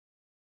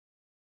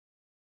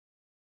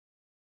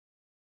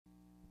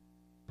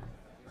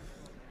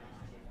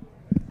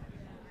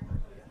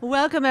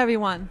Welcome,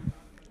 everyone.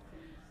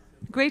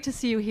 Great to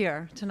see you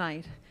here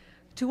tonight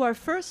to our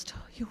first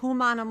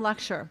Humanum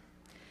lecture.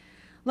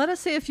 Let us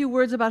say a few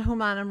words about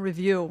Humanum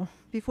Review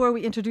before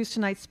we introduce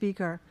tonight's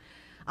speaker.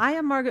 I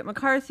am Margaret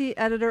McCarthy,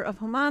 editor of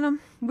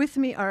Humanum. With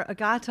me are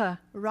Agata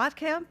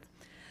Rotkamp,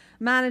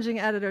 managing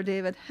editor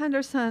David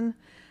Henderson,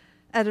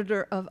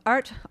 editor of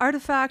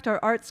Artifact, our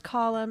arts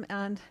column,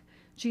 and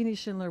Jeannie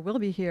Schindler will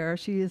be here.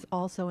 She is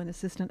also an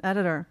assistant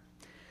editor.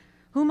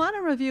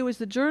 Humanum Review is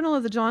the journal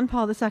of the John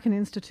Paul II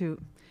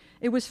Institute.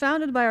 It was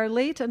founded by our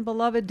late and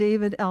beloved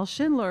David L.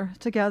 Schindler,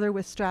 together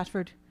with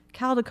Stratford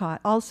Caldecott,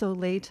 also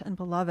late and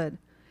beloved.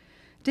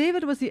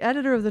 David was the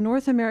editor of the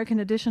North American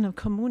edition of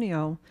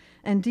Communio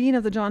and dean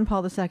of the John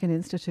Paul II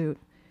Institute.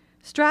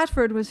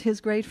 Stratford was his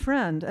great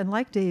friend, and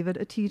like David,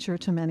 a teacher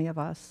to many of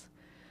us.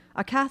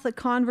 A Catholic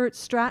convert,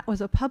 Strat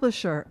was a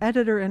publisher,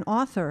 editor, and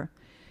author.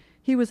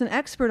 He was an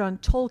expert on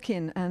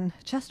Tolkien and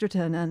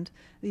Chesterton and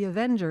the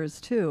Avengers,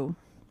 too.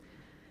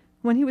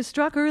 When he was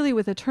struck early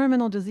with a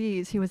terminal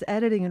disease, he was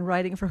editing and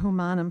writing for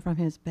Humanum from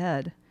his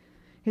bed.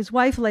 His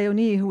wife,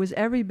 Leonie, who was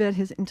every bit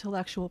his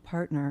intellectual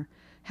partner,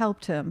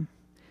 helped him,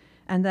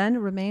 and then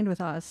remained with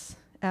us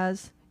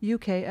as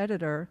UK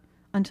editor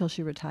until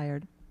she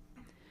retired.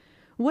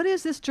 What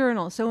is this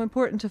journal, so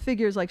important to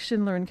figures like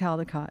Schindler and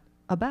Caldecott,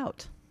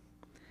 about?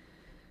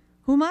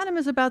 Humanum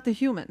is about the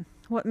human,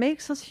 what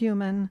makes us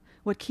human,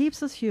 what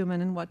keeps us human,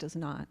 and what does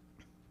not.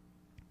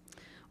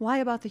 Why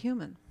about the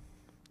human?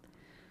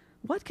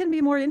 What can be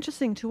more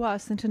interesting to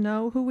us than to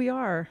know who we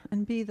are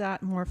and be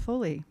that more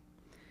fully?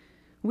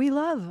 We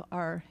love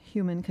our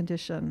human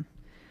condition,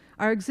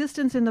 our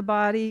existence in the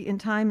body, in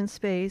time and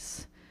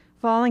space,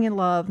 falling in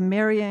love,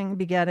 marrying,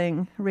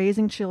 begetting,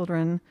 raising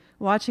children,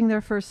 watching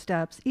their first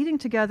steps, eating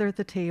together at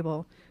the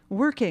table,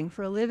 working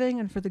for a living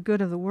and for the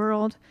good of the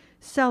world,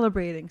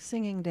 celebrating,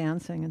 singing,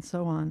 dancing, and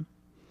so on.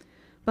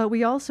 But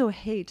we also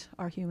hate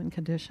our human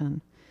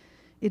condition.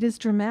 It is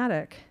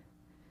dramatic.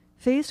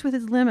 Faced with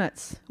its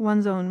limits,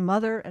 one's own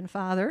mother and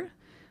father,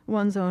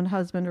 one's own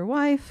husband or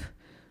wife,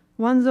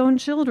 one's own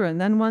children,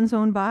 then one's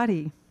own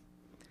body,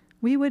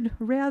 we would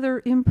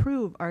rather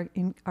improve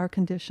our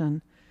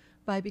condition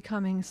by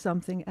becoming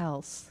something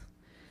else.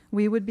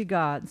 We would be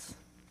gods.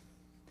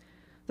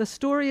 The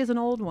story is an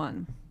old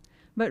one,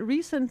 but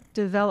recent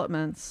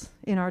developments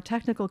in our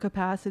technical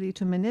capacity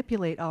to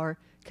manipulate our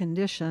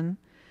condition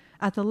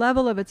at the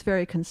level of its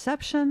very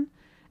conception,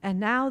 and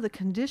now the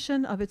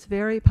condition of its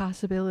very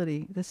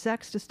possibility, the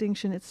sex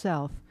distinction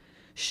itself,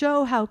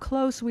 show how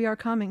close we are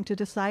coming to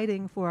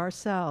deciding for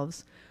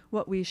ourselves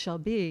what we shall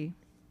be.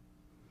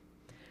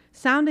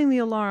 Sounding the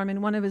alarm in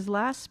one of his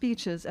last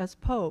speeches as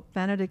Pope,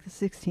 Benedict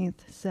XVI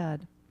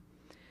said,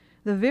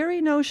 "The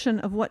very notion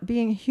of what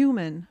being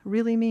human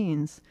really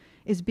means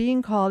is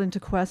being called into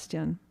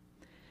question.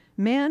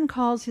 Man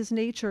calls his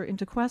nature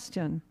into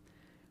question.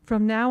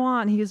 From now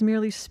on, he is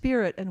merely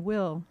spirit and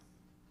will.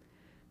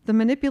 The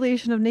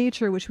manipulation of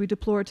nature which we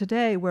deplore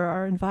today, where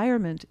our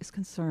environment is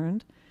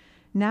concerned,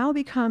 now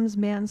becomes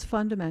man's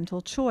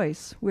fundamental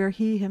choice, where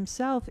he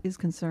himself is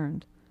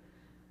concerned.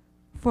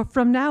 For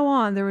from now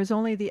on, there is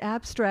only the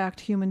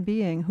abstract human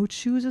being who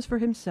chooses for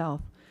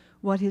himself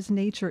what his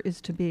nature is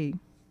to be.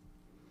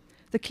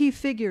 The key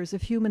figures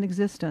of human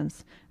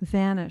existence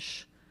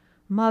vanish: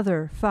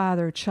 mother,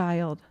 father,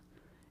 child.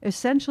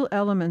 Essential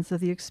elements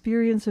of the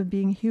experience of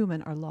being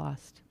human are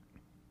lost.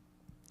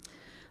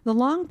 The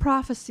long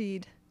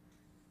prophesied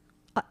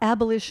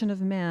abolition of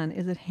man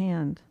is at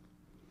hand,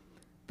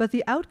 but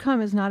the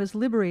outcome is not as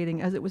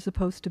liberating as it was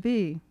supposed to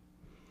be.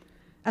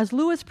 As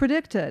Lewis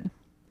predicted,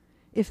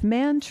 if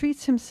man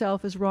treats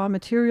himself as raw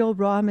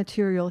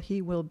material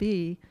he will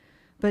be,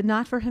 but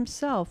not for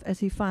himself as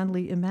he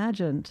fondly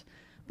imagined,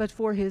 but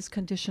for his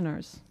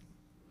conditioners.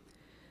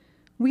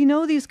 We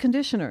know these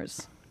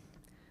conditioners.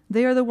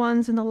 They are the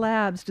ones in the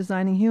labs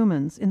designing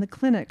humans, in the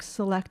clinics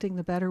selecting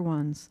the better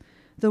ones,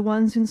 the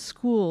ones in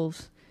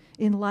schools,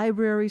 in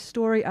library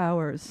story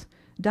hours,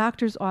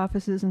 doctors'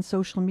 offices and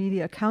social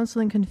media,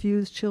 counseling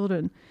confused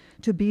children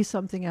to be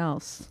something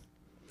else.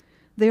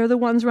 They are the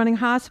ones running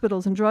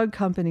hospitals and drug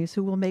companies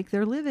who will make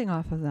their living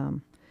off of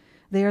them.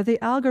 They are the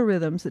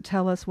algorithms that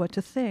tell us what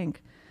to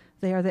think.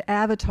 They are the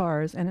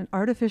avatars and an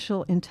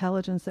artificial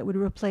intelligence that would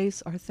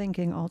replace our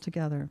thinking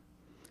altogether.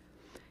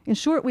 In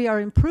short, we are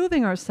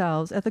improving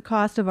ourselves at the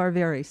cost of our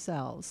very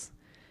selves.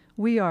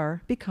 We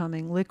are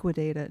becoming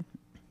liquidated.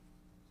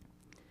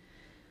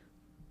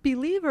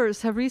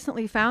 Believers have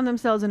recently found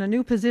themselves in a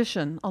new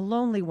position, a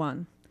lonely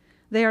one.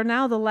 They are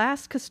now the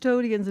last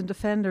custodians and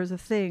defenders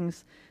of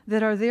things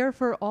that are there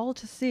for all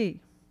to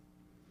see.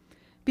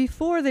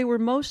 Before, they were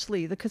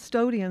mostly the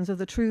custodians of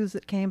the truths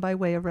that came by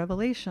way of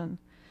revelation.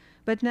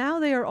 But now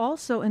they are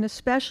also and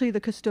especially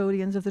the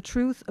custodians of the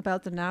truth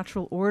about the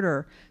natural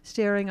order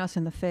staring us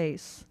in the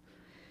face.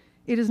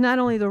 It is not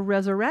only the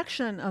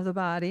resurrection of the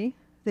body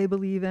they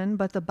believe in,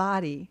 but the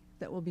body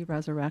that will be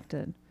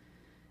resurrected.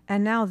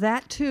 And now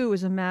that, too,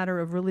 is a matter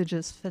of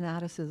religious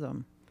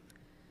fanaticism.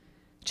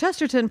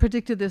 Chesterton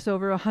predicted this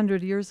over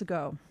 100 years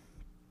ago.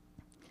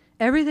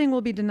 Everything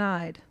will be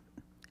denied,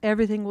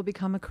 everything will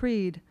become a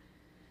creed.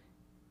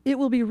 It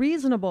will be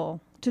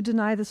reasonable to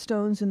deny the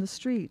stones in the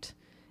street.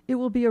 It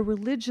will be a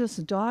religious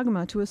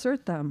dogma to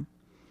assert them.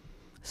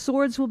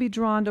 Swords will be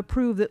drawn to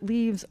prove that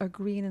leaves are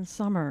green in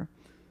summer.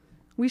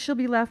 We shall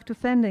be left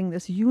defending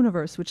this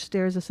universe which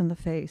stares us in the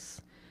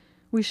face.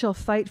 We shall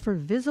fight for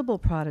visible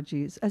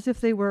prodigies as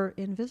if they were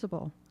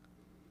invisible.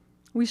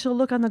 We shall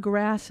look on the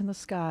grass and the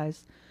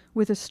skies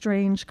with a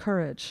strange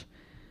courage.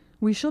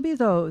 We shall be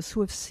those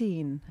who have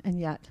seen and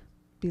yet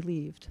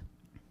believed.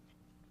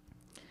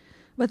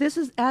 But this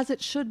is as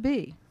it should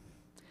be,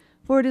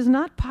 for it is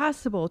not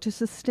possible to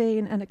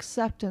sustain an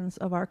acceptance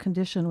of our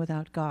condition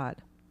without God.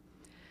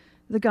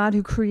 The God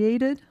who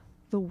created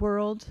the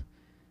world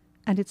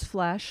and its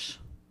flesh,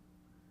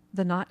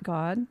 the not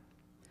God,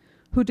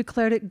 who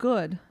declared it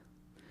good,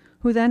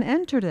 who then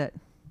entered it,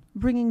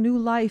 bringing new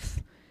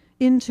life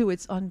into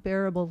its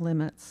unbearable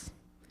limits,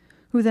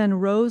 who then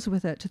rose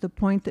with it to the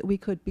point that we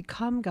could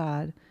become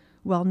God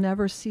while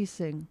never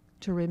ceasing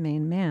to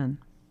remain man.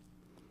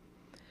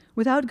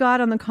 Without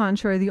God, on the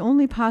contrary, the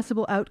only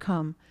possible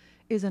outcome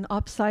is an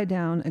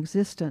upside-down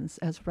existence,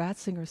 as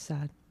Ratzinger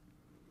said.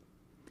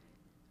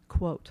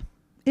 Quote,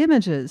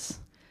 "Images,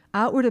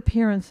 outward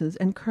appearances,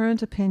 and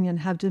current opinion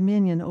have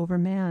dominion over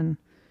man,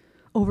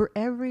 over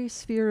every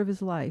sphere of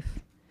his life.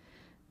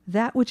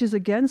 That which is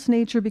against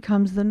nature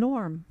becomes the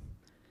norm.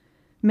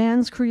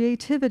 Man's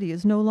creativity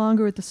is no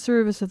longer at the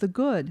service of the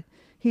good.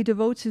 He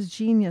devotes his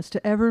genius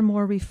to ever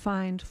more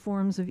refined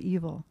forms of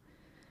evil.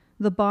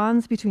 The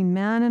bonds between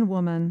man and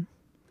woman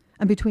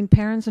and between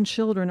parents and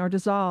children are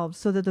dissolved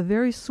so that the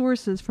very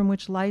sources from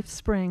which life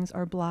springs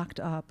are blocked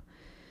up.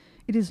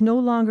 It is no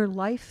longer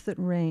life that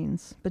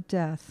reigns, but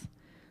death.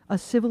 A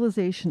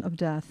civilization of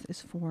death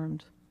is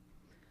formed."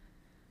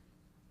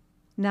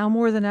 Now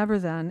more than ever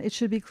then, it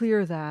should be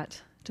clear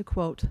that, to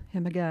quote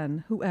him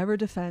again, whoever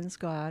defends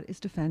God is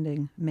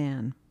defending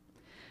man.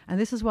 And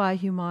this is why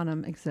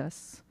Humanum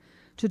exists,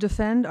 to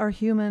defend our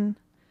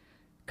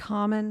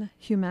common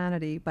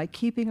humanity by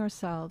keeping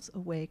ourselves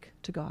awake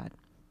to God.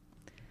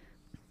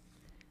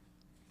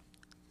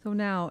 So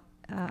now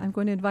I'm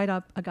going to invite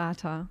up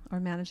Agata, our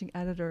managing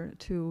editor,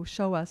 to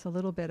show us a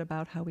little bit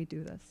about how we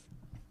do this.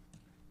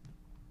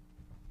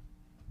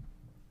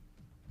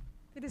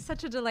 It is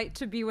such a delight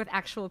to be with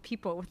actual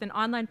people. With an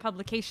online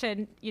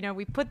publication, you know,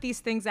 we put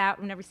these things out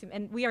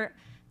and we are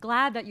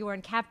glad that you are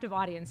in captive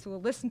audience who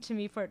will listen to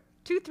me for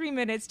 2-3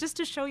 minutes just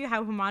to show you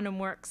how Humanum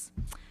works.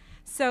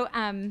 So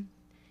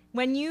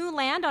when you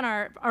land on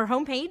our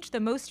homepage, the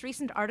most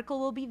recent article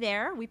will be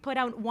there. We put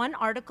out one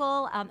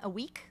article a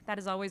week. That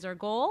is always our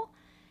goal.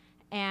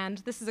 And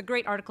this is a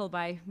great article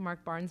by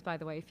Mark Barnes, by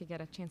the way, if you get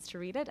a chance to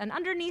read it. And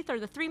underneath are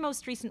the 3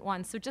 most recent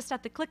ones. So just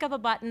at the click of a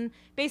button,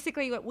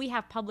 basically what we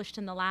have published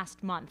in the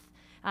last month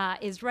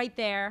is right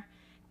there.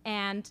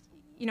 And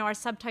you know, our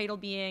subtitle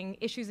being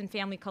Issues in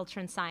Family, Culture,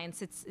 and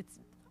Science. It's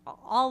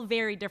all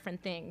very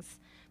different things.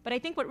 But I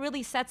think what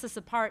really sets us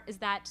apart is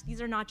that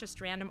these are not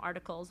just random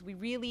articles. We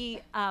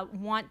really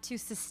want to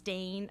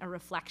sustain a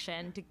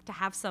reflection, to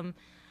have some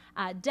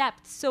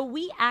depth. So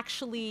we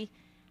actually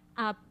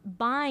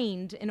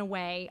bind, in a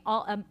way,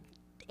 all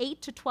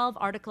 8 to 12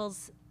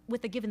 articles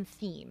with a given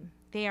theme.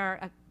 They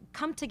are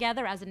come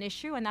together as an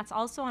issue, and that's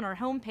also on our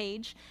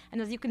homepage.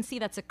 And as you can see,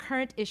 that's a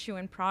current issue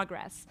in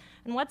progress.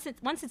 And once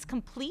it's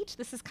complete,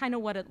 this is kind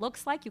of what it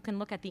looks like. You can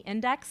look at the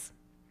index.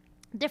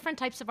 Different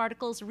types of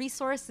articles.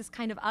 Resource is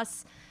kind of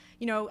us,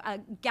 you know,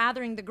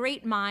 gathering the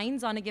great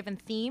minds on a given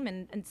theme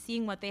and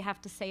seeing what they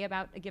have to say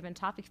about a given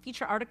topic.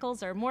 Feature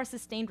articles are more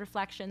sustained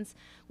reflections.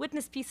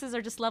 Witness pieces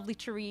are just lovely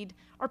to read,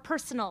 or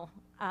personal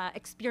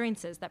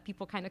experiences that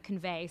people kind of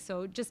convey.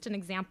 So just an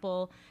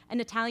example, an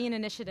Italian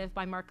initiative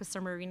by Marco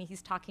Sormarini.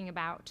 He's talking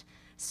about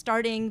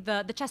starting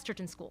the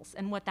Chesterton schools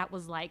and what that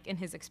was like in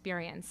his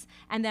experience.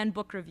 And then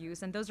book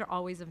reviews, and those are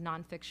always of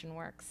nonfiction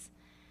works.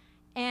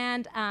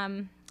 And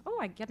I'm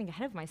getting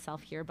ahead of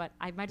myself here, but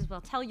I might as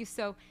well tell you.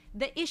 So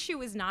the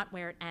issue is not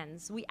where it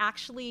ends. We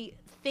actually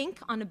think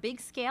on a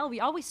big scale. We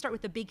always start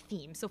with a big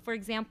theme. So for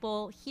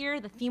example, here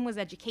the theme was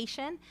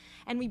education,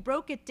 and we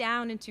broke it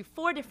down into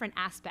 4 different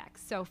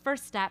aspects. So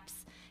first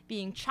steps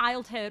being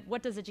childhood,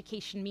 what does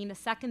education mean? The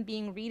second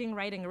being reading,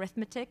 writing,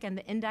 arithmetic, and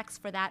the index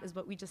for that is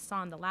what we just saw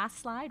on the last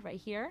slide right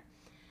here.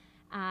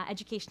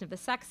 Education of the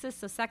sexes,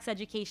 so sex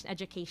education,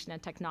 education,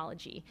 and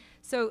technology.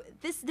 So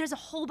there's a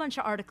whole bunch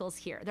of articles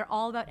here. They're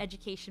all about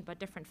education, but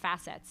different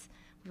facets.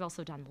 We've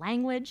also done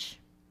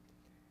language,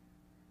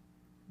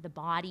 the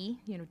body,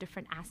 you know,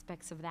 different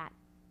aspects of that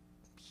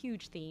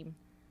huge theme,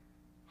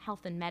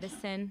 health and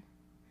medicine.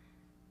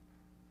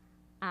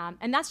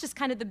 And that's just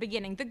kind of the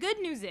beginning. The good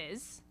news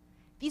is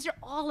these are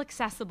all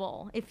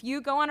accessible. If you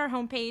go on our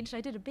homepage,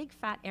 I did a big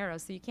fat arrow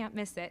so you can't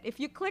miss it. If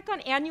you click on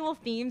annual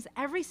themes,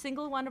 every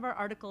single one of our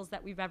articles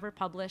that we've ever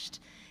published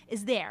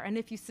is there. And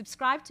if you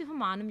subscribe to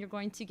Humanum, you're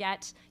going to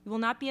get, you will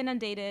not be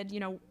inundated, you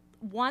know,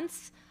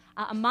 once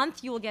a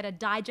month you will get a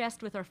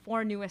digest with our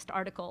 4 newest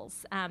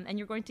articles. And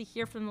you're going to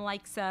hear from the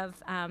likes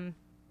of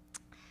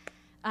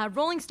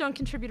Rolling Stone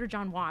contributor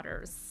John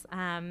Waters,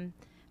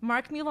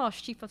 Mark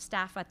Milosh, Chief of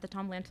Staff at the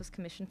Tom Lantos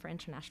Commission for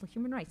International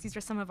Human Rights. These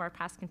are some of our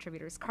past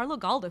contributors. Carlo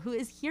Galdo, who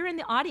is here in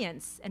the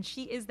audience, and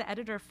she is the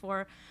editor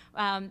for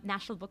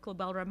National Book Club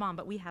Bel Ramon,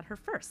 but we had her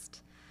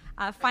first.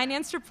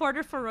 Finance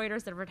reporter for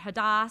Reuters, Edward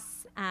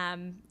Hadass,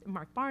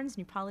 Mark Barnes,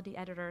 New Polity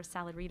editor,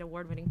 Salad Reed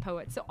award-winning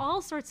poet. So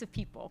all sorts of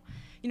people,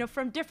 you know,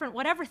 from different,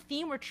 whatever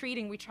theme we're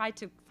treating, we try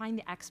to find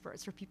the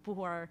experts for people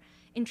who are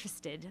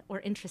interested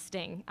or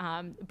interesting,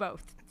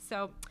 both.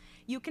 So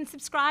you can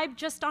subscribe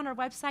just on our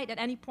website at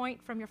any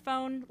point from your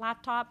phone,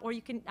 laptop, or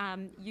you can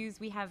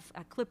we have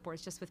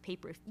clipboards just with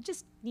paper. It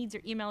just needs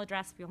your email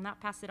address. We will not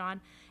pass it on,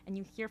 and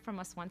you hear from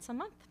us once a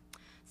month.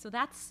 So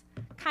that's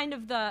kind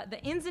of the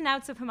ins and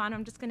outs of Humanum.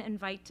 I'm just going to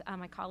invite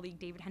my colleague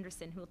David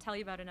Henderson, who will tell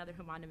you about another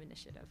Humanum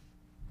initiative.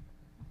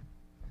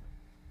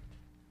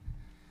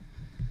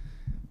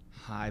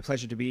 Hi,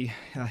 pleasure to be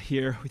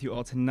here with you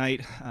all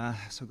tonight.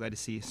 So glad to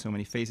see so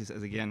many faces.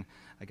 As again,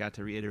 I got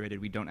to reiterate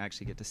it, we don't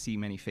actually get to see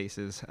many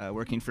faces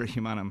working for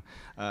Humanum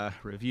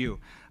Review.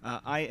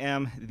 I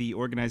am the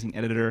organizing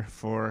editor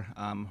for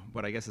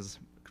what I guess is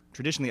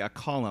traditionally a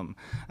column,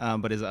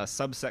 but is a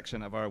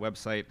subsection of our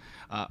website,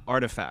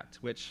 Artifact,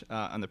 which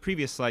on the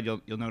previous slide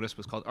you'll notice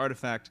was called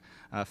Artifact,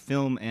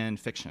 Film and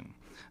Fiction.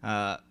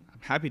 I'm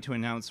happy to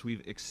announce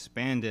we've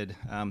expanded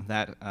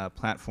that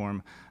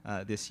platform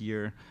this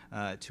year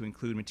to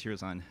include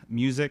materials on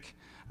music,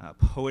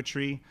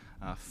 poetry,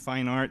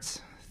 fine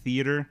arts,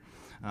 theater,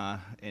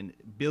 and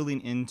building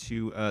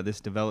into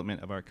this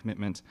development of our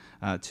commitment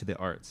to the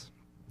arts.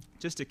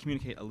 Just to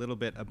communicate a little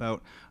bit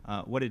about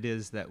what it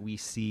is that we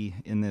see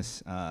in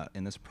this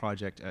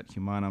project at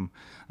Humanum.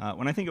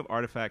 When I think of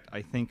Artifact,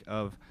 I think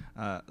of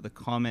the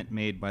comment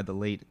made by the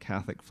late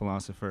Catholic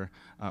philosopher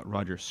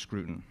Roger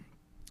Scruton,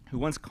 who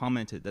once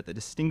commented that the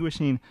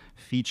distinguishing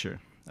feature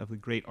of the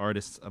great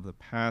artists of the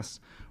past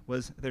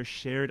was their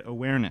shared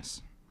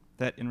awareness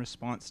that in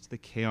response to the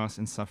chaos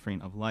and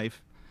suffering of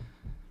life,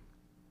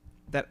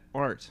 that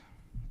art,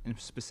 and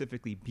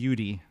specifically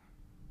beauty,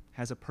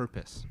 has a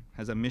purpose,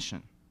 has a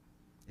mission.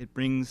 It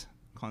brings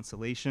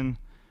consolation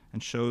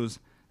and shows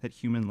that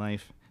human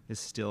life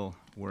is still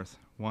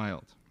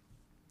worthwhile.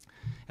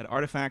 At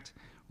Artifact,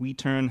 we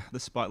turn the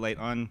spotlight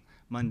on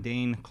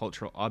mundane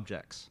cultural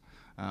objects,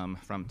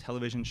 from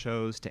television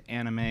shows to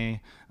anime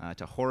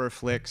to horror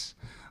flicks,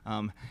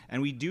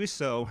 and we do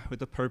so with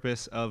the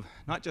purpose of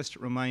not just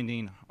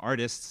reminding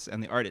artists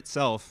and the art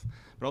itself,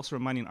 but also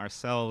reminding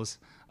ourselves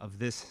of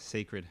this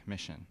sacred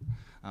mission.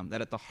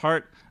 That at the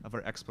heart of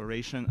our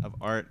exploration of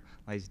art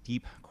lies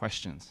deep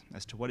questions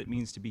as to what it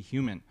means to be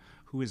human,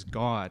 who is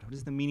God, what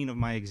is the meaning of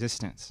my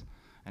existence,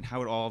 and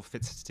how it all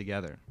fits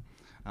together.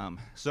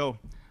 So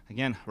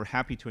again, we're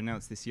happy to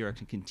announce this year our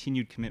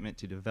continued commitment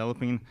to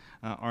developing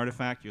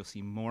Artifact. You'll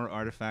see more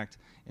Artifact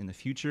in the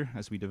future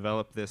as we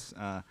develop this,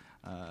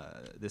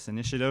 this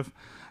initiative.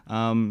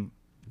 And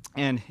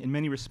in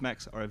many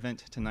respects, our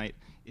event tonight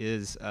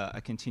is a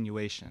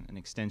continuation, an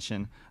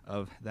extension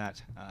of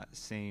that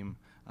same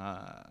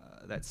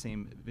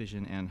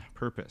vision and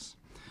purpose.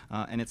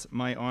 And it's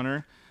my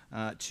honor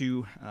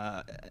to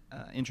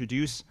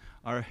introduce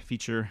our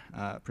feature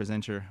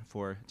presenter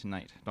for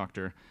tonight,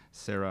 Dr.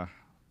 Sarah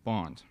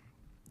Bond.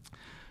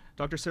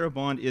 Dr. Sarah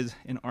Bond is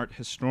an art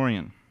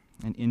historian,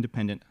 an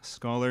independent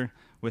scholar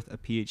with a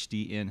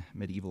PhD in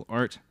medieval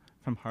art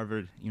from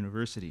Harvard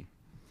University.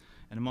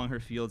 And among her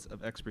fields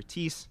of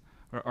expertise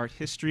are art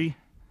history,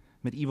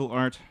 medieval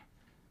art,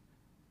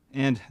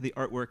 and the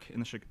artwork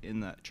in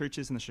the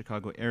churches in the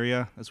Chicago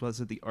area, as well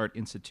as at the Art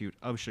Institute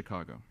of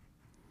Chicago.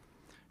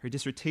 Her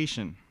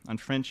dissertation on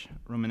French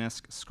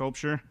Romanesque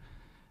sculpture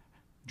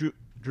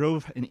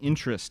drove an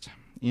interest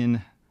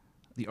in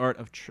the art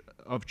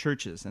of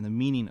churches and the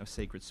meaning of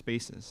sacred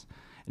spaces.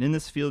 And in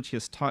this field, she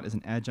has taught as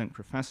an adjunct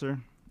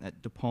professor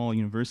at DePaul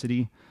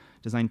University,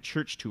 designed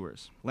church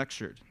tours,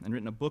 lectured, and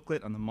written a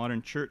booklet on the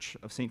modern church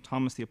of St.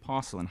 Thomas the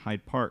Apostle in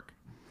Hyde Park.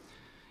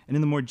 And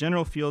in the more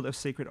general field of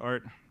sacred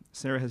art,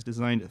 Sarah has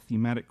designed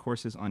thematic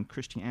courses on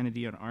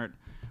Christianity and art,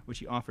 which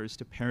she offers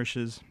to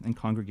parishes and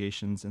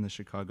congregations in the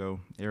Chicago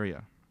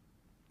area.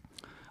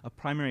 A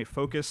primary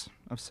focus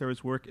of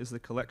Sarah's work is the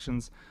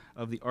collections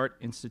of the Art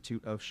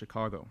Institute of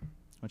Chicago,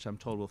 which I'm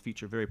told will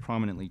feature very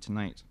prominently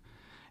tonight,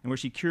 and where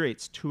she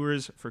curates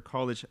tours for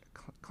college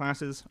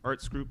classes,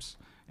 arts groups,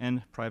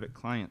 and private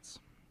clients.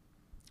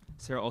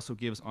 Sarah also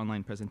gives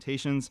online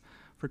presentations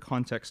for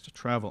context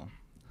travel,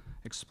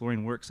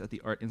 exploring works at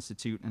the Art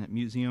Institute and at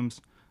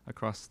museums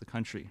across the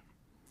country.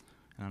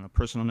 And on a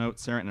personal note,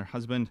 Sarah and her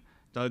husband,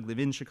 Doug, live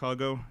in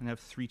Chicago and have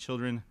 3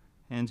 children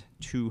and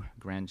 2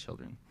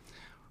 grandchildren.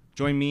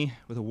 Join me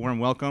with a warm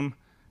welcome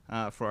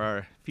for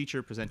our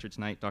feature presenter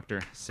tonight,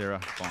 Dr.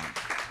 Sarah Bond.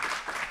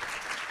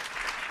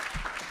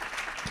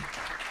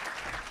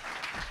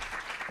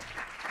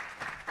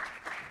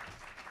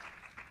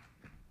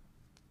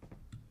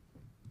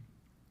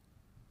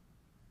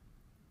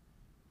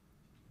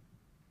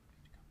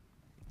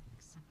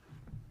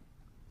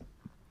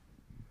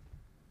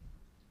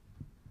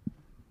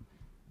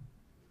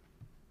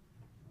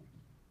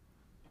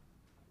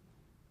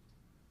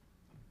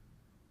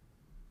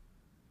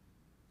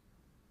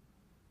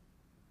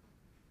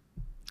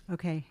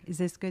 Okay, is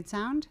this good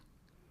sound?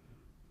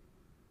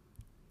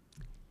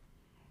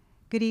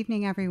 Good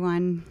evening,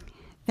 everyone.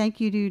 Thank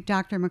you to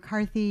Dr.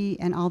 McCarthy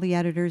and all the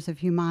editors of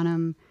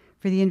Humanum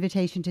for the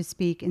invitation to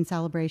speak in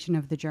celebration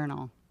of the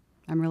journal.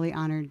 I'm really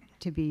honored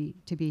to be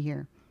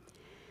here.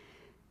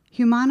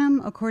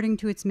 Humanum, according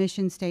to its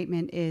mission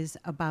statement, is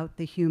about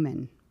the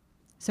human.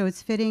 So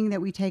it's fitting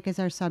that we take as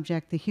our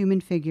subject the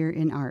human figure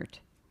in art.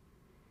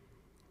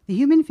 The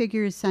human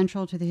figure is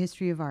central to the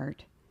history of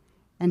art,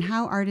 and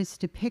how artists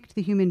depict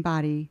the human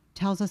body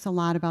tells us a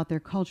lot about their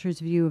culture's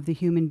view of the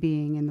human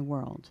being in the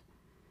world.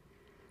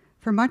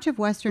 For much of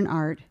Western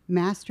art,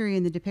 mastery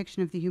in the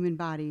depiction of the human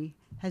body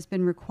has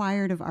been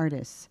required of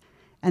artists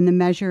and the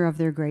measure of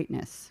their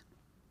greatness.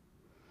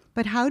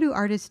 But how do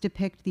artists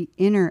depict the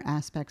inner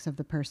aspects of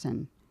the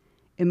person?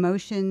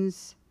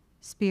 Emotions,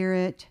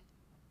 spirit,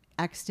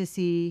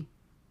 ecstasy,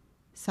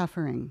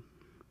 suffering.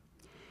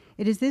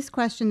 It is this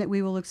question that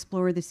we will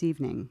explore this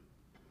evening.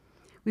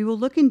 We will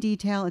look in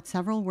detail at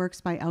several works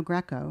by El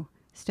Greco,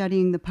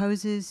 studying the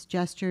poses,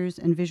 gestures,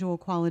 and visual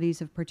qualities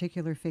of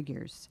particular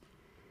figures.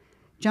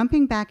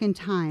 Jumping back in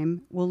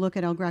time, we'll look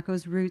at El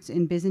Greco's roots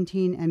in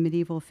Byzantine and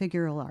medieval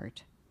figural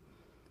art.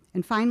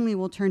 And finally,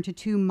 we'll turn to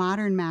two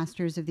modern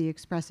masters of the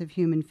expressive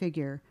human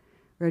figure,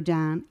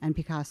 Rodin and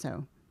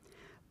Picasso,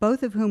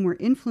 both of whom were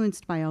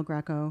influenced by El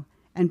Greco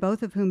and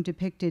both of whom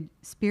depicted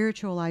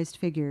spiritualized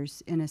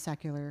figures in a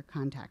secular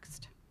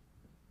context.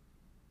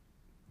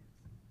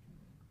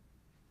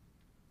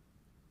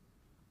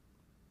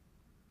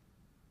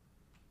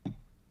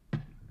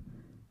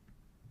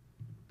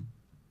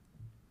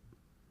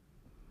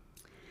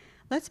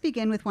 Let's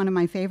begin with one of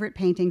my favorite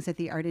paintings at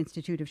the Art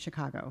Institute of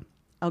Chicago,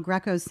 El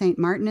Greco's St.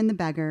 Martin and the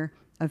Beggar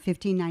of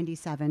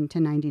 1597 to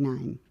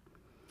 99.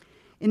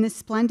 In this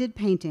splendid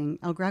painting,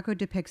 El Greco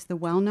depicts the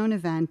well-known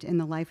event in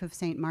the life of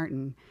St.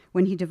 Martin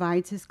when he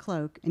divides his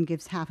cloak and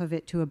gives half of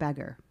it to a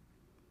beggar.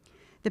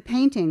 The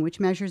painting,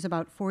 which measures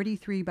about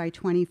 43 by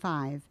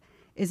 25,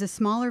 is a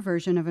smaller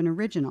version of an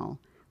original,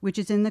 which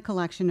is in the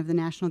collection of the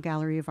National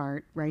Gallery of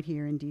Art right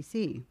here in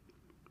DC.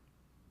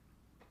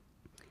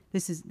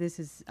 This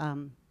is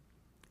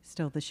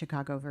still the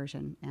Chicago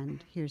version,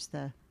 and here's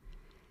the,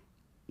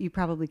 you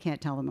probably can't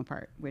tell them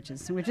apart, which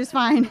is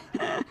fine.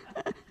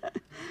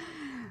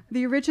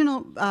 The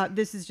original,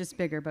 this is just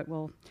bigger, but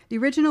the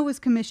original was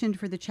commissioned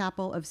for the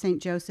chapel of St.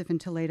 Joseph in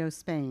Toledo,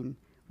 Spain,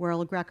 where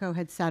El Greco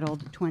had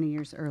settled 20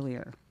 years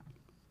earlier.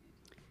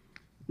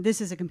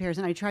 This is a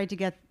comparison. I tried to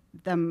get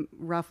them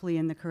roughly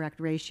in the correct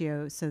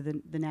ratio, so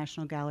the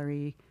National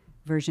Gallery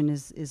version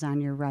is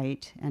on your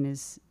right and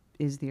is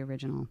the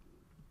original.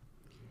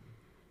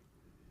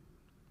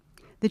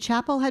 The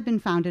chapel had been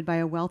founded by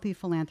a wealthy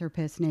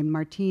philanthropist named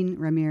Martin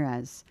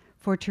Ramirez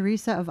for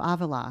Teresa of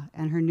Avila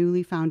and her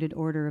newly founded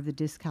order of the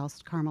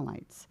Discalced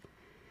Carmelites.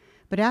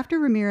 But after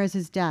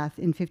Ramirez's death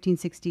in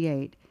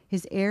 1568,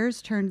 his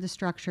heirs turned the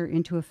structure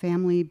into a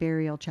family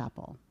burial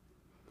chapel.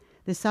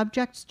 The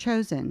subjects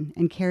chosen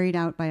and carried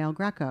out by El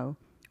Greco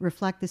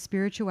reflect the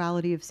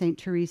spirituality of Saint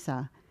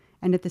Teresa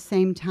and at the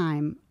same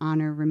time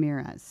honor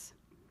Ramirez.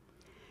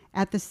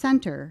 At the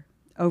center,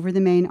 over the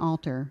main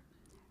altar,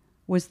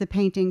 was the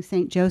painting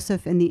St.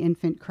 Joseph and the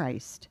Infant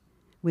Christ,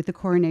 with the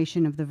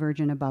coronation of the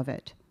Virgin above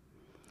it.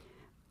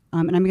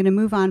 And I'm going to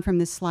move on from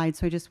this slide,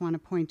 so I just want to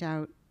point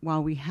out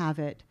while we have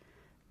it.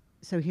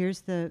 So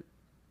here's the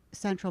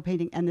central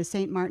painting, and the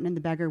St. Martin and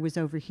the Beggar was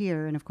over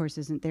here, and of course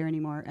isn't there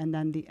anymore, and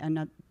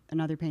then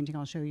another painting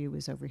I'll show you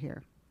was over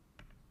here.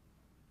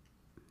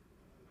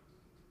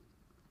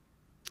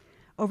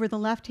 Over the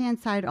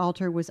left-hand side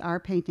altar was our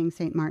painting,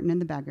 St. Martin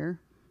and the Beggar.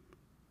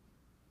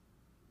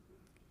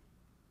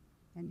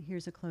 And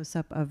here's a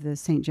close-up of the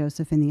St.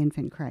 Joseph and the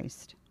Infant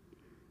Christ.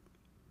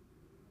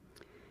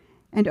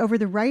 And over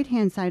the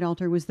right-hand side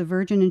altar was the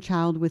Virgin and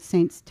Child with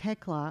Saints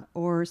Thecla,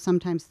 or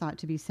sometimes thought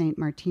to be Saint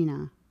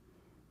Martina,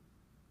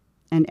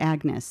 and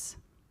Agnes.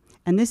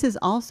 And this is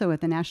also at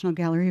the National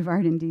Gallery of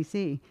Art in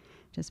DC,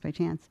 just by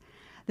chance.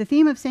 The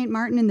theme of St.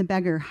 Martin and the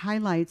Beggar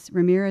highlights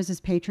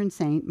Ramirez's patron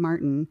saint,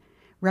 Martin,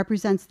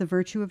 represents the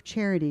virtue of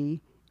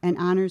charity, and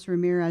honors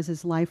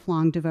Ramirez's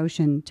lifelong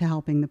devotion to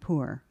helping the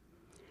poor.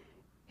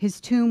 His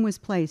tomb was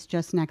placed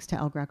just next to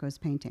El Greco's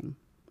painting.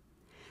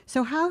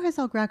 So how has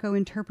El Greco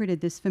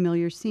interpreted this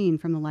familiar scene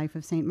from the life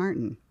of St.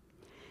 Martin?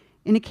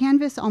 In a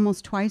canvas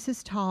almost twice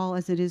as tall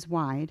as it is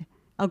wide,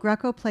 El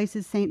Greco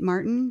places St.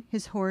 Martin,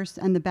 his horse,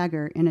 and the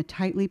beggar in a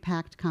tightly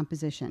packed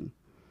composition.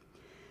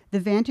 The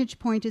vantage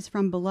point is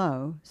from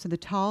below, so the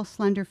tall,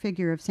 slender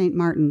figure of St.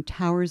 Martin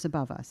towers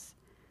above us.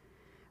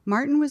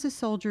 Martin was a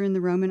soldier in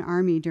the Roman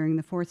army during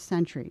the 4th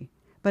century,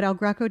 but El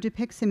Greco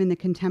depicts him in the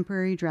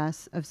contemporary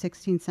dress of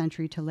 16th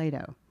century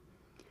Toledo.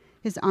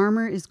 His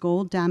armor is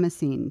gold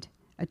damascened,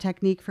 a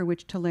technique for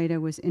which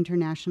Toledo was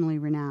internationally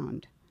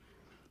renowned.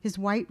 His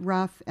white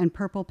ruff and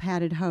purple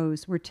padded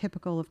hose were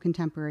typical of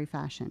contemporary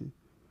fashion.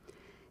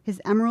 His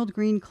emerald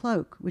green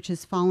cloak, which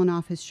has fallen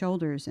off his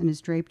shoulders and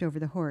is draped over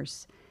the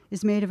horse,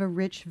 is made of a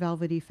rich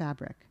velvety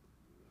fabric.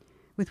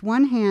 With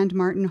one hand,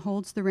 Martin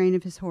holds the rein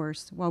of his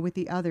horse, while with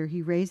the other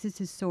he raises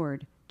his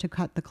sword to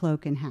cut the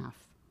cloak in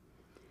half.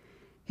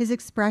 His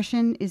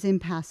expression is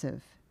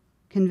impassive,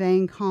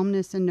 conveying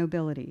calmness and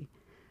nobility,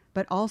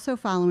 but also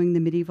following the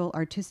medieval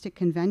artistic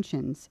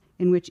conventions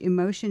in which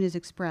emotion is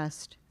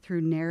expressed through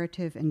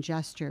narrative and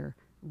gesture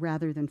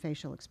rather than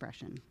facial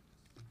expression.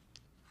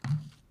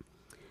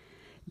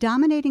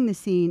 Dominating the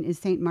scene is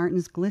St.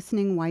 Martin's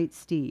glistening white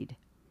steed.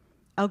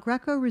 El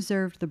Greco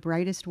reserved the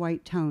brightest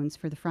white tones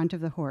for the front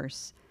of the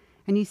horse,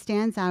 and he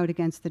stands out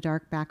against the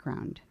dark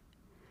background.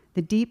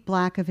 The deep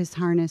black of his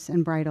harness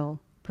and bridle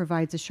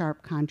provides a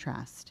sharp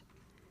contrast.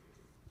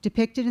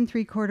 Depicted in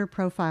three-quarter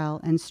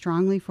profile and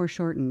strongly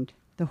foreshortened,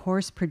 the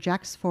horse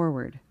projects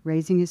forward,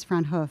 raising his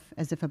front hoof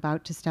as if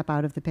about to step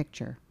out of the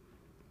picture.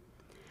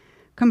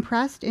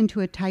 Compressed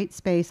into a tight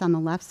space on the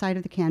left side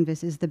of the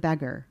canvas is the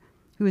beggar,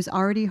 who is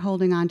already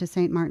holding on to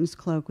St. Martin's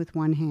cloak with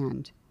one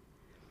hand.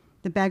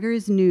 The beggar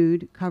is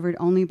nude, covered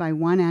only by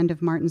one end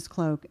of Martin's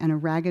cloak and a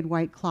ragged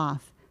white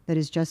cloth that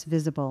is just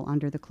visible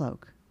under the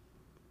cloak.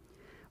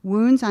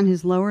 Wounds on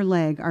his lower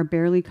leg are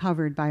barely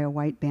covered by a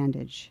white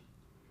bandage.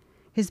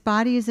 His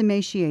body is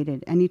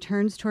emaciated, and he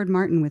turns toward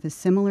Martin with a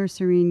similar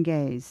serene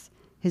gaze,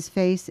 his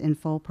face in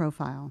full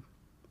profile.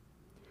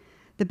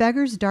 The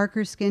beggar's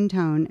darker skin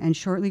tone and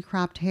shortly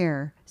cropped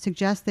hair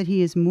suggest that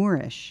he is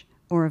Moorish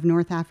or of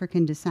North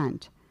African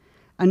descent,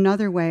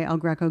 another way El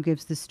Greco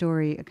gives the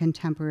story a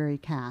contemporary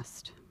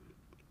cast.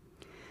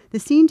 The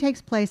scene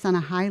takes place on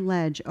a high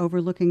ledge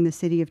overlooking the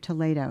city of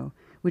Toledo,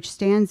 which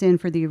stands in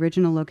for the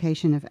original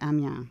location of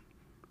Amiens.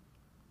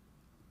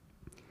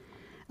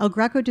 El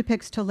Greco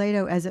depicts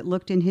Toledo as it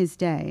looked in his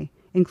day,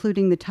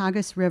 including the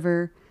Tagus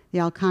River, the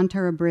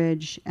Alcantara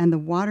Bridge, and the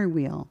water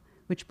wheel,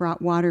 which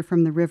brought water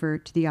from the river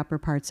to the upper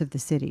parts of the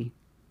city.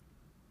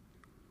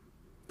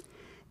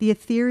 The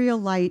ethereal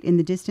light in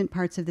the distant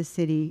parts of the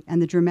city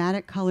and the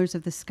dramatic colors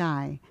of the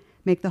sky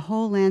make the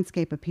whole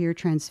landscape appear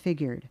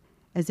transfigured,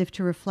 as if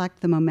to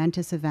reflect the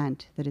momentous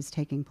event that is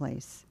taking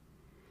place.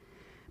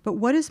 But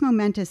what is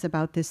momentous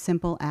about this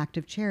simple act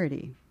of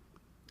charity?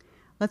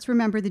 Let's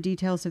remember the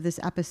details of this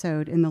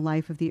episode in the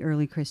life of the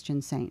early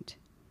Christian saint.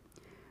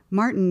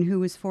 Martin, who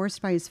was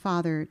forced by his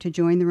father to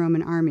join the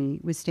Roman army,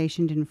 was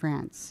stationed in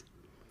France.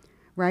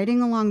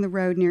 Riding along the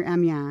road near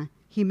Amiens,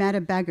 he met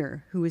a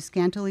beggar who was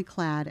scantily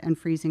clad and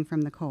freezing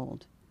from the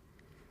cold.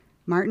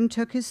 Martin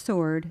took his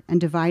sword and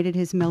divided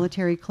his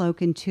military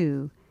cloak in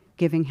two,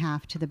 giving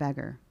half to the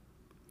beggar.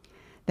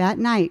 That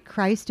night,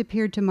 Christ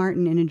appeared to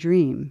Martin in a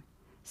dream,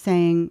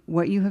 saying,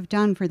 "What you have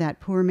done for that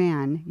poor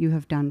man, you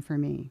have done for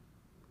me."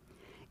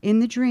 In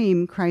the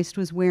dream, Christ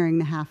was wearing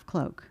the half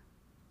cloak.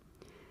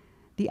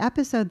 The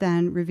episode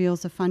then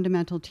reveals a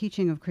fundamental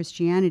teaching of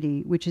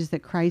Christianity, which is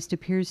that Christ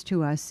appears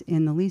to us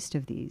in the least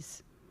of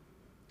these.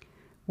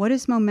 What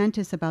is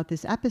momentous about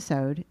this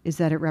episode is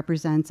that it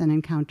represents an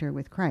encounter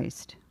with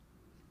Christ.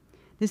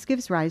 This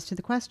gives rise to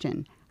the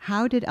question,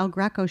 how did El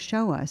Greco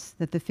show us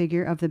that the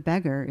figure of the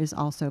beggar is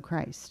also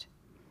Christ?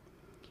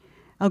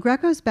 El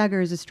Greco's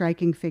beggar is a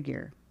striking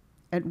figure,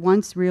 at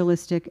once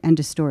realistic and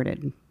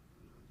distorted.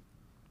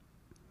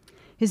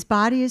 His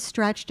body is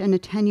stretched and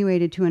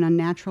attenuated to an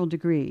unnatural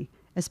degree,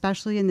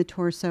 especially in the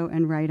torso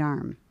and right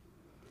arm.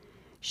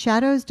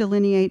 Shadows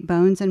delineate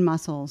bones and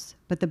muscles,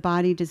 but the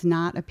body does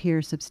not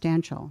appear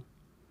substantial.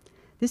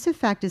 This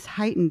effect is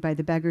heightened by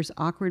the beggar's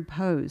awkward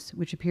pose,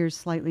 which appears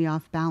slightly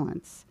off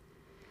balance.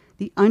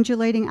 The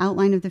undulating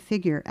outline of the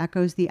figure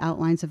echoes the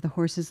outlines of the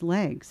horse's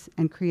legs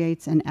and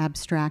creates an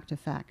abstract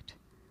effect.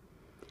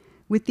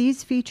 With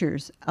these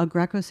features, El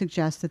Greco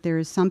suggests that there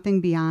is something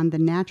beyond the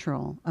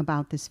natural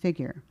about this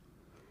figure.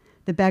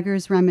 The beggar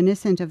is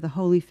reminiscent of the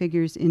holy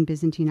figures in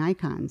Byzantine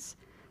icons,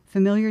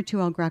 familiar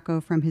to El Greco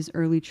from his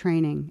early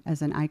training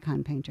as an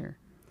icon painter,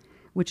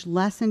 which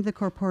lessened the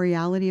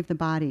corporeality of the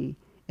body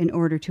in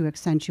order to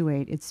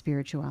accentuate its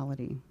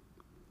spirituality.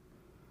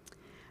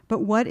 But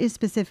what is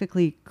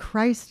specifically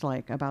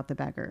Christ-like about the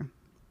beggar?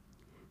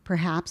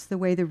 Perhaps the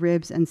way the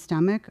ribs and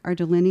stomach are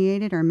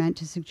delineated are meant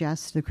to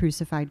suggest the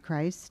crucified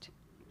Christ.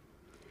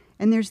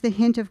 And there's the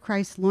hint of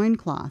Christ's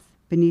loincloth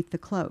beneath the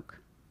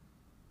cloak.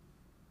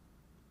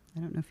 I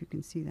don't know if you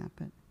can see that,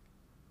 but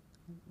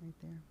right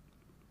there.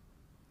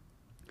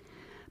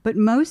 But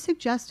most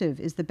suggestive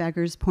is the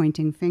beggar's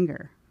pointing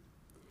finger.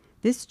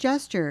 This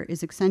gesture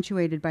is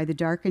accentuated by the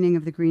darkening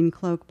of the green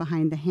cloak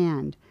behind the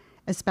hand,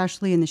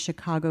 especially in the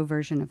Chicago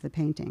version of the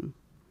painting.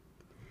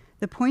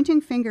 The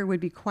pointing finger would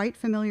be quite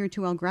familiar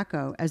to El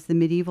Greco as the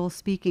medieval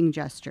speaking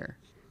gesture,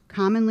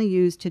 commonly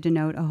used to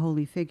denote a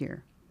holy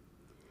figure.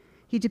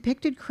 He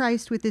depicted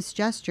Christ with this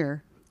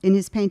gesture in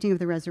his painting of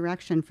the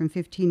Resurrection from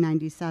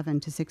 1597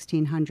 to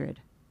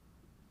 1600.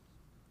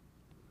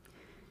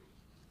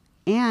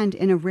 And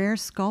in a rare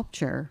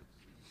sculpture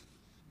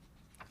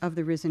of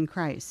the risen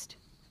Christ,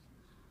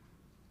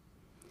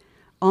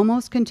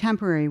 almost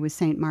contemporary with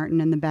St. Martin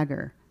and the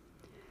beggar,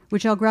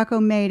 which El Greco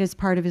made as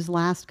part of his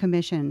last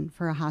commission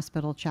for a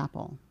hospital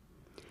chapel.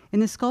 In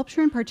the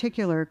sculpture in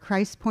particular,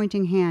 Christ's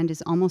pointing hand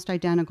is almost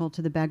identical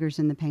to the beggar's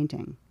in the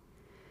painting.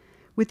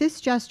 With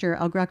this gesture,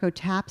 El Greco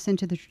taps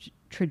into the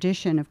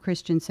tradition of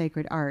Christian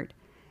sacred art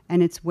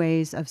and its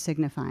ways of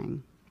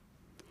signifying.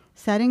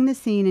 Setting the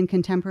scene in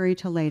contemporary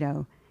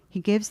Toledo, he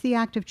gives the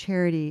act of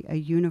charity a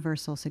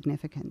universal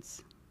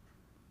significance.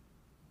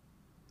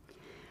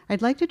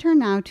 I'd like to turn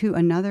now to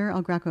another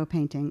El Greco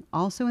painting,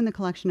 also in the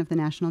collection of the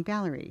National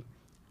Gallery,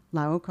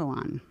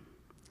 Laocoon,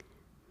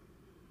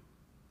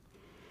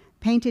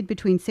 painted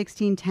between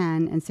 1610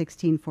 and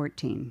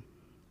 1614.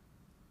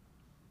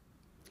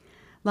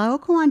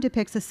 Laocoon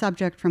depicts a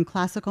subject from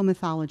classical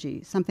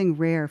mythology, something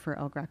rare for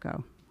El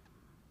Greco.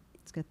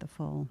 Let's get the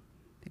full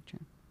picture.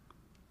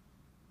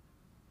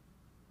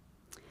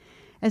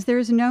 As there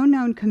is no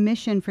known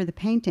commission for the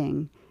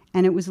painting,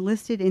 and it was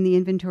listed in the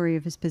inventory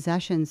of his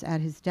possessions at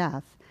his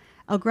death,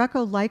 El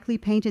Greco likely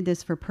painted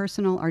this for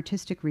personal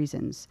artistic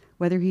reasons,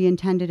 whether he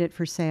intended it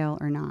for sale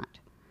or not.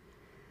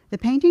 The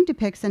painting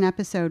depicts an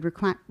episode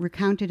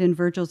recounted in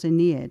Virgil's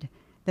Aeneid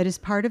that is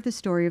part of the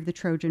story of the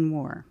Trojan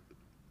War.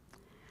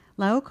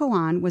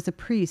 Laocoon was a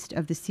priest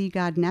of the sea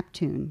god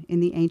Neptune in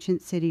the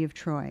ancient city of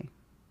Troy.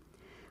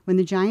 When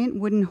the giant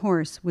wooden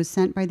horse was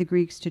sent by the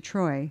Greeks to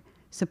Troy,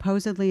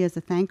 supposedly as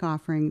a thank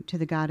offering to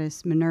the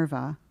goddess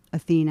Minerva,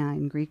 Athena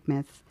in Greek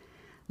myth,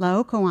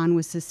 Laocoon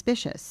was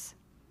suspicious.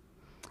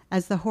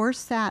 As the horse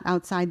sat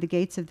outside the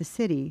gates of the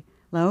city,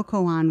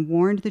 Laocoon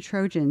warned the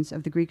Trojans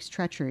of the Greeks'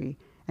 treachery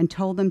and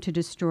told them to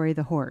destroy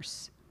the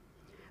horse.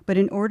 But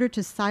in order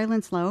to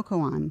silence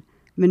Laocoon,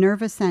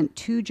 Minerva sent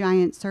 2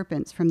 giant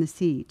serpents from the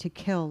sea to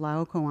kill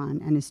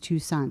Laocoon and his 2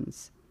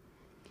 sons.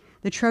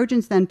 The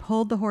Trojans then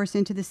pulled the horse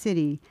into the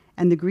city,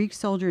 and the Greek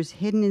soldiers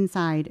hidden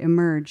inside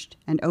emerged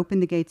and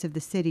opened the gates of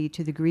the city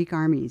to the Greek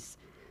armies,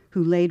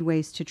 who laid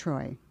waste to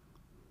Troy.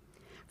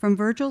 From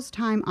Virgil's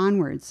time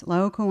onwards,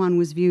 Laocoon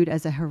was viewed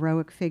as a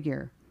heroic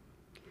figure.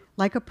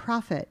 Like a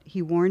prophet,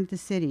 he warned the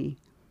city,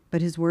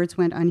 but his words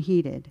went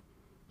unheeded.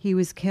 He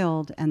was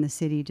killed and the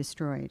city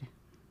destroyed.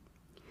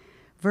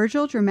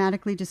 Virgil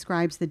dramatically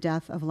describes the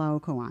death of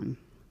Laocoon,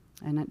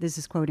 and this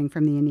is quoting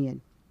from the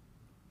Aeneid.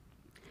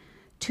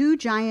 2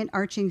 giant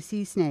arching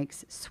sea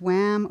snakes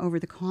swam over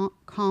the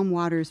calm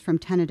waters from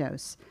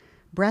Tenedos,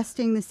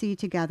 breasting the sea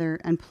together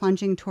and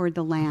plunging toward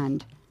the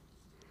land.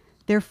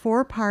 Their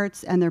 4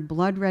 parts and their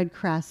blood-red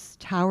crests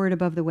towered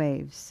above the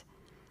waves.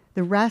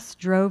 The rest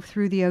drove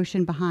through the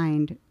ocean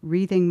behind,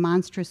 wreathing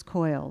monstrous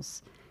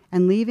coils,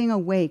 and leaving a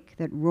wake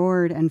that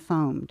roared and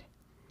foamed.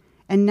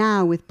 And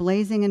now, with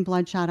blazing and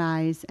bloodshot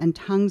eyes and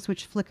tongues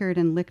which flickered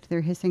and licked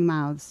their hissing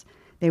mouths,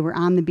 they were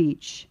on the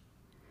beach.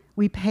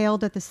 We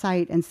paled at the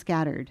sight and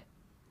scattered.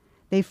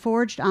 They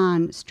forged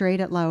on straight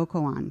at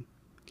Laocoon.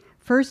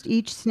 First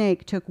each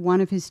snake took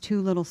one of his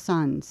 2 little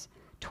sons,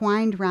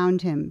 twined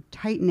round him,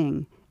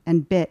 tightening,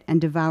 and bit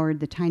and devoured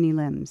the tiny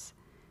limbs.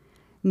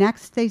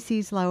 Next they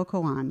seized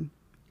Laocoon,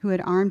 who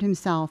had armed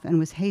himself and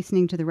was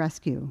hastening to the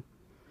rescue.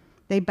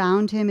 They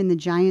bound him in the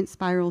giant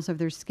spirals of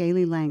their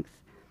scaly length,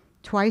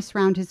 twice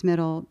round his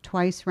middle,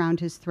 twice round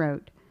his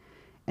throat,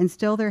 and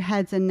still their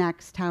heads and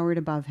necks towered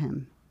above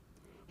him.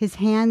 His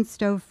hands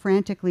stove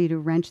frantically to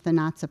wrench the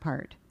knots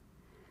apart.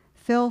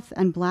 Filth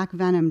and black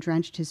venom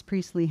drenched his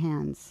priestly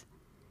hands.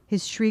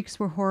 His shrieks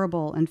were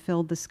horrible and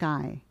filled the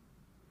sky.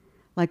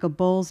 Like a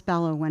bull's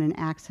bellow when an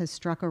axe has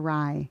struck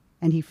awry,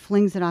 and he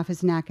flings it off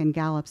his neck and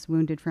gallops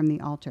wounded from the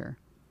altar.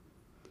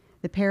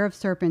 The pair of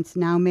serpents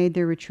now made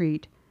their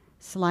retreat,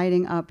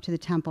 sliding up to the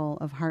temple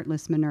of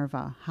heartless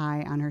Minerva,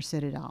 high on her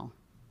citadel.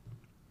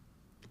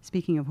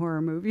 Speaking of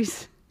horror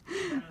movies,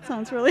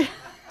 sounds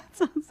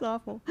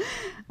awful.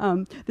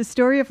 The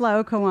story of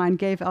Laocoon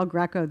gave El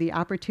Greco the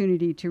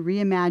opportunity to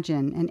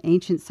reimagine an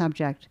ancient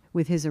subject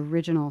with his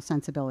original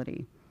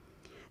sensibility.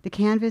 The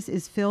canvas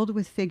is filled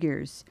with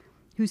figures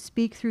who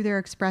speak through their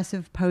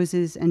expressive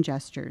poses and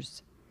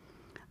gestures.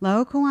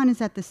 Laocoon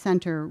is at the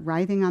center,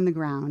 writhing on the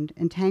ground,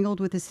 entangled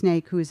with a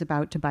snake who is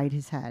about to bite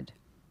his head.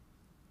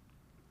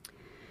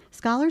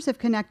 Scholars have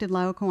connected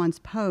Laocoon's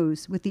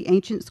pose with the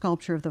ancient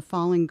sculpture of the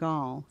falling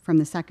Gaul from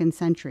the 2nd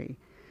century,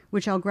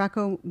 which El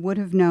Greco would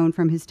have known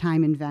from his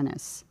time in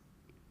Venice.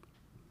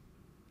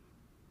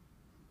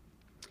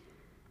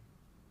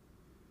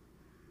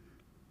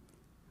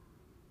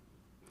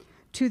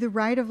 To the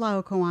right of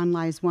Laocoon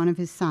lies one of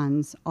his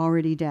sons,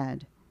 already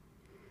dead.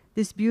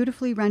 This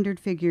beautifully rendered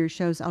figure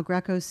shows El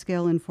Greco's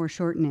skill in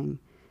foreshortening,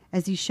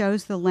 as he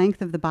shows the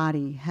length of the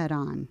body head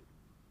on.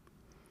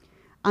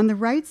 On the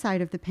right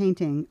side of the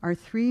painting are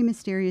 3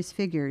 mysterious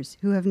figures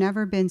who have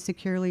never been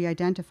securely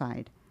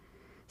identified.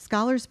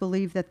 Scholars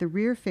believe that the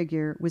rear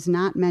figure was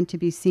not meant to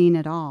be seen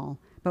at all,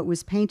 but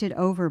was painted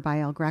over by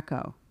El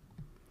Greco.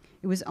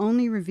 It was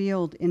only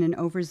revealed in an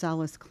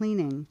overzealous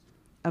cleaning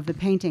of the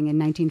painting in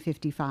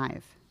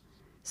 1955.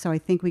 So I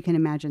think we can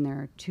imagine there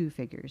are 2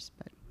 figures.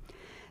 But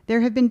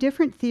there have been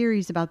different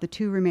theories about the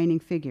 2 remaining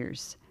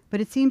figures,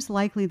 but it seems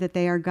likely that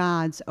they are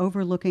gods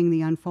overlooking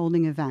the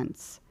unfolding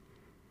events.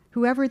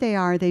 Whoever they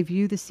are, they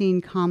view the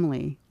scene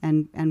calmly,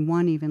 and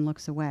one even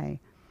looks away,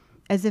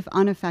 as if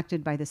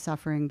unaffected by the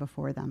suffering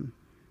before them.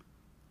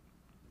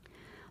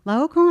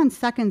 Laocoon's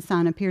second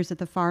son appears at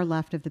the far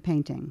left of the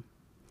painting.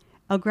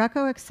 El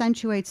Greco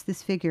accentuates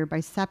this figure by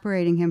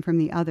separating him from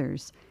the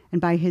others and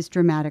by his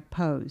dramatic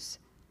pose.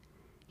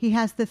 He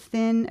has the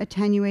thin,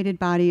 attenuated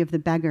body of the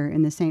beggar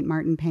in the St.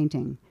 Martin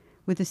painting,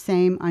 with the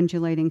same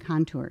undulating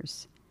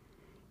contours.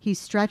 He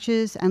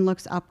stretches and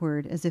looks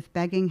upward as if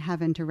begging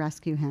heaven to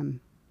rescue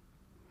him.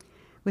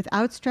 With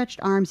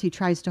outstretched arms, he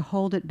tries to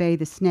hold at bay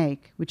the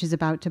snake, which is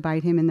about to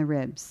bite him in the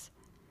ribs.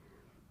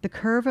 The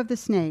curve of the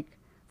snake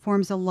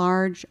forms a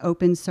large,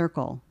 open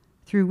circle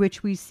through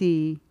which we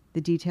see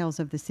the details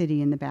of the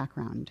city in the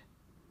background.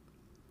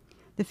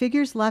 The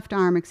figure's left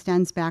arm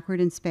extends backward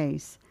in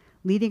space,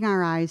 leading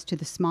our eyes to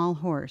the small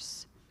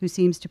horse, who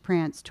seems to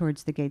prance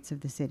towards the gates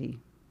of the city.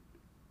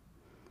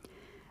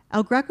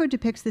 El Greco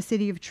depicts the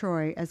city of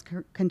Troy as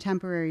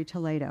contemporary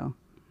Toledo,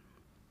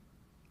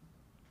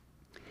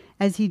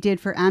 as he did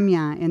for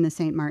Amiens in the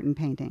St. Martin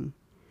painting.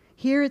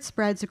 Here it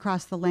spreads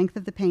across the length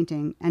of the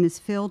painting and is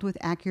filled with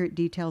accurate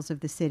details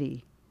of the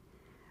city.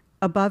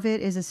 Above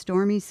it is a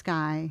stormy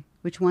sky,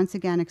 which once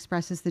again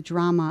expresses the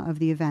drama of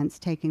the events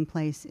taking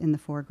place in the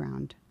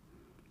foreground.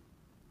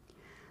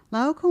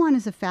 Laocoon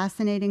is a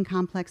fascinating,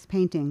 complex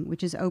painting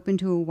which is open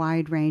to a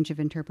wide range of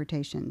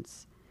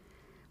interpretations.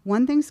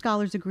 One thing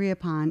scholars agree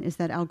upon is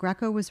that El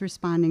Greco was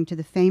responding to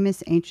the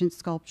famous ancient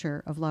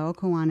sculpture of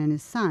Laocoon and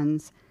his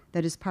sons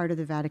that is part of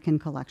the Vatican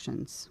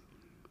collections.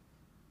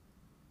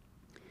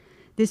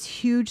 This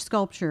huge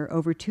sculpture,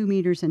 over 2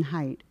 meters in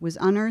height, was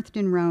unearthed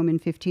in Rome in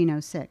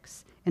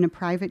 1506 in a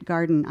private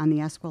garden on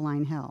the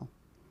Esquiline Hill.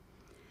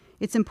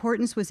 Its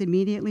importance was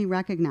immediately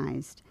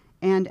recognized,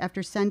 and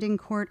after sending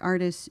court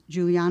artists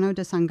Giuliano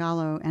da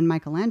Sangallo and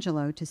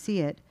Michelangelo to see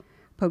it,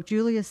 Pope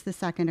Julius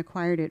II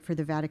acquired it for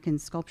the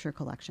Vatican's sculpture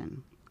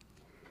collection.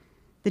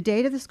 The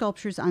date of the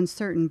sculpture is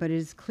uncertain, but it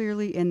is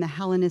clearly in the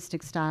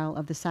Hellenistic style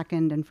of the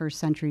 2nd and 1st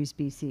centuries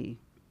BC.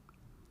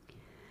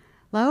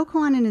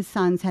 Laocoon and his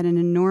sons had an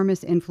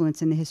enormous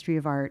influence in the history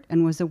of art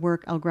and was a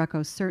work El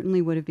Greco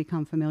certainly would have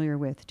become familiar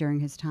with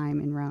during his time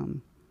in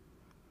Rome.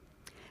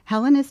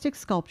 Hellenistic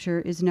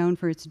sculpture is known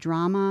for its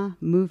drama,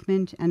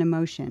 movement, and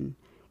emotion,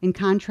 in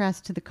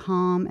contrast to the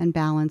calm and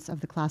balance of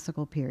the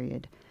classical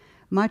period,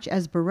 much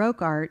as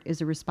Baroque art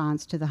is a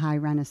response to the High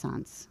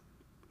Renaissance.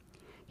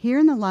 Here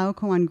in the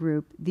Laocoon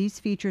group, these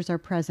features are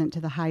present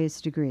to the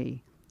highest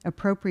degree,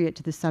 appropriate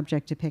to the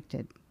subject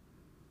depicted.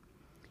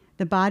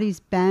 The bodies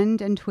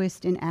bend and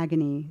twist in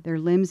agony, their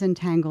limbs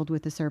entangled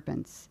with the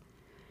serpents.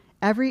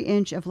 Every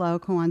inch of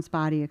Laocoon's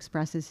body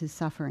expresses his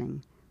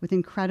suffering, with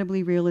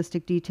incredibly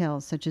realistic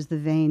details such as the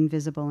vein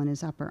visible in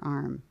his upper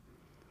arm.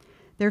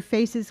 Their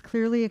faces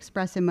clearly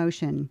express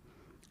emotion,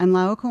 and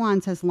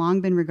Laocoon's has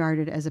long been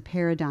regarded as a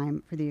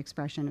paradigm for the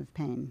expression of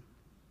pain.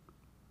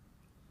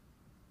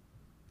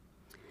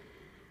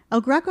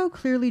 El Greco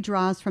clearly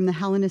draws from the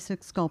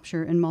Hellenistic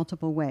sculpture in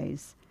multiple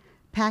ways,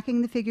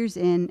 packing the figures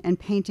in and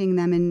painting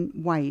them in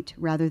white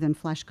rather than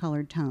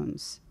flesh-colored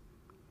tones.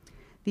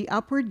 The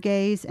upward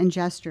gaze and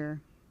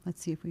gesture,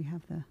 let's see if we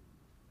have the,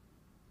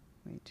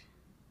 wait.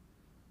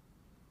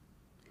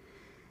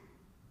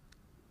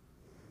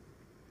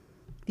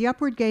 The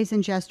upward gaze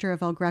and gesture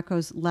of El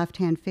Greco's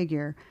left-hand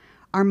figure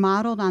are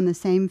modeled on the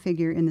same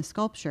figure in the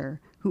sculpture,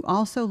 who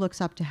also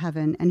looks up to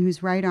heaven and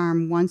whose right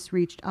arm once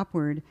reached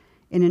upward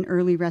in an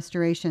early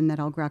restoration that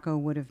El Greco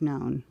would have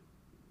known.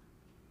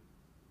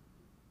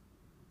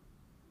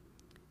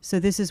 So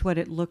this is what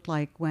it looked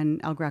like when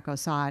El Greco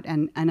saw it,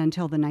 and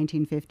until the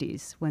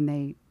 1950s, when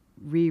they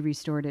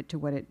restored it to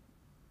what it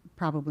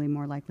probably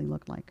more likely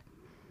looked like.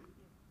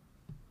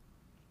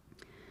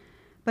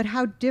 But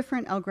how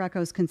different El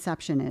Greco's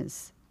conception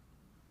is.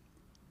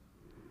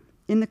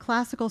 In the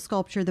classical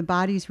sculpture, the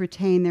bodies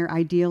retain their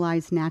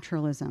idealized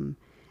naturalism,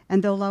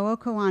 and though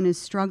Laocoon is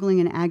struggling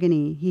in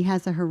agony, he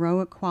has a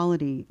heroic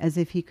quality, as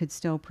if he could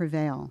still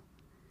prevail.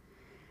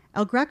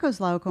 El Greco's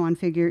Laocoon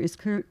figure is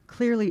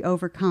clearly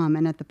overcome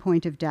and at the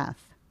point of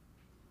death.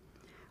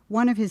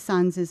 One of his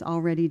sons is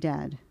already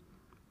dead.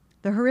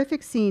 The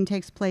horrific scene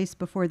takes place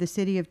before the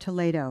city of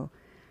Toledo,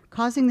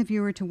 causing the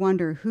viewer to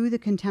wonder who the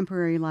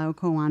contemporary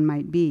Laocoon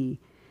might be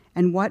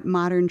and what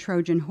modern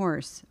Trojan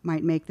horse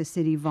might make the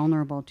city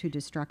vulnerable to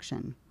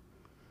destruction.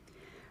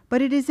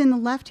 But it is in the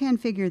left-hand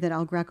figure that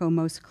El Greco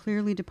most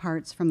clearly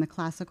departs from the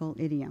classical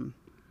idiom.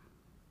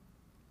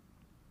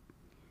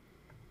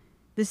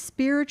 The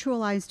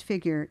spiritualized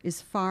figure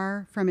is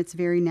far from its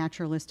very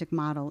naturalistic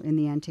model in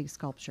the antique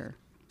sculpture.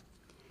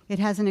 It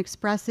has an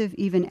expressive,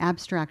 even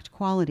abstract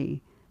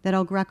quality that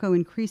El Greco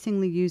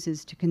increasingly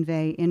uses to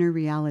convey inner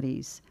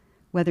realities,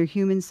 whether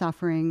human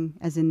suffering,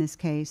 as in this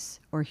case,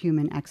 or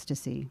human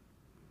ecstasy.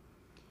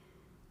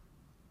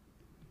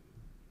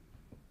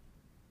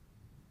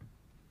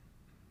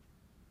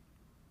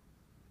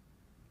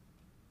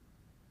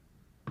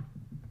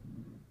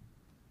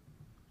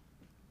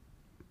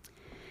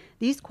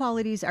 These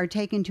qualities are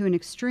taken to an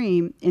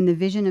extreme in the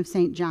Vision of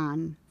St.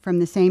 John from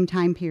the same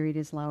time period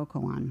as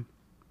Laocoon.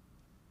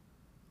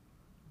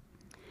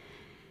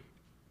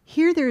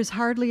 Here there is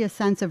hardly a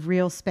sense of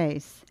real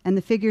space, and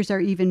the figures are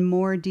even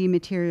more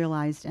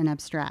dematerialized and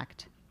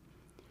abstract.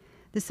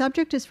 The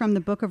subject is from the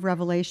book of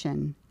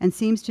Revelation and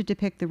seems to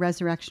depict the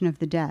resurrection of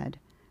the dead,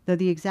 though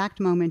the exact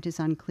moment is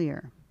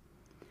unclear.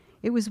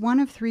 It was one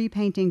of 3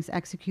 paintings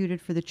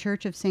executed for the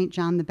Church of St.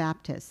 John the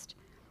Baptist,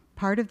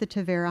 part of the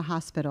Tavera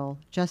Hospital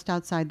just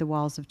outside the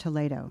walls of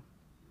Toledo.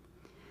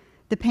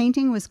 The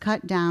painting was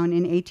cut down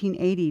in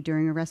 1880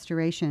 during a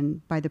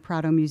restoration by the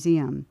Prado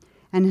Museum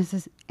and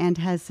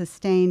has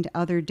sustained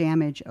other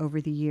damage over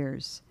the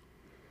years.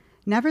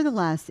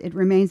 Nevertheless, it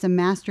remains a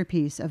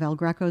masterpiece of El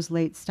Greco's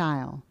late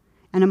style,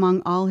 and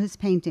among all his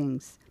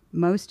paintings,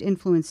 most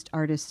influenced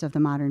artists of the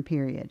modern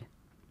period.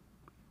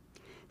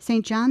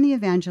 St. John the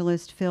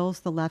Evangelist fills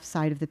the left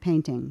side of the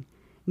painting,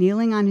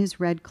 kneeling on his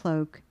red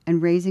cloak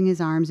and raising his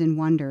arms in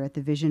wonder at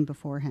the vision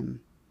before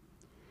him.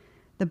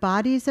 The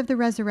bodies of the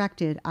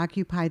resurrected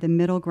occupy the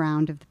middle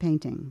ground of the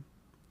painting.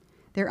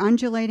 Their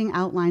undulating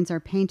outlines are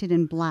painted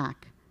in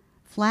black,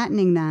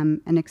 flattening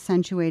them and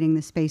accentuating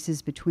the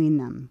spaces between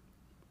them.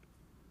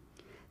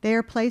 They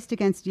are placed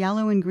against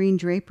yellow and green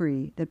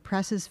drapery that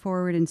presses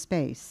forward in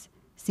space,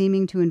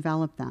 seeming to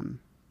envelop them.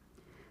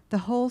 The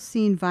whole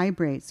scene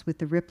vibrates with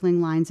the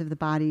rippling lines of the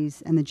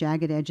bodies and the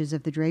jagged edges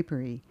of the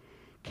drapery,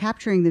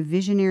 capturing the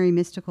visionary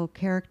mystical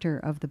character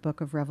of the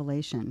Book of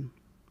Revelation.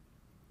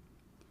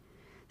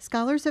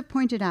 Scholars have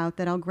pointed out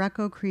that El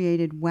Greco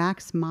created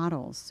wax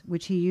models,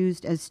 which he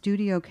used as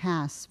studio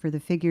casts for the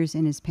figures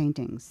in his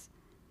paintings,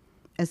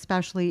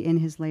 especially in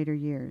his later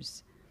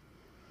years.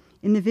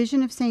 In the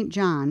Vision of St.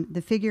 John,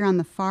 the figure on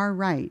the far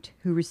right,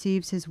 who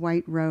receives his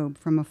white robe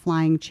from a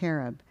flying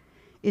cherub,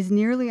 is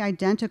nearly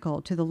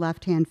identical to the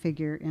left-hand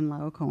figure in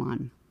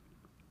Laocoon.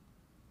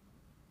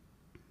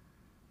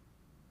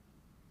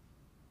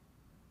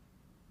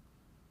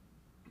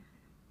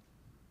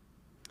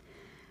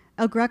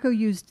 El Greco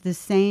used the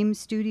same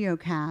studio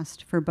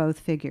cast for both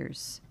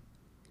figures.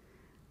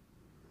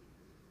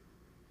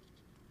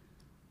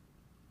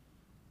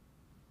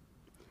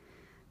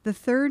 The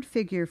third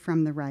figure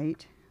from the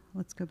right,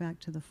 let's go back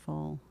to the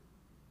full.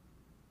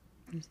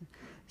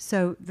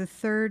 So the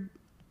third,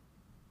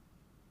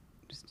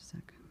 just a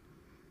second.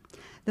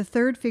 The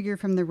third figure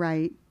from the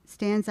right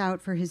stands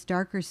out for his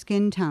darker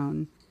skin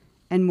tone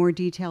and more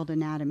detailed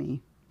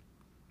anatomy.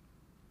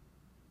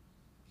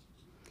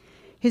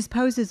 His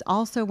pose is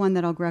also one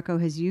that El Greco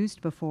has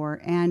used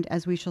before, and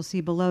as we shall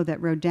see below,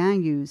 that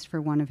Rodin used for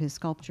one of his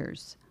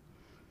sculptures.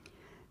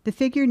 The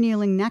figure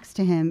kneeling next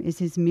to him is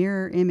his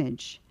mirror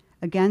image,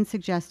 again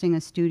suggesting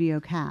a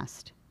studio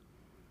cast.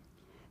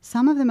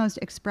 Some of the most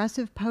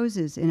expressive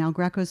poses in El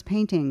Greco's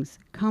paintings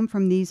come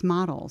from these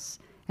models,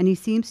 and he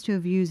seems to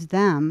have used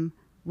them,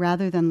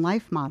 rather than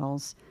life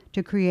models,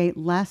 to create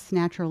less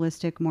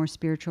naturalistic, more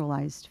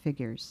spiritualized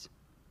figures.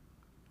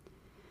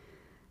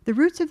 The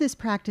roots of this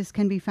practice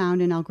can be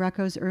found in El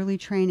Greco's early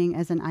training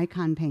as an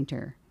icon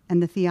painter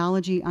and the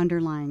theology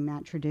underlying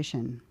that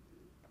tradition.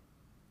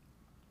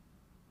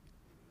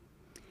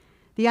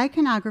 The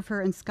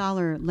iconographer and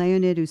scholar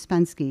Leonid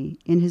Uspensky,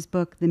 in his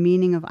book The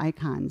Meaning of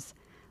Icons,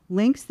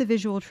 links the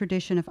visual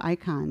tradition of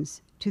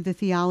icons to the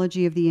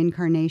theology of the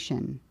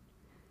incarnation,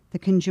 the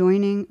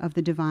conjoining of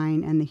the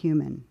divine and the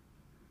human.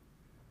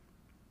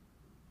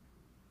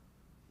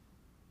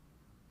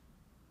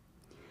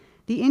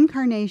 The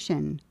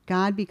incarnation,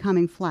 God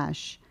becoming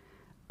flesh,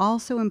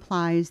 also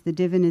implies the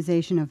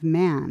divinization of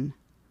man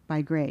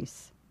by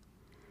grace.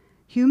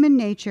 Human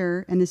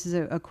nature, and this is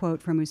a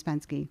quote from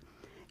Uspensky,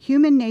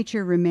 human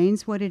nature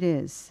remains what it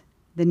is,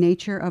 the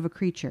nature of a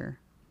creature,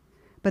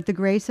 but the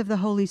grace of the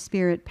Holy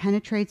Spirit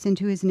penetrates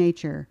into his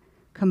nature,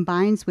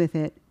 combines with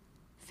it,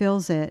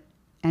 fills it,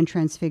 and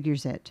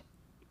transfigures it.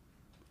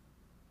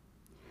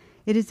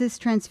 It is this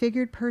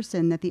transfigured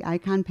person that the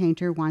icon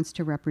painter wants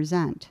to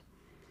represent.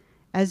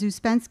 As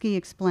Uspensky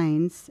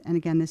explains, and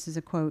again this is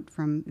a quote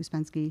from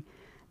Uspensky,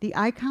 the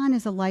icon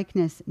is a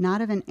likeness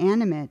not of an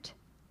animate,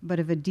 but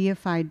of a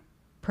deified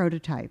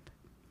prototype.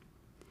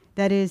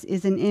 That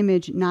is an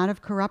image not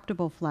of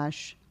corruptible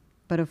flesh,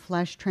 but of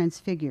flesh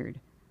transfigured,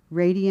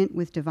 radiant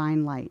with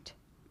divine light.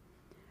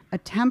 A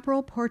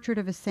temporal portrait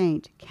of a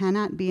saint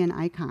cannot be an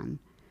icon,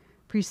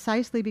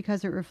 precisely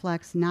because it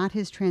reflects not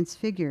his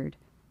transfigured,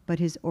 but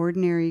his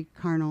ordinary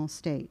carnal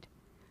state.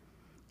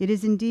 It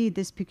is indeed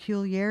this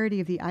peculiarity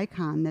of the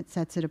icon that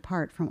sets it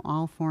apart from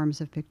all forms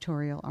of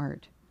pictorial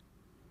art.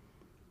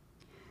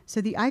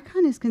 So the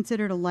icon is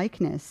considered a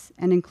likeness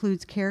and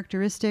includes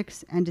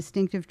characteristics and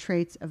distinctive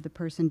traits of the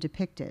person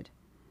depicted.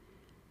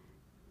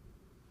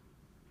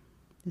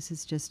 This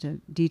is just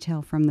a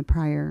detail from the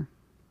prior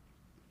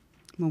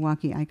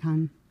Milwaukee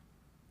icon.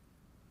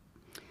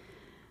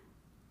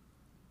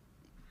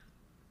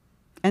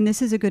 And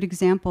this is a good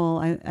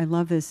example. I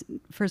love this.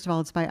 First of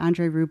all, it's by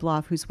Andrei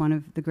Rublev, who's one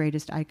of the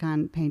greatest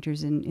icon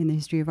painters in the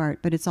history of art.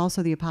 But it's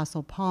also the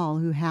Apostle Paul,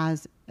 who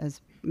has, as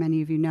many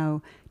of you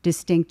know,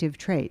 distinctive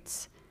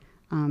traits.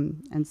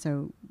 And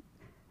so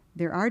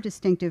there are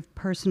distinctive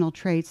personal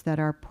traits that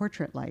are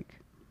portrait-like.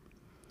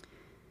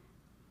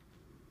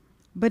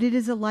 But it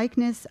is a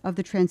likeness of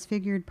the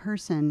transfigured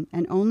person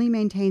and only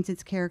maintains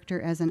its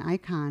character as an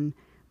icon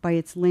by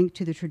its link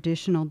to the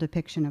traditional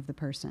depiction of the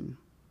person.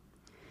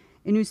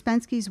 In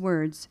Uspensky's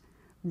words,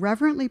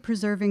 reverently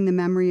preserving the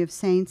memory of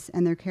saints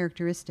and their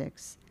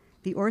characteristics,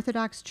 the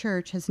Orthodox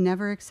Church has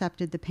never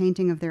accepted the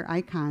painting of their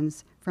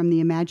icons from the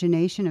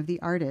imagination of the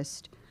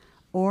artist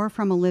or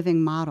from a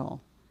living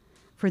model,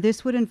 for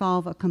this would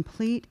involve a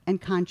complete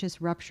and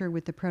conscious rupture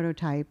with the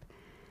prototype,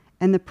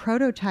 and the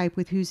prototype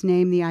with whose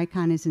name the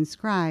icon is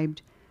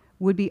inscribed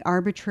would be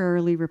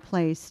arbitrarily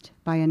replaced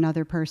by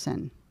another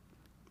person.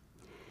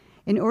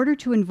 In order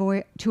to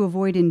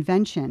avoid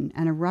invention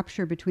and a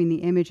rupture between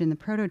the image and the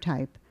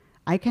prototype,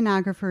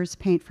 iconographers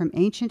paint from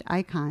ancient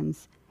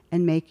icons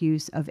and make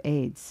use of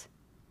aids,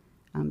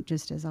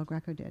 just as El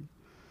Greco did.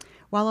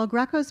 While El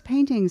Greco's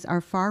paintings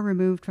are far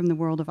removed from the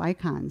world of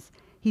icons,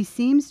 he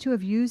seems to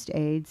have used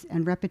aids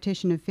and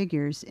repetition of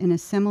figures in a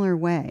similar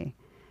way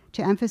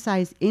to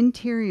emphasize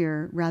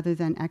interior rather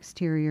than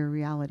exterior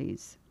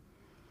realities.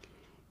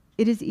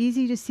 It is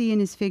easy to see in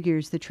his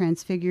figures the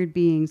transfigured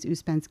beings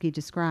Ouspensky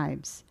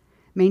describes,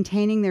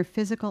 maintaining their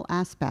physical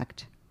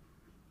aspect,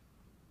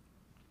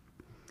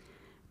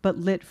 but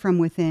lit from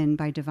within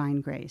by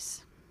divine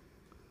grace.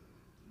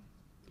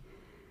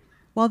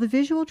 While the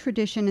visual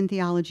tradition and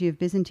theology of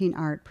Byzantine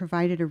art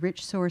provided a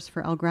rich source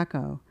for El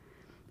Greco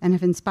and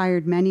have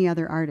inspired many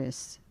other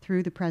artists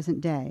through the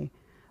present day,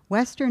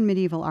 Western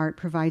medieval art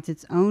provides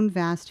its own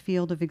vast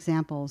field of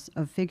examples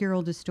of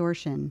figural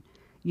distortion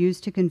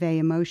used to convey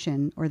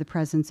emotion or the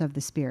presence of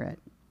the spirit.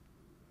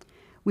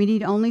 We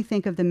need only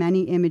think of the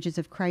many images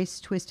of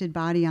Christ's twisted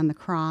body on the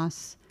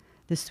cross,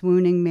 the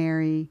swooning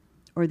Mary,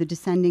 or the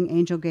descending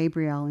angel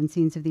Gabriel in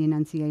scenes of the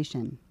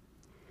Annunciation.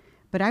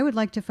 But I would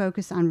like to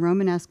focus on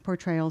Romanesque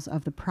portrayals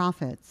of the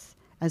prophets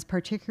as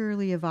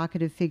particularly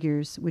evocative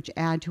figures which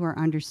add to our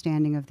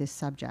understanding of this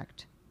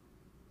subject.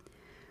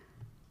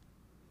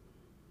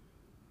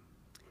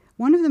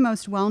 One of the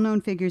most well-known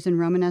figures in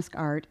Romanesque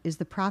art is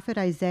the prophet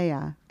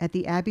Isaiah at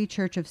the Abbey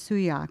Church of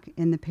Souillac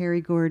in the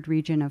Périgord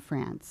region of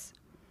France.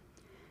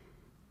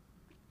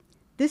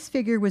 This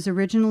figure was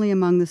originally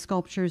among the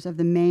sculptures of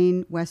the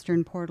main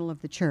western portal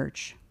of the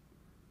church.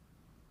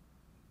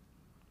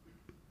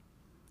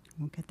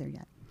 Won't get there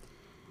yet.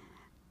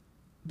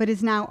 But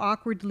is now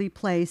awkwardly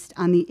placed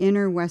on the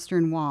inner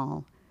western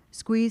wall,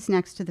 squeezed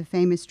next to the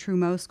famous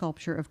Trumeau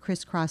sculpture of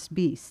crisscrossed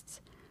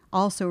beasts,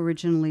 also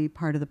originally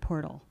part of the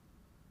portal.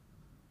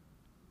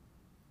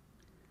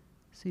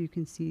 So you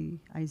can see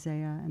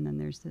Isaiah, and then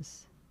there's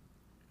this.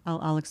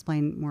 I'll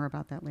explain more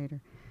about that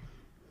later.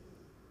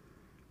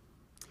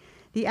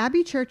 The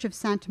Abbey Church of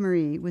Sainte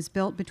Marie was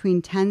built between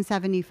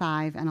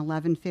 1075 and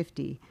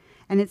 1150,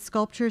 and its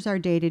sculptures are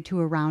dated to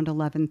around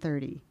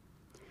 1130.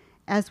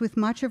 As with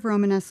much of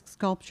Romanesque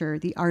sculpture,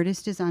 the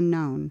artist is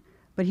unknown,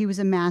 but he was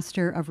a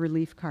master of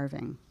relief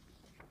carving.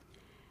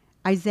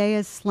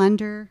 Isaiah's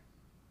slender,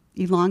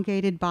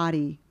 elongated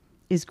body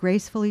is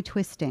gracefully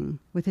twisting,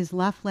 with his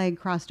left leg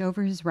crossed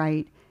over his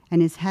right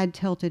and his head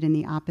tilted in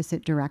the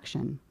opposite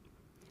direction.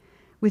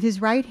 With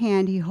his right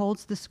hand, he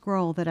holds the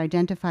scroll that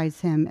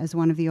identifies him as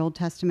one of the Old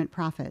Testament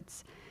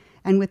prophets,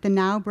 and with the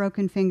now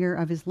broken finger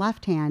of his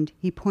left hand,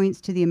 he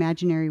points to the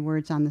imaginary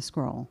words on the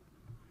scroll.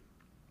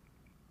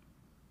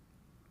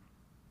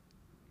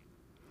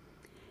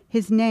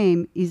 His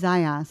name,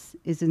 Isaias,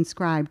 is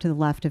inscribed to the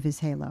left of his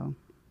halo.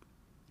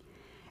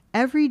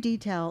 Every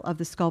detail of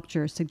the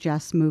sculpture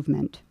suggests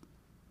movement.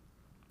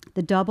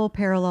 The double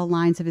parallel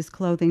lines of his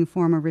clothing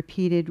form a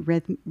repeated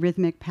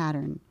rhythmic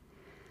pattern.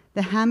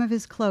 The hem of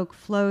his cloak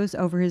flows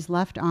over his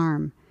left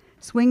arm,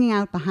 swinging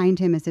out behind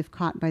him as if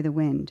caught by the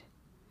wind.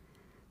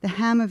 The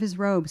hem of his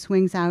robe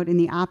swings out in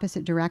the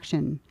opposite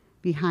direction,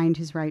 behind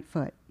his right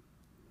foot.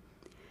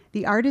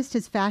 The artist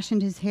has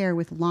fashioned his hair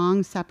with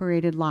long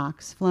separated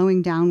locks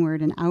flowing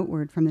downward and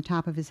outward from the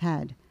top of his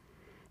head,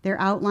 their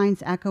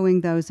outlines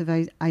echoing those of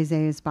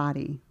Isaiah's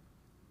body.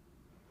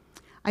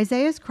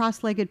 Isaiah's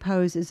cross-legged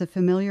pose is a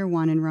familiar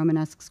one in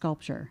Romanesque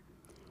sculpture.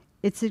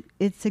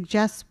 It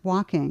suggests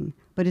walking,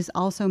 but is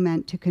also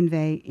meant to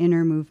convey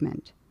inner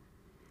movement.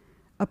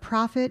 A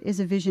prophet is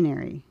a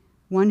visionary,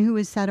 one who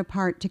is set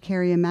apart to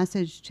carry a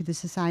message to the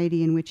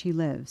society in which he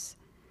lives.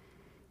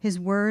 His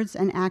words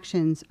and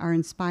actions are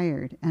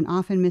inspired and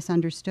often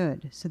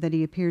misunderstood, so that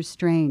he appears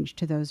strange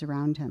to those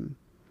around him.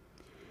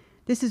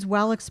 This is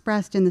well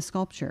expressed in the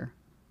sculpture.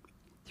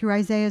 Through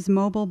Isaiah's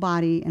mobile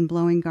body and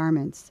blowing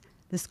garments,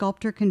 the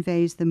sculptor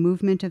conveys the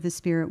movement of the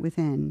spirit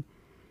within,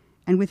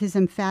 and with his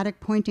emphatic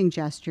pointing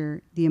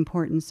gesture, the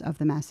importance of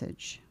the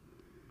message.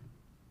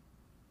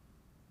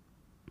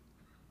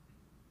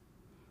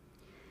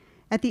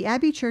 At the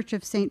Abbey Church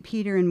of St.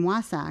 Peter in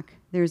Moissac,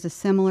 there is a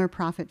similar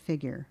prophet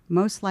figure,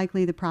 most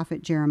likely the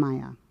prophet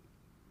Jeremiah.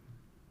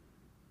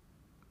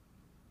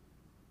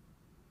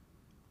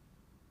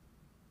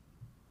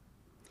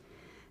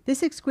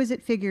 This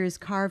exquisite figure is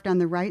carved on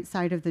the right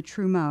side of the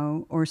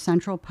trumeau, or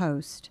central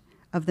post,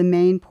 of the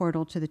main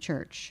portal to the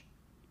church.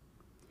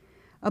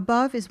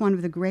 Above is one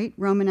of the great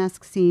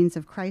Romanesque scenes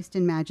of Christ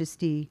in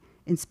majesty,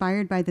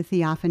 inspired by the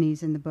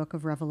theophanies in the book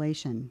of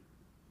Revelation.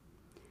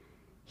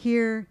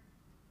 Here,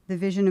 the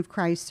vision of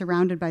Christ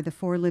surrounded by the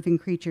 4 living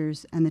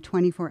creatures and the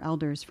 24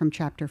 elders from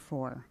chapter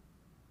 4.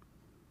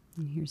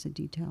 And here's a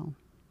detail.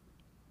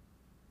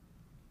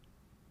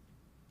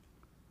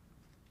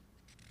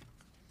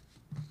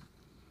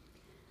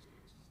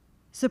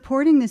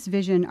 Supporting this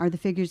vision are the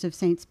figures of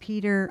Saints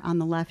Peter on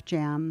the left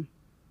jam.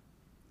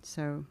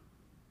 So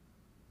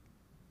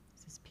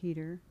this is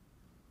Peter.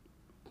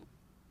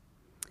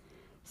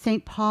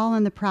 St. Paul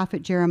and the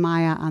prophet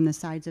Jeremiah on the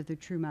sides of the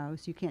trumeau.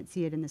 So you can't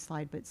see it in the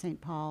slide, but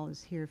St. Paul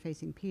is here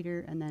facing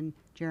Peter, and then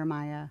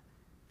Jeremiah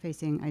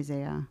facing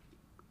Isaiah.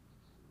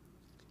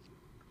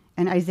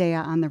 And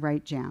Isaiah on the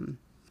right jam.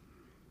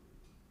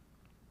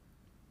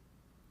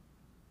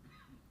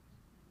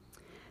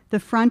 The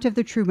front of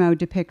the trumeau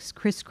depicts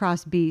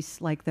crisscross beasts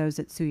like those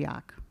at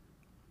Suyak.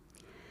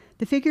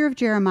 The figure of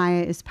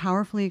Jeremiah is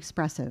powerfully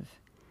expressive.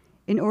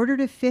 In order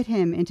to fit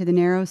him into the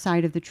narrow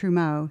side of the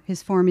trumeau,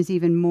 his form is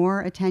even more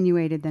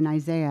attenuated than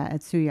Isaiah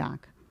at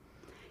Suyak.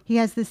 He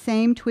has the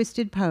same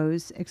twisted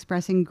pose,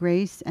 expressing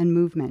grace and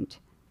movement.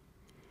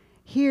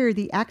 Here,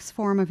 the X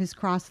form of his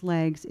crossed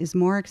legs is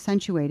more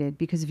accentuated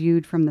because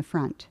viewed from the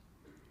front.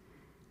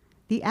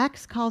 The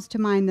X calls to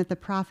mind that the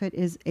prophet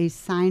is a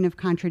sign of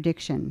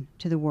contradiction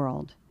to the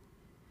world.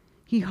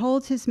 He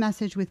holds his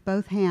message with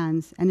both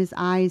hands, and his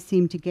eyes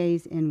seem to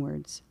gaze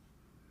inwards.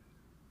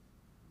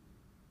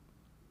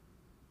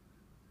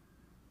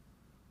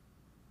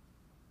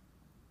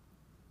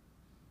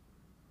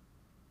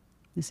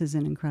 This is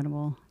an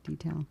incredible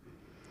detail.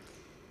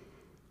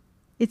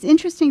 It's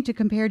interesting to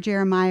compare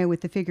Jeremiah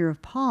with the figure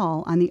of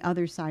Paul on the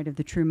other side of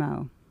the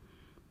trumeau.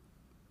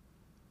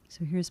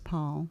 So here's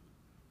Paul.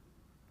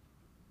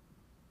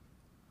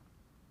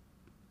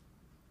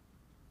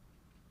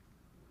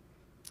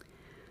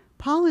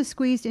 Paul is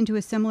squeezed into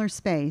a similar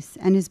space,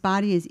 and his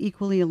body is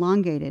equally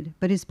elongated,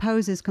 but his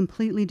pose is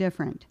completely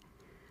different.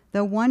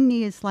 Though one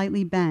knee is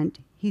slightly bent,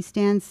 he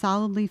stands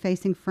solidly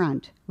facing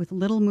front, with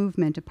little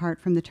movement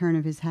apart from the turn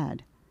of his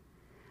head.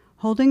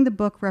 Holding the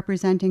book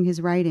representing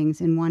his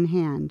writings in one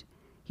hand,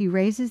 he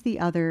raises the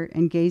other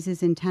and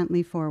gazes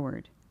intently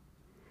forward.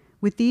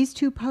 With these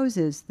two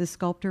poses, the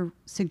sculptor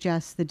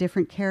suggests the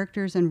different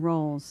characters and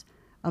roles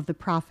of the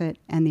prophet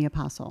and the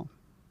apostle.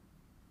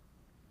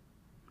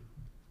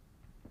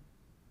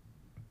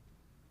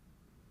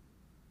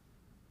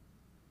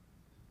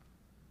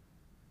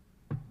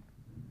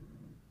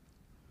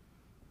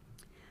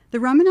 The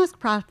Romanesque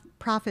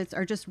prophets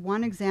are just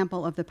one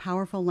example of the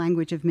powerful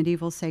language of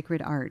medieval sacred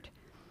art,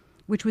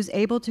 which was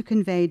able to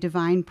convey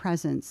divine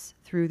presence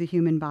through the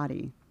human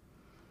body.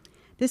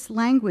 This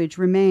language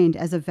remained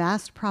as a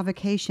vast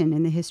provocation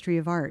in the history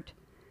of art,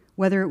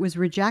 whether it was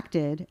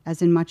rejected,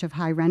 as in much of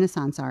high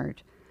Renaissance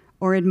art,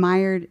 or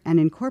admired and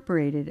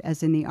incorporated,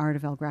 as in the art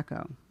of El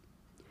Greco.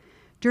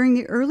 During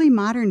the early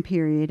modern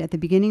period, at the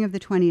beginning of the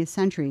 20th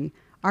century,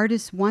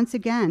 artists once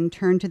again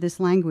turned to this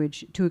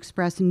language to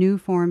express new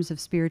forms of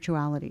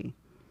spirituality.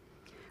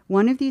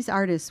 One of these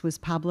artists was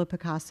Pablo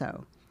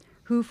Picasso,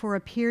 who for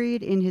a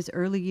period in his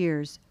early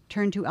years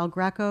turned to El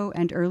Greco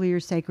and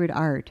earlier sacred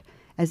art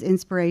as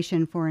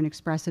inspiration for an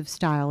expressive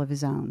style of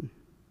his own.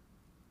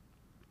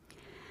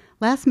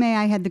 Last May,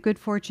 I had the good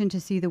fortune to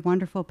see the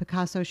wonderful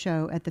Picasso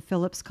show at the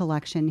Phillips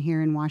Collection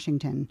here in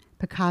Washington,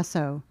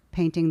 Picasso,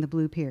 Painting the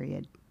Blue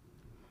Period.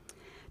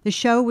 The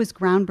show was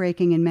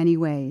groundbreaking in many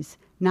ways,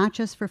 not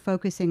just for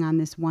focusing on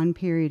this one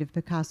period of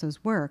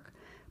Picasso's work,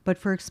 but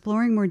for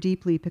exploring more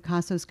deeply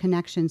Picasso's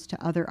connections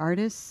to other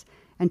artists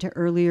and to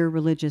earlier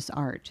religious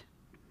art.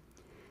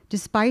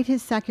 Despite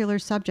his secular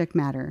subject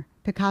matter,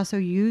 Picasso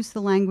used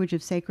the language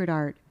of sacred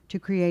art to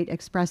create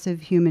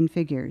expressive human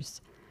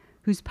figures,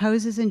 whose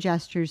poses and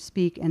gestures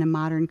speak in a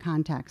modern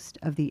context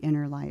of the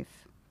inner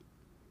life.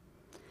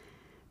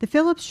 The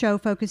Phillips show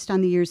focused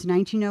on the years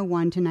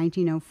 1901 to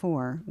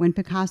 1904, when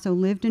Picasso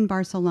lived in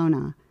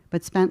Barcelona,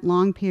 but spent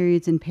long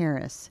periods in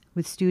Paris,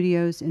 with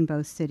studios in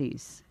both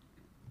cities.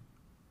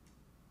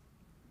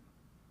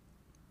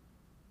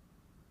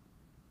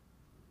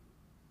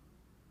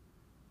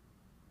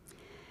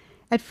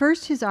 At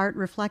first, his art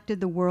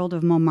reflected the world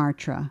of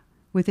Montmartre,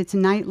 with its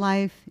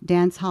nightlife,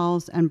 dance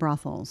halls, and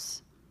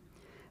brothels.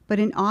 But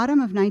in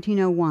autumn of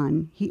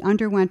 1901, he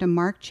underwent a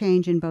marked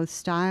change in both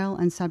style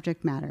and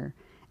subject matter,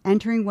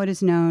 entering what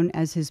is known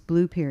as his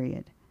blue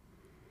period.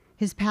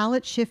 His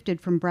palette shifted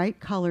from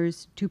bright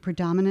colors to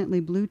predominantly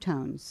blue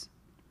tones.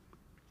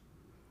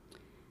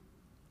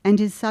 And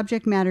his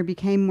subject matter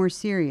became more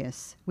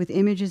serious, with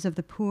images of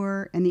the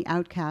poor and the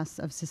outcasts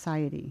of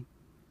society.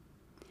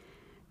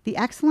 The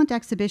excellent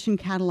exhibition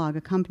catalog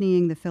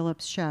accompanying the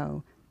Phillips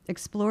show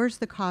explores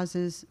the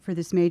causes for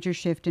this major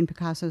shift in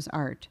Picasso's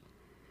art,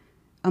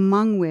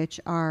 among which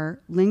are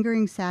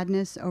lingering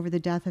sadness over the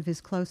death of his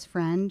close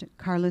friend,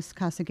 Carlos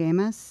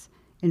Casagemas,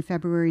 in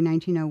February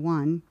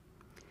 1901,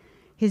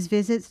 his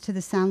visits to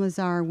the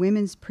Saint-Lazare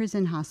Women's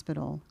Prison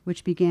Hospital,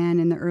 which began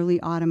in the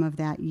early autumn of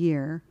that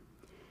year,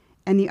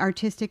 and the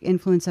artistic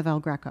influence of El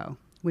Greco,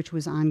 which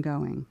was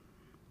ongoing.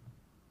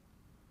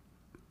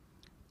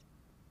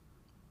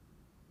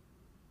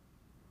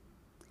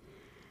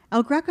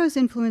 El Greco's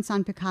influence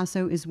on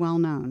Picasso is well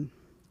known.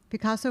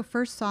 Picasso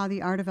first saw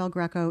the art of El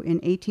Greco in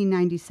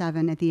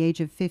 1897 at the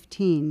age of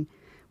 15,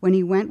 when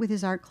he went with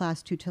his art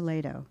class to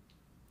Toledo.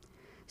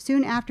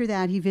 Soon after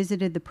that, he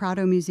visited the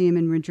Prado Museum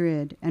in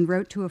Madrid and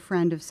wrote to a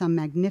friend of some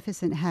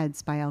magnificent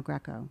heads by El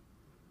Greco.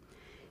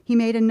 He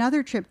made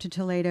another trip to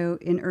Toledo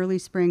in early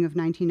spring of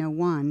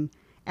 1901,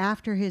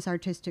 after his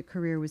artistic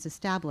career was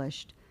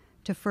established,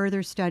 to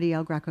further study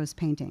El Greco's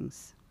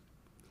paintings.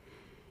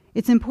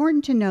 It's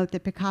important to note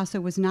that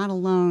Picasso was not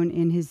alone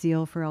in his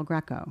zeal for El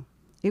Greco.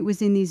 It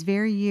was in these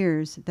very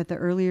years that the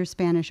earlier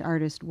Spanish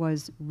artist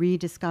was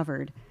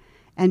rediscovered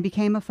and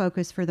became a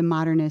focus for the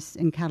modernists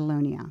in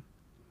Catalonia.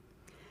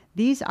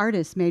 These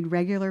artists made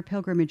regular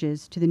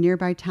pilgrimages to the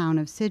nearby town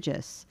of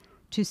Sitges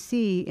to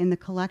see in the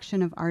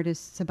collection of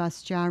artist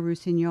Sebastián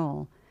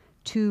Rossinyol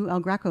 2 El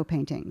Greco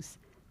paintings,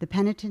 the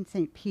Penitent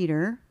St.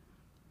 Peter,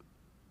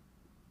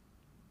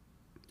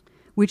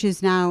 which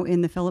is now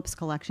in the Phillips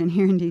collection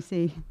here in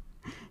DC.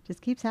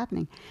 Just keeps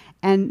happening.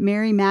 And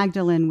Mary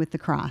Magdalene with the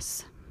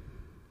cross.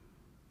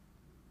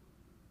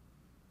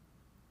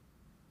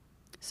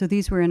 So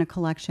these were in a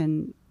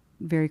collection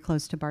very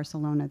close to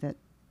Barcelona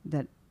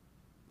that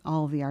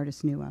all of the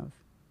artists knew of.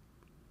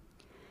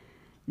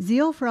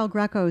 Zeal for El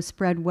Greco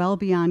spread well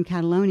beyond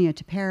Catalonia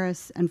to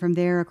Paris and from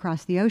there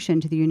across the ocean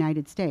to the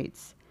United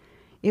States.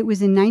 It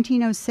was in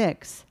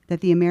 1906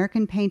 that the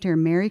American painter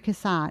Mary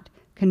Cassatt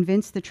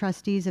convinced the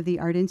trustees of the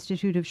Art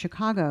Institute of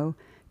Chicago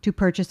to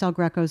purchase El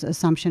Greco's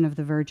Assumption of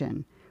the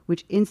Virgin,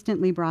 which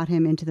instantly brought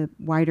him into the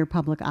wider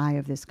public eye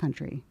of this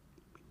country.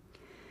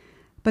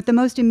 But the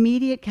most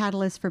immediate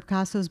catalyst for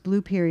Picasso's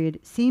Blue Period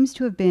seems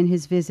to have been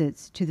his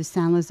visits to the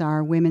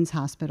Saint-Lazare Women's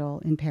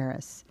Hospital in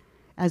Paris,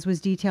 as was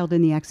detailed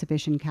in the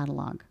exhibition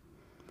catalog.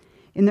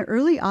 In the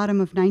early autumn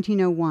of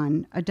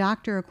 1901, a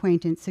doctor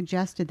acquaintance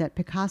suggested that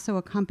Picasso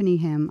accompany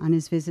him on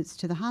his visits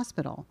to the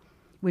hospital,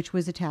 which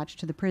was attached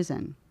to the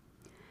prison.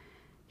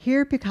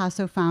 Here,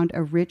 Picasso found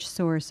a rich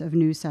source of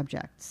new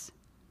subjects.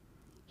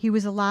 He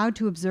was allowed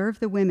to observe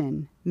the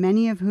women,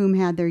 many of whom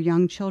had their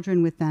young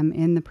children with them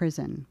in the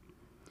prison.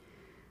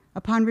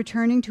 Upon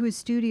returning to his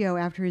studio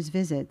after his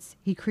visits,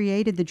 he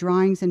created the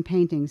drawings and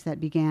paintings that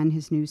began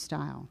his new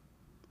style.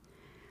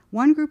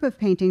 One group of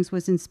paintings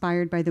was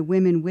inspired by the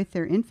women with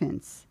their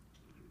infants,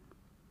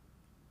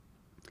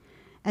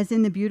 as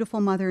in the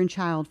beautiful mother and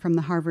child from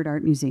the Harvard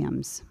Art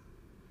Museums.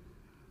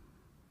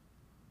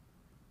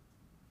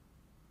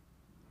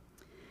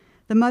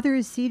 The mother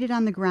is seated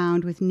on the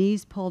ground with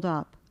knees pulled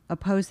up, a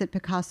pose that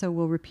Picasso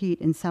will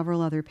repeat in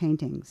several other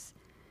paintings.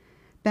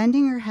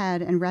 Bending her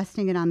head and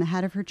resting it on the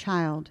head of her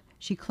child,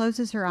 she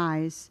closes her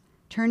eyes,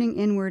 turning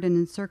inward and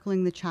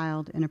encircling the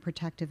child in a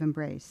protective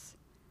embrace.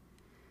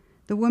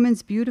 The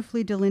woman's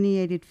beautifully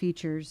delineated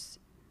features,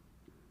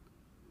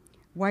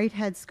 white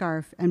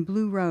headscarf, and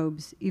blue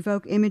robes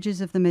evoke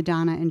images of the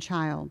Madonna and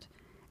child,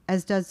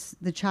 as does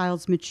the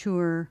child's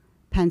mature,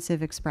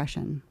 pensive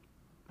expression.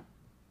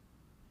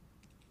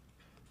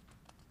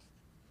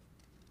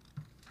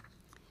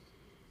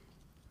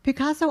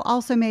 Picasso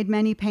also made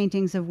many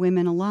paintings of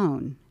women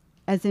alone,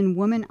 as in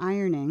Woman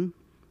Ironing,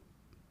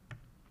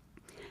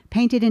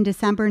 painted in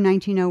December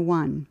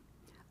 1901,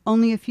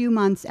 only a few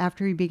months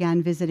after he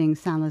began visiting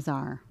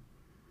Saint-Lazare.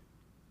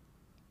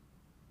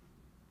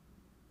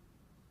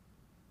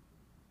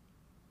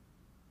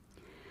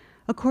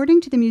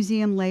 According to the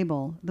museum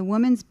label, the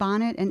woman's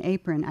bonnet and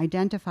apron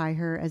identify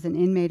her as an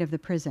inmate of the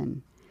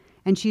prison,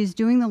 and she is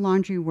doing the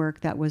laundry work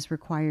that was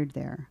required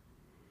there.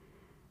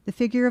 The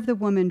figure of the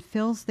woman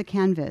fills the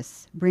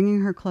canvas,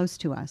 bringing her close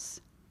to us.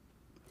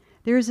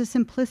 There is a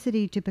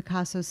simplicity to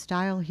Picasso's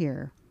style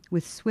here,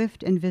 with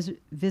swift and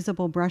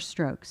visible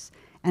brushstrokes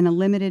and a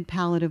limited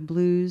palette of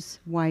blues,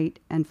 white,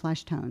 and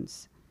flesh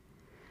tones.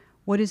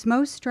 What is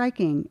most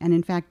striking, and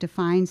in fact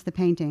defines the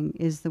painting,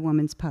 is the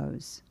woman's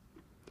pose.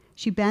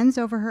 She bends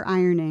over her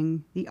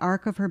ironing, the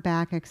arc of her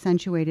back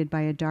accentuated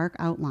by a dark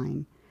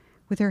outline,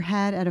 with her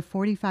head at a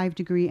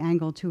 45-degree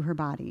angle to her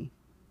body.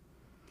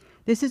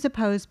 This is a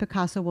pose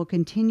Picasso will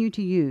continue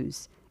to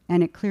use,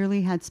 and it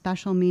clearly had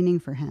special meaning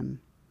for him.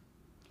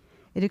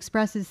 It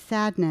expresses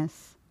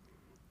sadness,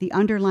 the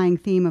underlying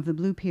theme of the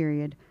Blue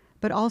Period,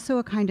 but also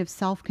a kind of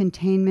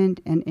self-containment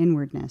and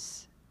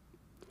inwardness.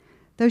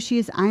 Though she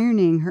is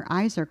ironing, her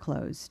eyes are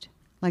closed,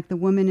 like the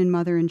woman in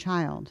Mother and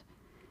Child,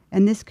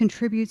 and this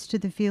contributes to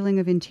the feeling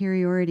of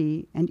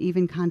interiority and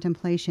even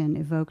contemplation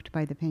evoked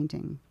by the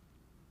painting.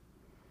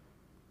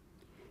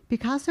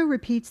 Picasso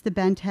repeats the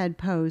bent head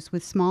pose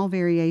with small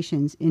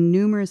variations in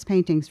numerous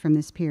paintings from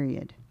this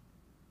period.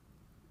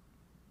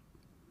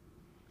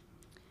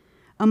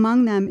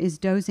 Among them is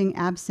Dozing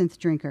Absinthe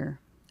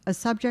Drinker, a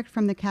subject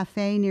from the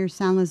cafe near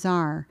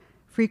Saint-Lazare,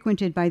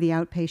 frequented by the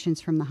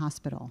outpatients from the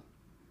hospital.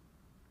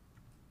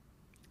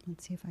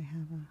 Let's see if I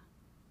have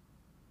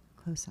a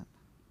close-up.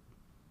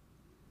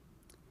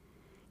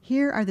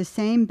 Here are the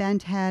same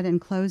bent head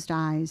and closed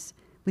eyes,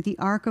 with the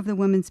arc of the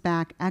woman's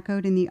back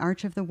echoed in the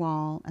arch of the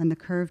wall and the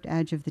curved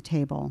edge of the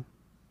table.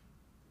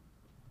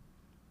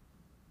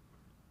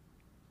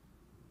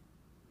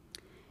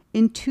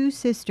 In Two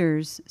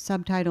Sisters,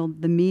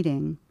 subtitled The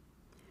Meeting,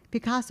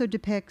 Picasso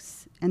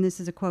depicts, and this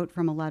is a quote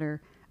from a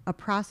letter, a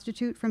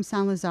prostitute from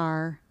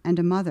Saint-Lazare and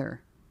a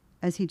mother,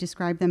 as he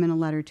described them in a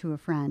letter to a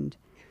friend.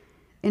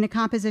 in a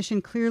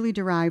composition clearly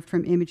derived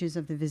from images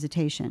of the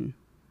Visitation.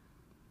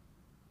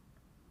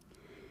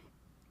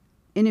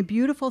 In a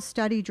beautiful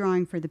study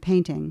drawing for the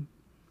painting,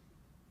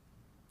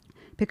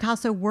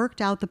 Picasso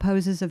worked out the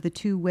poses of the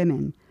two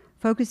women,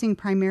 focusing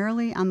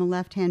primarily on the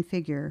left-hand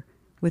figure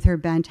with her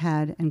bent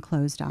head and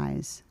closed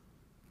eyes.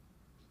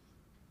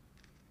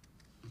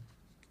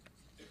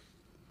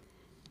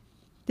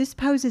 This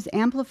pose is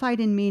amplified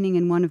in meaning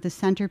in one of the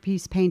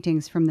centerpiece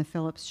paintings from the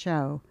Phillips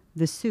show,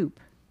 The Soup.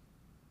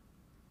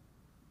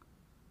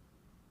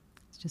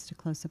 It's just a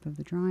close-up of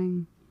the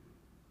drawing.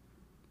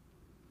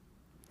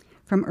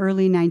 From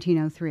early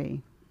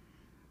 1903.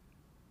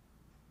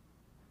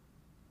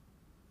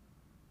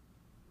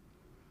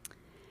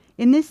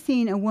 In this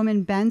scene, a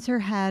woman bends her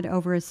head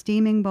over a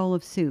steaming bowl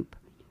of soup,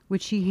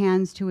 which she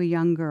hands to a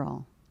young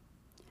girl.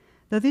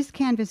 Though this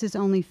canvas is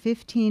only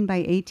 15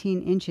 by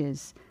 18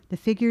 inches, the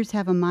figures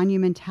have a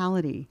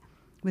monumentality,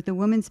 with the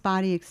woman's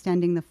body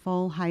extending the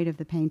full height of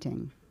the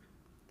painting.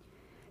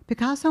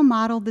 Picasso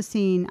modeled the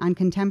scene on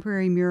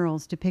contemporary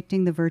murals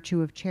depicting the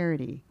virtue of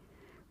charity,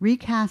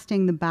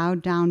 recasting the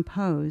bowed-down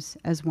pose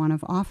as one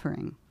of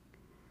offering.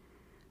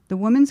 The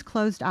woman's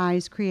closed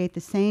eyes create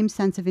the same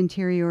sense of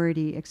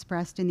interiority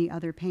expressed in the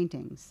other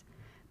paintings,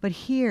 but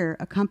here,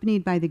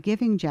 accompanied by the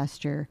giving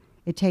gesture,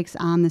 it takes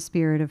on the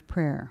spirit of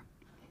prayer.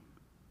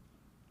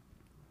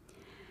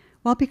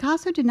 While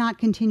Picasso did not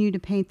continue to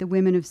paint the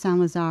women of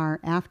Saint-Lazare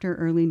after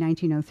early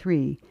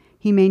 1903,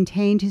 he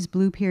maintained his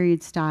Blue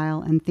Period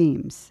style and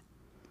themes.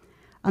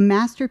 A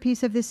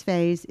masterpiece of this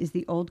phase is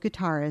The Old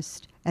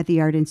Guitarist at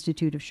the Art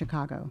Institute of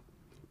Chicago,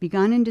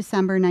 begun in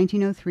December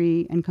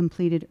 1903 and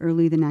completed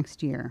early the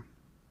next year.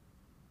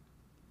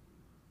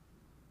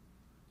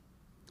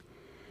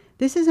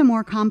 This is a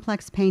more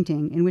complex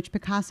painting in which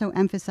Picasso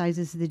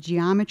emphasizes the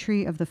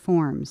geometry of the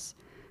forms,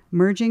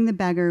 merging the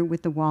beggar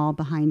with the wall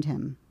behind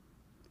him.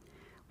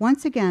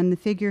 Once again, the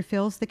figure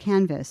fills the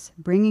canvas,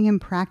 bringing him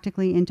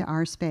practically into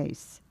our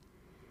space.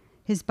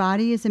 His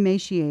body is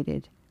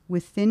emaciated,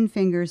 with thin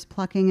fingers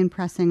plucking and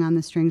pressing on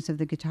the strings of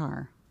the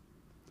guitar.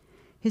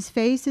 His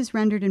face is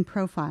rendered in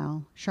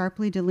profile,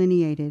 sharply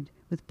delineated,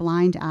 with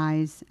blind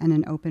eyes and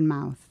an open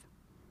mouth.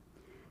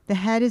 The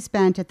head is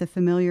bent at the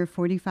familiar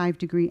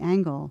 45-degree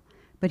angle,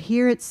 but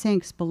here it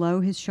sinks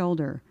below his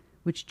shoulder,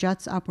 which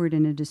juts upward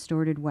in a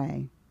distorted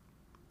way.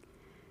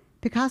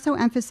 Picasso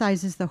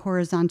emphasizes the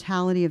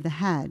horizontality of the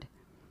head,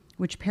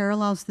 which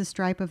parallels the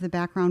stripe of the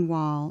background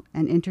wall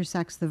and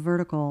intersects the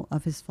vertical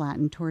of his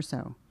flattened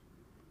torso.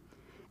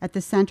 At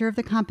the center of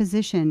the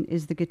composition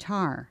is the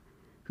guitar,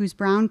 whose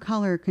brown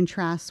color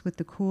contrasts with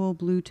the cool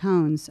blue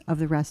tones of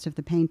the rest of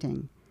the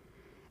painting,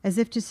 as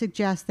if to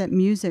suggest that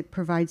music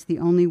provides the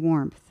only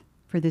warmth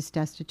for this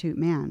destitute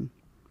man.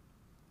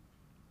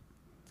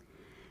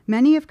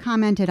 Many have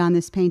commented on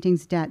this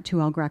painting's debt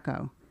to El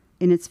Greco,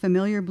 in its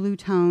familiar blue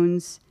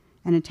tones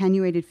and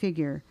attenuated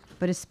figure,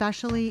 but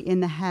especially in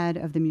the head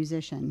of the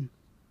musician.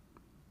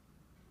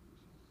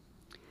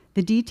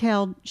 The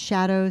detailed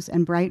shadows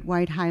and bright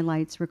white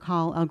highlights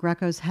recall El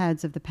Greco's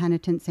heads of the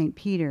penitent St.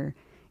 Peter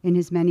in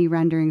his many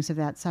renderings of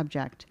that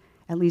subject,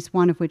 at least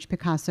one of which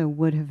Picasso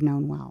would have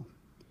known well,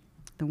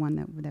 the one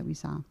that we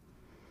saw.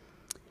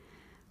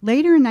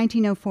 Later in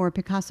 1904,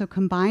 Picasso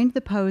combined the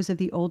pose of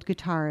the old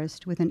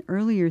guitarist with an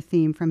earlier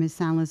theme from his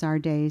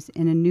Saint-Lazare days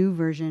in a new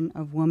version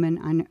of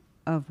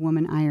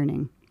woman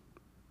ironing.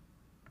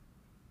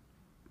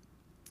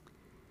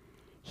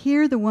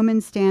 Here, the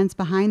woman stands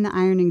behind the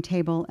ironing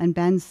table and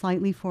bends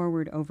slightly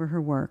forward over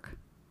her work.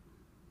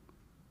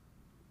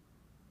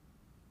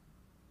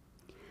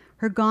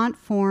 Her gaunt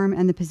form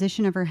and the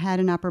position of her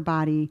head and upper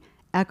body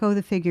echo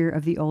the figure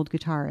of the old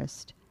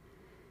guitarist.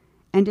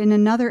 And in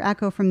another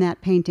echo from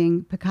that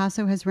painting,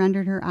 Picasso has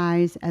rendered her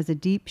eyes as a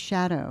deep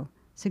shadow,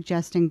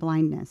 suggesting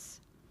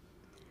blindness.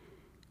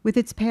 With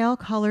its pale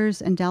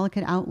colors and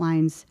delicate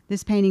outlines,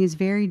 this painting is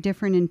very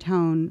different in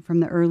tone from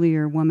the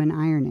earlier woman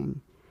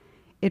ironing.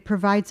 It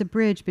provides a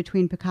bridge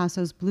between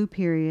Picasso's Blue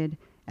Period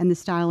and the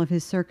style of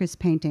his circus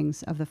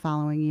paintings of the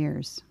following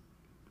years.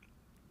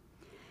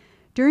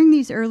 During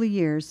these early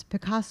years,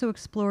 Picasso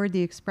explored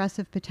the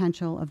expressive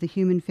potential of the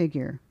human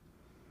figure,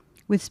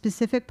 with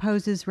specific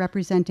poses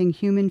representing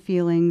human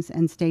feelings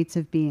and states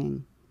of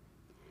being.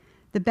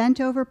 The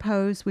bent-over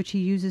pose, which he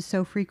uses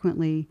so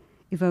frequently,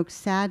 evokes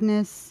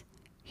sadness,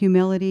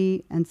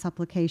 humility, and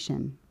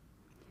supplication.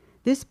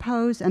 This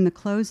pose and the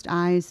closed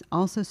eyes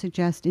also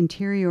suggest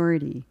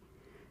interiority,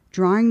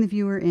 drawing the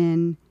viewer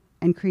in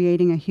and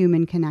creating a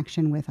human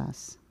connection with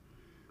us.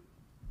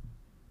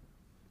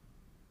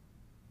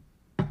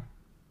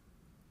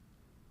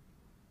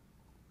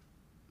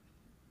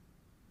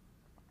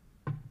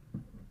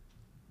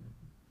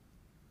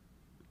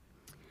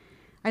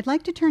 I'd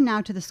like to turn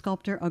now to the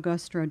sculptor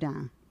Auguste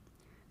Rodin,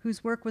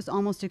 whose work was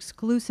almost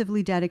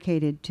exclusively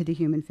dedicated to the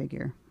human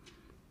figure.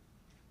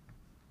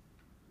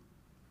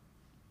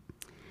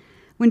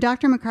 When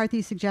Dr.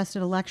 McCarthy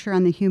suggested a lecture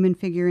on the human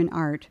figure in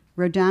art,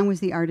 Rodin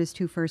was the artist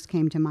who first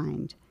came to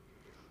mind.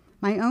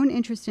 My own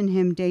interest in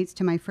him dates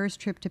to my first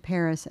trip to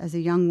Paris as a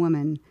young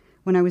woman,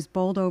 when I was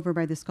bowled over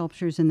by the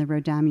sculptures in the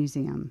Rodin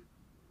Museum.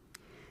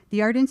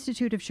 The Art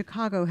Institute of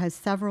Chicago has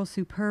several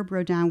superb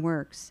Rodin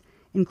works,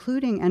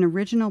 including an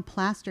original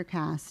plaster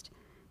cast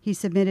he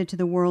submitted to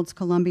the World's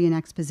Columbian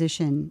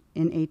Exposition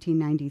in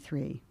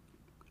 1893.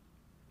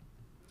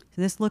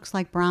 So this looks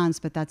like bronze,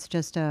 but that's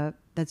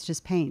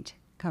just paint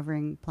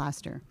covering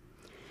plaster.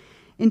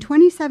 In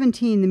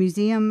 2017, the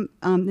museum,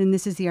 and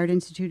this is the Art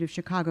Institute of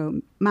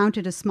Chicago,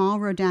 mounted a small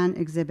Rodin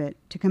exhibit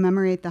to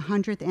commemorate the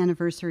 100th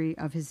anniversary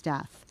of his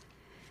death,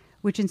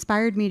 which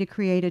inspired me to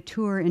create a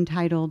tour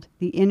entitled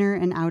The Inner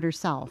and Outer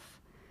Self,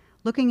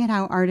 looking at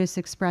how artists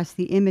express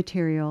the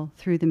immaterial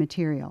through the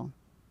material.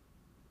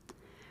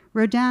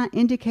 Rodin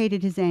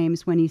indicated his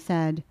aims when he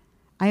said,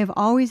 "I have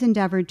always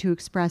endeavored to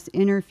express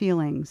inner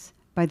feelings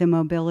by the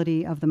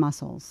mobility of the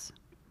muscles."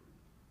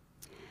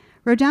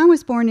 Rodin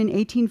was born in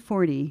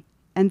 1840,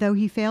 and though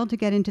he failed to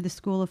get into the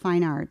School of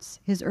Fine Arts,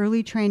 his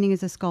early training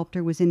as a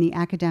sculptor was in the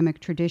academic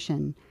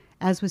tradition,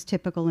 as was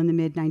typical in the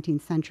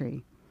mid-19th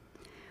century.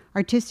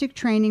 Artistic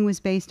training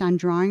was based on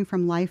drawing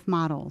from life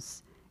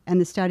models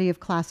and the study of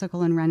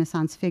classical and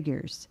Renaissance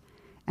figures,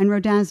 and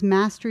Rodin's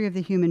mastery of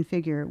the human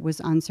figure was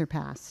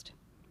unsurpassed.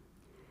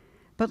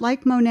 But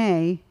like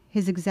Monet,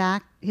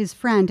 his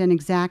friend and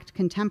exact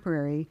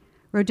contemporary,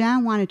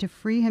 Rodin wanted to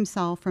free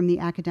himself from the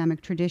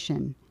academic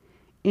tradition,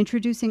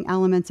 introducing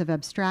elements of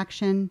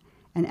abstraction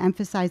and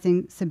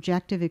emphasizing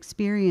subjective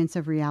experience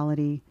of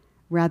reality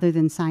rather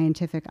than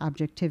scientific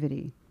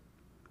objectivity.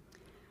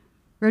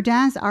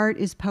 Rodin's art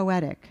is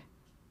poetic,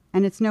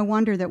 and it's no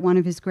wonder that one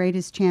of his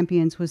greatest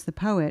champions was the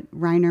poet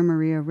Rainer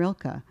Maria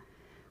Rilke,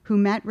 who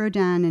met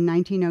Rodin in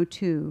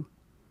 1902,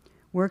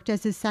 worked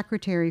as his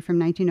secretary from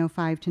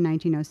 1905 to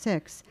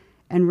 1906,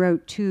 and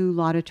wrote 2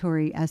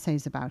 laudatory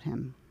essays about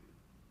him.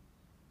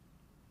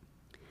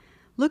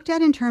 Looked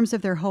at in terms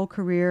of their whole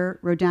career,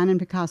 Rodin and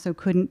Picasso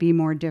couldn't be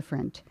more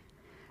different.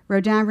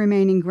 Rodin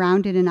remaining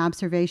grounded in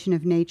observation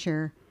of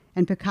nature,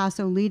 and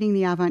Picasso leading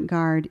the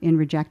avant-garde in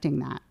rejecting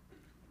that.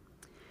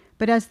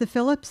 But as the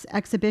Phillips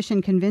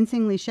exhibition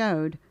convincingly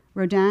showed,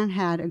 Rodin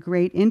had a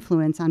great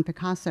influence on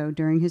Picasso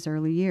during his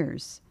early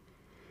years.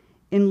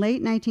 In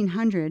late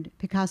 1900,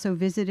 Picasso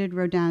visited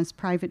Rodin's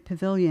private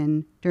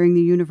pavilion during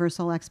the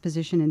Universal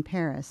Exposition in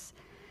Paris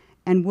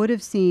and would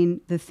have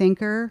seen the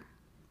thinker,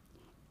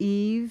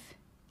 Eve,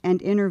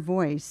 and inner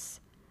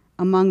voice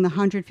among the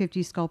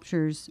 150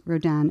 sculptures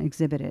Rodin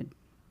exhibited.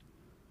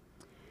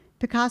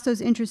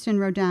 Picasso's interest in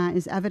Rodin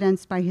is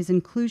evidenced by his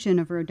inclusion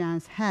of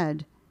Rodin's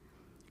head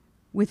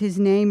with his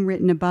name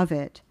written above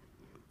it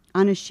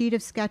on a sheet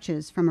of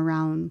sketches from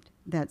around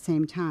that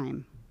same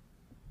time.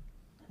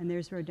 And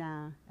there's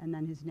Rodin, and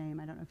then his name,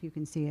 I don't know if you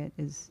can see it,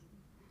 is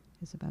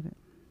above it.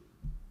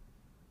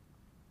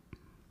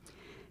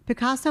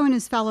 Picasso and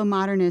his fellow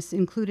modernists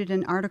included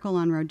an article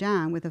on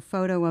Rodin with a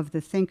photo of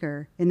the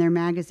thinker in their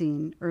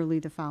magazine early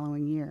the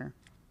following year.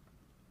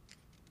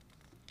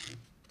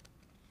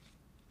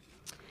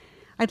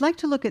 I'd like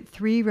to look at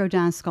 3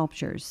 Rodin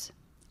sculptures: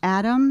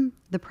 Adam,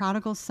 the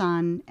Prodigal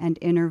Son, and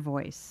Inner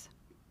Voice.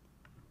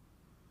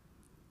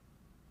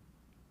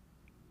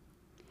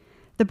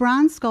 The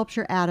bronze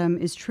sculpture Adam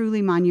is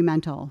truly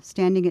monumental,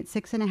 standing at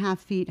 6.5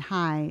 feet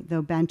high,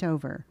 though bent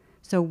over,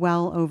 so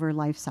well over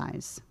life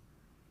size.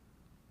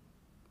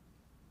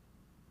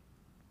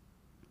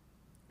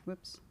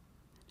 Whoops,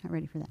 not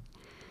ready for that.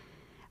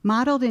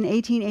 Modeled in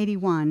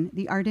 1881,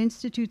 the Art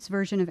Institute's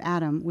version of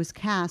Adam was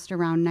cast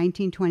around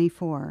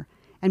 1924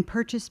 and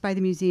purchased by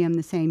the museum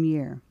the same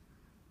year.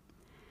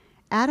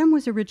 Adam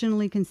was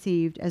originally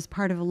conceived as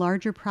part of a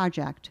larger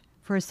project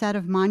for a set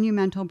of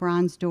monumental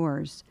bronze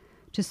doors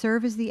to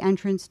serve as the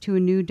entrance to a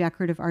new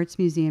decorative arts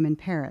museum in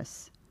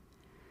Paris.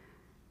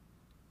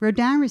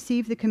 Rodin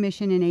received the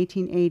commission in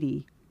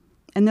 1880,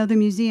 and though the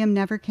museum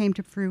never came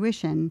to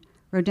fruition,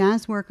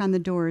 Rodin's work on the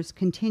doors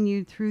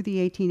continued through the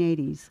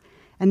 1880s,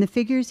 and the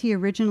figures he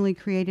originally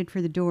created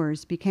for the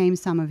doors became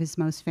some of his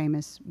most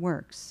famous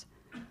works.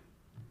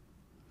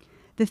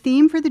 The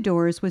theme for the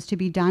doors was to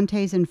be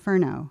Dante's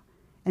Inferno,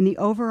 and the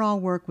overall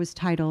work was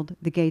titled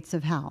The Gates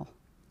of Hell.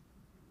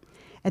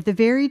 At the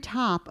very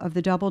top of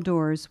the double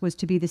doors was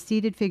to be the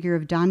seated figure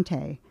of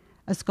Dante,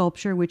 a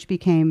sculpture which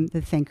became the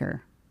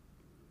Thinker.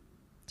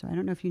 So I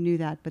don't know if you knew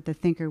that, but the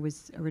Thinker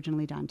was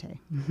originally Dante.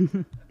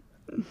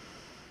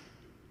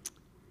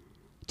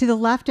 To the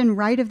left and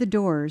right of the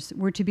doors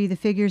were to be the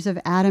figures of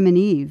Adam and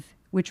Eve,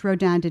 which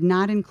Rodin did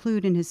not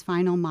include in his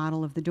final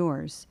model of the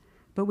doors,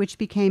 but which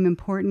became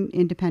important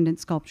independent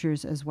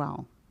sculptures as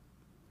well.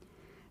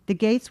 The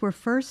gates were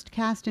first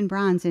cast in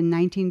bronze in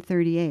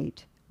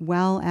 1938,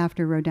 well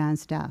after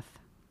Rodin's death.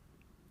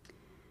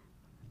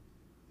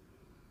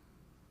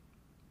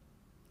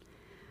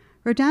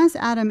 Rodin's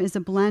Adam is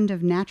a blend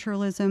of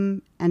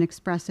naturalism and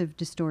expressive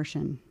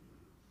distortion.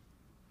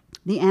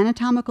 The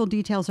anatomical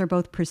details are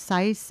both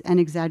precise and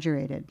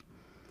exaggerated.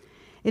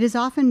 It is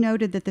often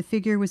noted that the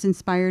figure was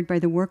inspired by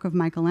the work of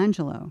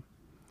Michelangelo.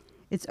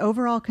 Its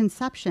overall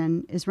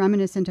conception is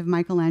reminiscent of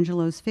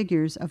Michelangelo's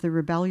figures of the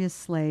rebellious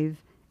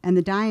slave and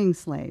the dying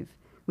slave,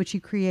 which he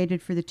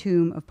created for the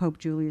tomb of Pope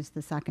Julius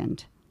II.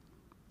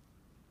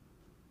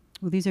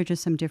 Well, these are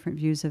just some different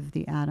views of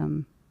the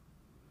Adam.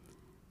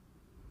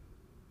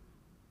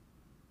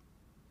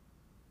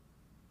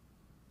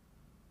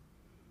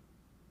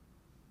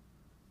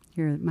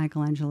 Here are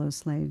Michelangelo's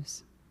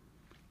slaves.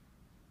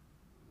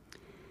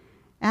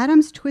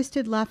 Adam's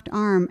twisted left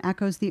arm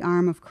echoes the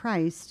arm of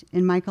Christ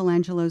in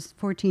Michelangelo's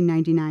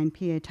 1499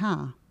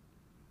 Pietà.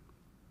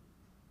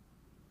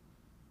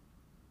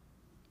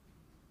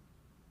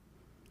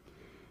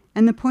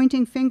 And the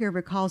pointing finger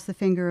recalls the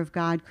finger of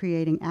God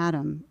creating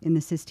Adam in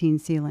the Sistine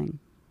ceiling.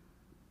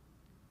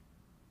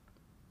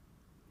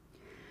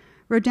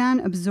 Rodin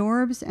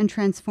absorbs and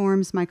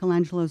transforms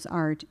Michelangelo's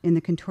art in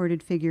the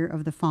contorted figure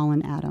of the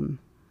fallen Adam.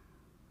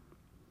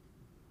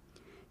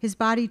 His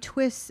body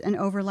twists and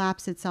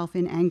overlaps itself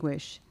in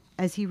anguish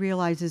as he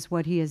realizes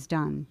what he has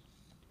done.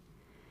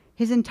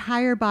 His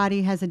entire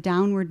body has a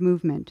downward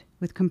movement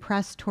with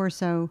compressed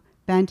torso,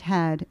 bent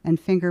head, and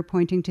finger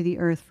pointing to the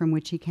earth from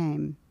which he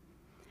came.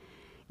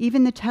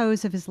 Even the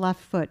toes of his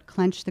left foot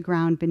clench the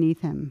ground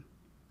beneath him.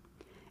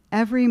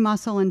 Every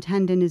muscle and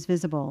tendon is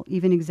visible,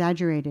 even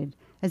exaggerated,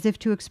 as if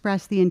to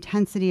express the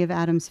intensity of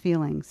Adam's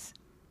feelings.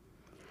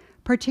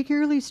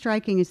 Particularly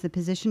striking is the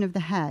position of the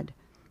head,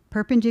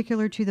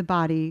 perpendicular to the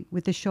body,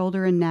 with the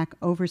shoulder and neck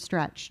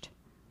overstretched.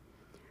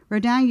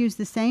 Rodin used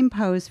the same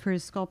pose for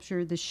his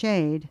sculpture, The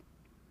Shade,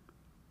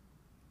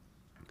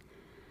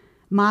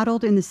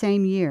 modeled in the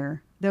same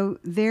year, though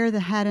there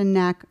the head and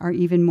neck are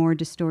even more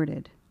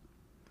distorted.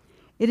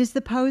 It is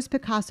the pose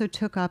Picasso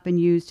took up and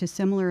used to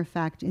similar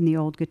effect in The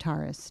Old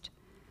Guitarist.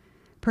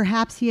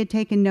 Perhaps he had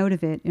taken note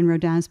of it in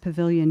Rodin's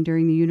pavilion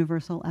during the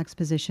Universal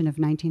Exposition of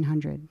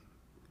 1900.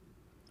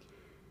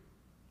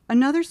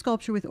 Another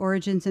sculpture with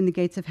origins in the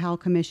Gates of Hell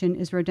commission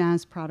is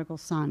Rodin's Prodigal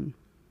Son.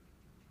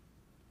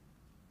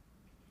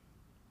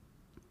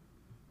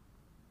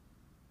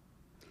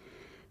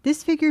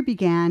 This figure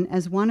began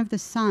as one of the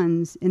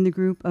sons in the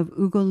group of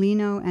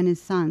Ugolino and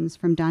his sons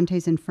from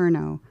Dante's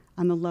Inferno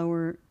on the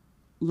lower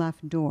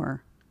left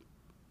door.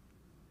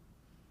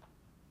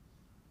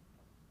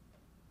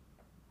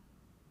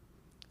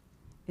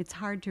 It's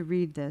hard to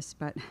read this,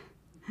 but it's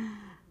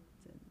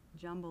a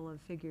jumble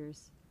of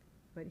figures.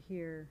 But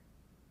here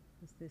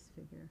is this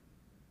figure.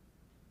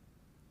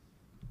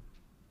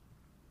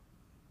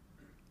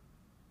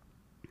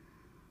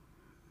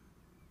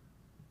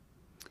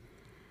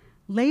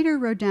 Later,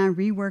 Rodin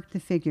reworked the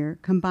figure,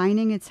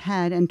 combining its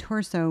head and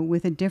torso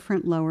with a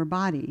different lower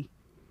body.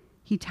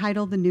 He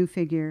titled the new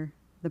figure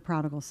The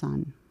Prodigal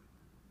Son.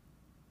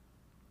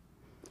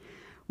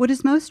 What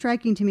is most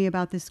striking to me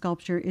about this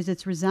sculpture is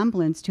its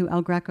resemblance to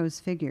El Greco's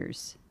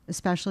figures,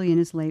 especially in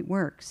his late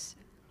works.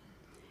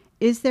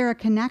 Is there a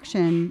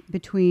connection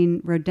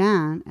between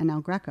Rodin and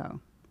El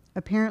Greco?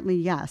 Apparently,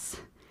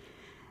 yes.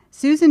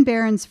 Susan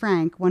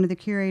Behrens-Frank, one of the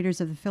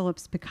curators of the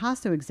Phillips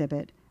Picasso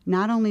exhibit,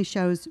 not only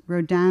shows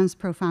Rodin's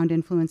profound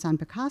influence on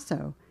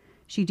Picasso,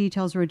 she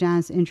details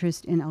Rodin's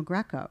interest in El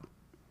Greco.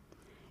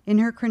 In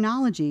her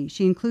chronology,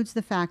 she includes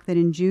the fact that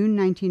in June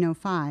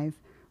 1905,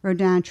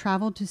 Rodin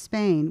traveled to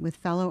Spain with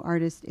fellow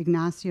artist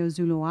Ignacio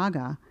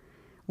Zuloaga,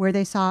 where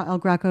they saw El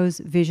Greco's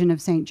Vision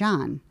of St.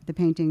 John, the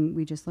painting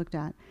we just looked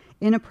at,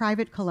 in a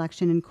private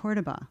collection in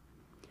Cordoba.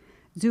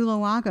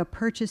 Zuloaga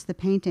purchased the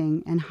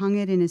painting and hung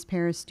it in his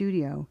Paris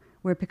studio,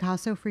 where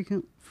Picasso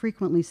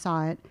frequently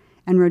saw it,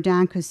 and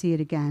Rodin could see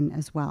it again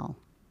as well.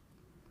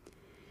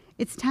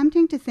 It's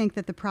tempting to think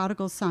that the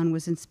prodigal son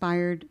was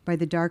inspired by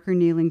the darker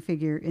kneeling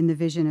figure in the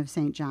Vision of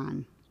St.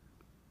 John.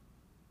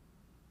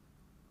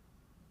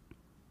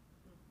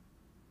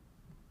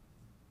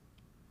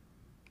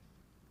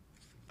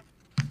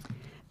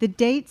 The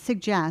date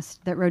suggests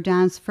that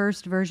Rodin's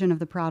first version of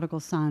the prodigal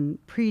son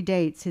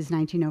predates his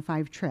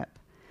 1905 trip.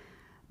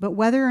 But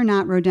whether or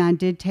not Rodin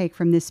did take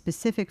from this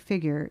specific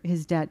figure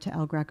his debt to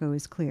El Greco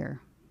is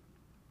clear.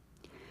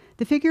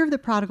 The figure of the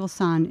prodigal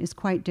son is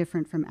quite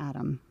different from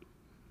Adam.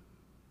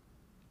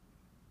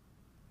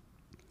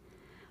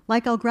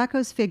 Like El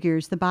Greco's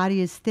figures, the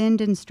body is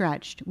thinned and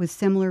stretched with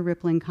similar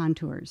rippling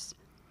contours.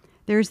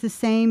 There is the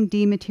same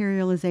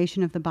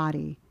dematerialization of the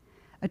body,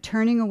 a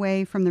turning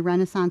away from the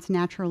Renaissance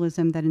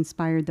naturalism that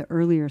inspired the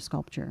earlier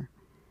sculpture.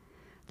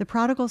 The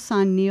prodigal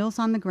son kneels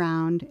on the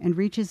ground and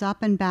reaches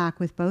up and back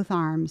with both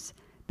arms,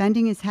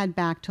 bending his head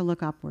back to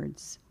look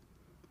upwards.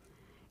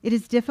 It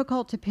is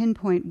difficult to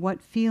pinpoint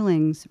what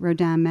feelings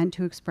Rodin meant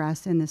to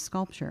express in this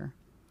sculpture.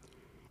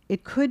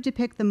 It could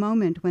depict the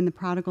moment when the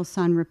prodigal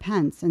son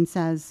repents and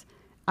says,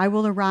 "I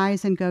will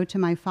arise and go to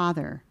my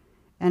father,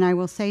 and I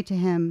will say to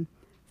him,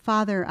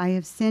 'Father, I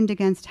have sinned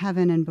against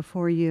heaven and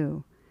before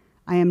you.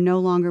 I am no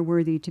longer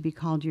worthy to be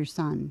called your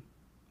son.'"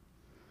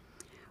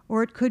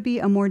 Or it could be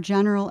a more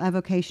general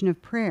evocation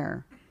of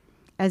prayer,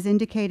 as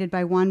indicated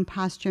by one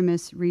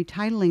posthumous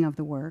retitling of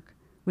the work,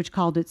 which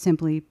called it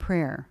simply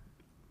Prayer.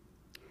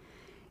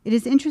 It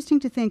is interesting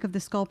to think of the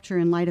sculpture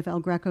in light of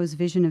El Greco's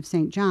Vision of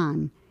St.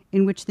 John,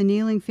 in which the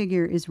kneeling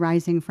figure is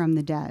rising from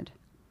the dead.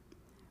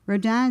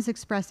 Rodin is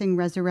expressing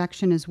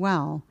resurrection as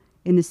well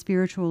in the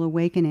spiritual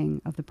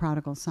awakening of the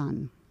prodigal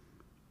son.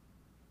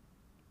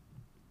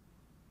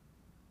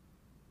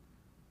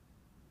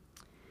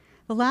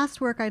 The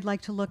last work I'd like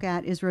to look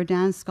at is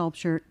Rodin's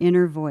sculpture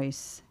Inner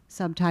Voice,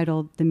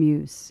 subtitled The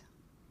Muse,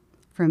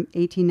 from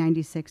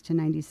 1896 to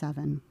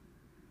 97.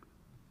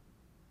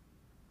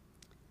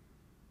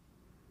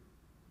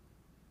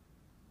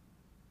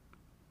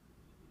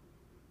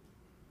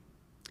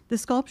 The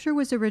sculpture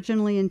was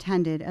originally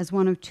intended as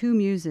one of two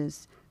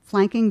muses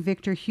flanking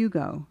Victor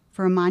Hugo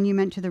for a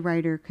monument to the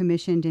writer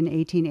commissioned in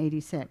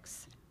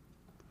 1886.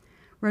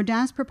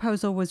 Rodin's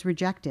proposal was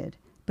rejected,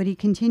 but he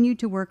continued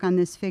to work on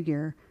this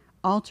figure,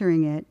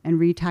 altering it and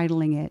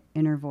retitling it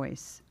Inner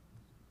Voice.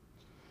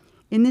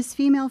 In this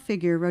female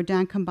figure,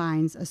 Rodin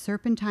combines a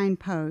serpentine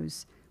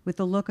pose with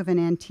the look of an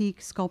antique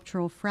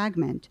sculptural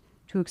fragment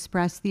to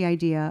express the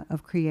idea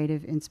of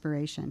creative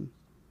inspiration.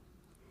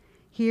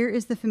 Here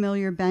is the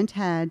familiar bent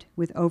head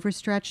with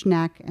overstretched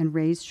neck and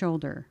raised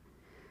shoulder,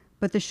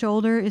 but the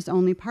shoulder is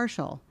only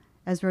partial,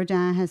 as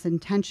Rodin has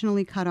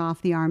intentionally cut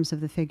off the arms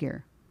of the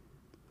figure.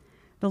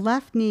 The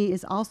left knee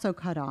is also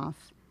cut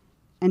off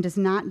and does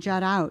not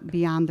jut out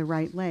beyond the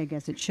right leg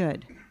as it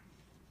should.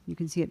 You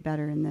can see it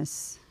better in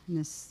this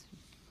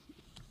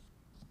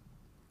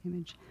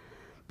image.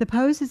 The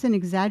pose is an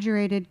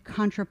exaggerated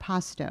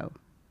contrapposto,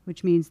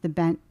 which means the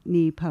bent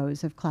knee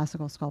pose of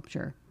classical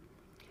sculpture.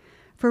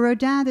 For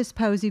Rodin, this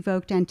pose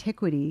evoked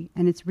antiquity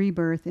and its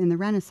rebirth in the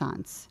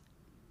Renaissance.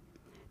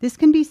 This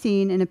can be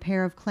seen in a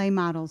pair of clay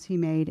models he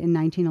made in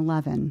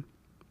 1911.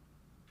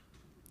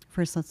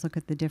 First, let's look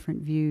at the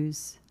different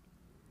views.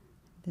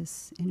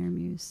 This inner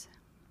muse.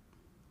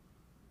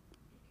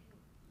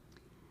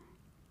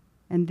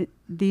 And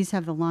these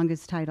have the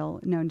longest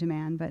title known to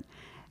man, but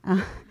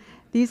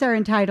these are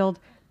entitled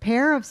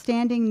Pair of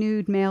Standing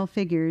Nude Male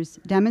Figures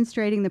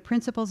Demonstrating the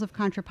Principles of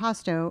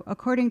Contrapposto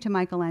According to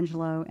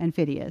Michelangelo and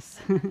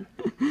Phidias.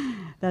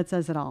 That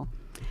says it all.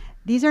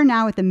 These are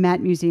now at the Met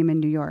Museum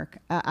in New York.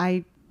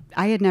 I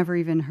had never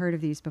even heard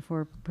of these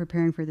before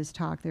preparing for this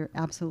talk. They're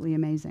absolutely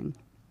amazing.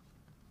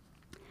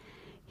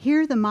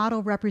 Here, the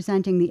model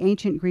representing the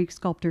ancient Greek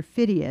sculptor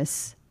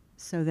Phidias,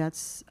 so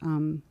that's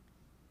on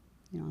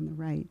the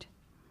right,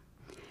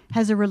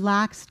 has a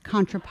relaxed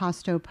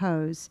contrapposto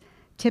pose,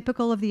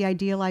 typical of the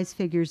idealized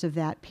figures of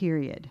that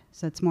period,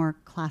 so it's more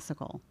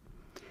classical.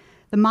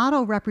 The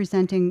model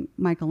representing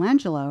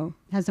Michelangelo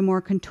has a more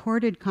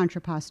contorted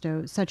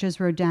contrapposto, such as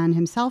Rodin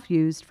himself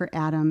used for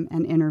Adam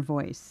and Inner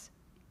Voice.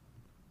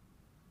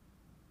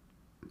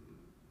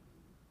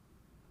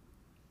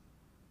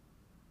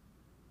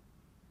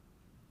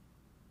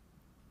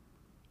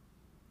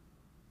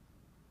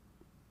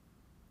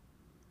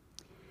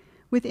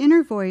 With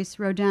Inner Voice,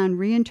 Rodin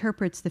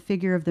reinterprets the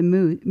figure of the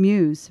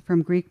muse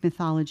from Greek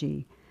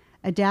mythology,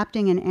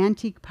 adapting an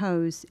antique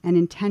pose and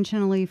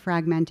intentionally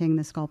fragmenting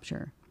the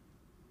sculpture.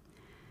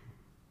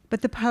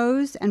 But the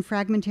pose and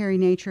fragmentary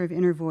nature of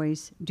Inner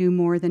Voice do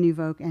more than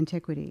evoke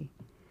antiquity.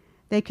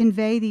 They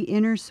convey the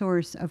inner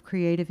source of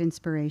creative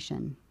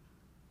inspiration.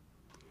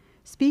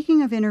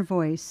 Speaking of Inner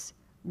Voice,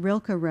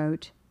 Rilke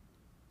wrote,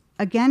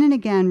 "Again and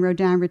again,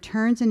 Rodin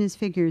returns in his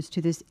figures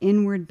to this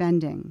inward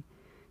bending,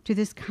 to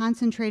this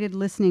concentrated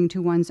listening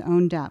to one's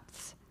own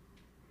depths.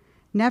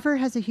 Never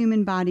has a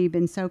human body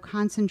been so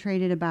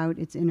concentrated about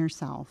its inner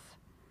self,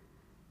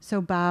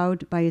 so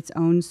bowed by its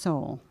own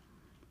soul."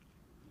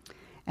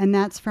 And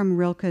that's from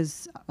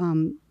Rilke's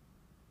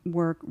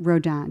work,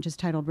 Rodin, just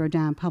titled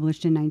Rodin,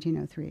 published in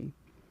 1903.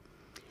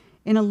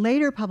 In a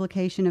later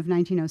publication of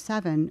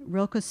 1907,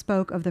 Rilke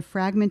spoke of the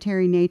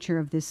fragmentary nature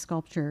of this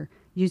sculpture,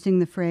 using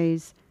the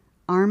phrase,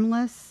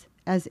 "armless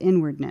as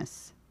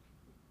inwardness."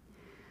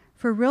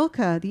 For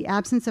Rilke, the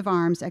absence of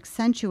arms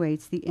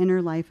accentuates the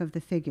inner life of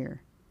the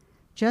figure,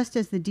 just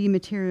as the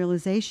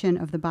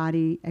dematerialization of the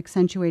body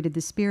accentuated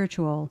the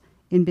spiritual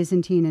in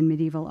Byzantine and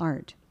medieval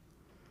art.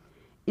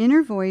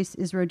 Inner Voice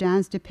is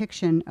Rodin's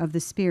depiction of the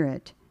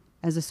spirit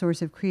as a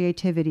source of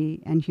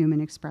creativity and human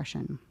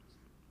expression.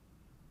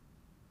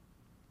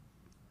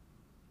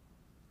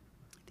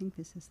 I think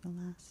this is the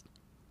last.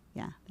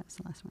 Yeah, that's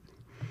the last one.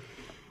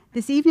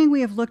 This evening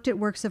we have looked at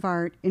works of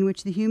art in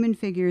which the human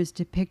figure is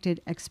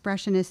depicted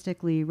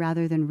expressionistically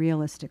rather than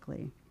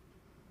realistically.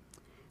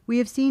 We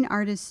have seen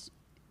artists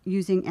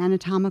using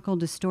anatomical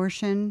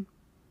distortion,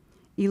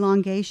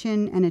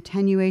 elongation and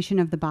attenuation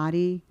of the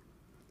body,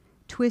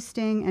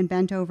 twisting and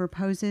bent over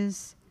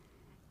poses,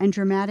 and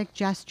dramatic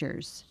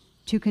gestures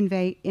to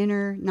convey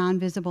inner,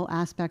 non-visible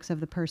aspects of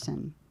the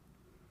person.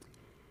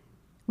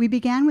 We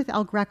began with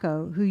El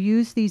Greco, who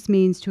used these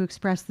means to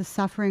express the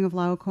suffering of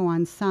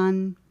Laocoon's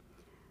son,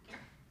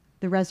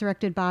 the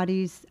resurrected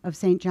bodies of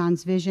St.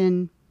 John's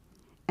Vision,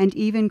 and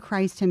even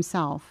Christ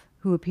himself,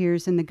 who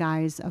appears in the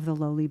guise of the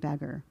lowly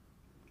beggar.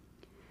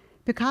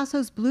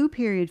 Picasso's Blue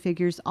Period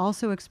figures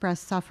also express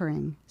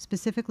suffering,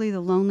 specifically the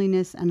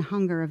loneliness and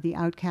hunger of the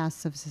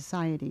outcasts of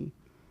society.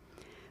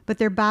 But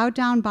their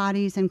bowed-down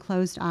bodies and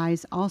closed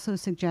eyes also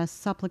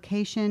suggest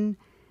supplication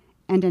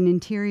and an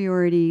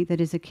interiority that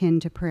is akin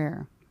to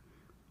prayer.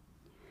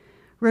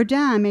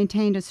 Rodin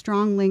maintained a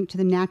strong link to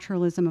the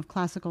naturalism of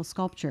classical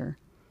sculpture,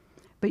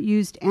 but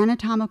used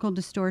anatomical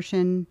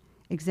distortion,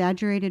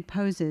 exaggerated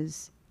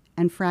poses,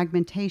 and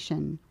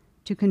fragmentation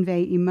to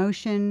convey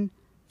emotion,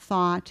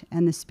 thought,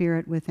 and the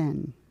spirit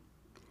within.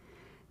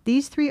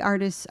 These three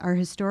artists are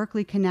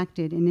historically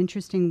connected in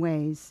interesting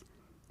ways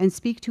and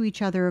speak to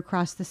each other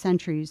across the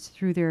centuries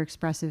through their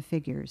expressive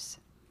figures.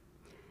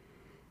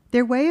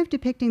 Their way of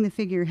depicting the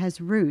figure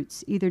has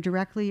roots, either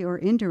directly or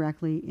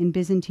indirectly, in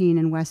Byzantine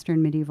and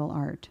Western medieval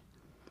art,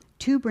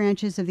 two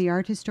branches of the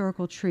art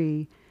historical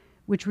tree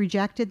which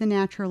rejected the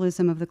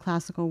naturalism of the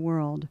classical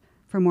world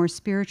for more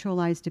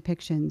spiritualized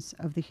depictions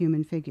of the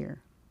human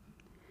figure.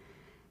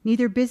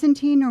 Neither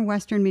Byzantine nor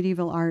Western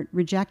medieval art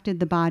rejected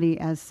the body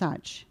as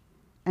such,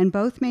 and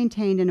both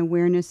maintained an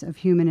awareness of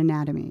human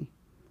anatomy.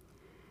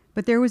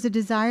 But there was a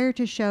desire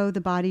to show the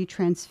body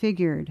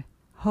transfigured,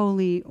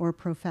 holy, or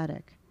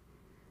prophetic.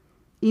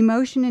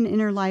 Emotion and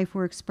inner life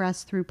were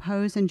expressed through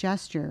pose and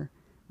gesture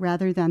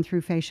rather than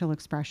through facial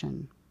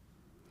expression.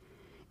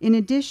 In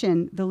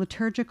addition, the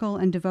liturgical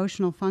and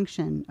devotional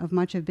function of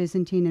much of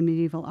Byzantine and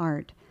medieval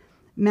art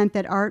meant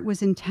that art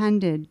was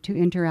intended to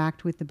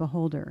interact with the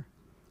beholder,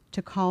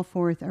 to call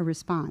forth a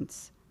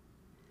response.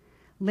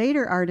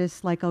 Later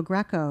artists like El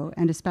Greco,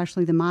 and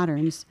especially the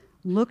moderns,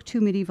 looked to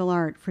medieval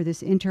art for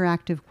this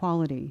interactive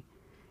quality,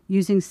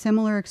 using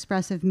similar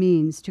expressive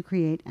means to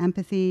create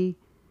empathy,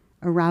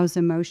 arouse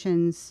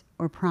emotions,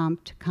 or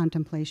prompt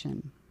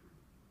contemplation.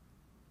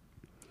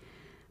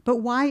 But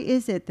why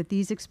is it that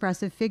these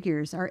expressive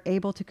figures are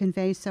able to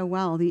convey so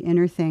well the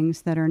inner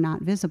things that are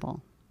not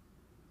visible?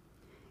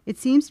 It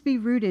seems to be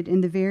rooted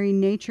in the very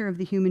nature of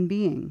the human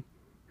being,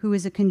 who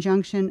is a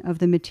conjunction of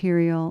the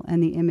material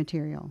and the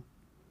immaterial.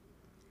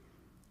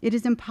 It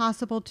is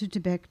impossible to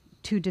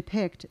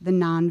depict the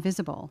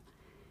non-visible.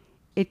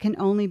 It can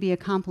only be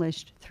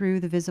accomplished through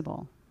the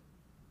visible.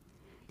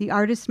 The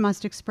artist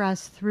must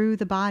express through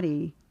the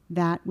body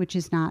that which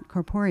is not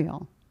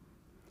corporeal.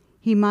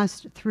 He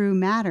must, through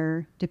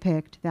matter,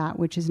 depict that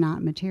which is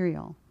not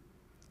material.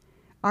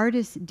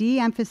 Artists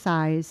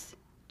de-emphasize,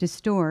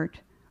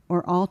 distort,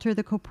 or alter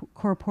the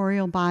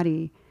corporeal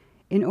body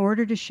in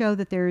order to show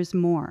that there is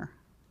more.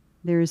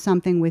 There is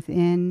something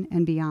within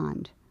and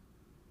beyond.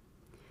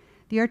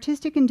 The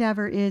artistic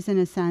endeavor is, in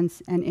a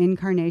sense, an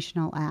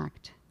incarnational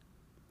act.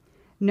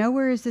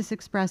 Nowhere is this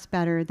expressed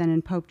better than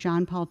in Pope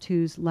John Paul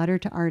II's Letter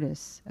to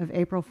Artists of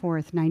April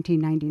 4th,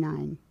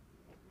 1999.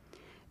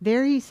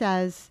 There he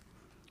says,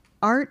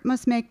 "Art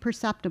must make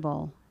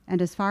perceptible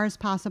and as far as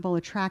possible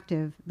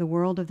attractive the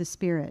world of the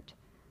spirit,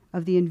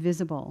 of the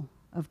invisible,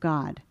 of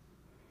God.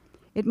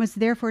 It must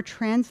therefore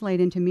translate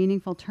into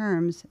meaningful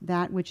terms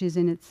that which is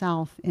in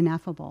itself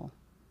ineffable."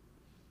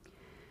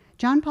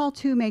 John Paul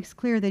II makes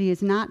clear that he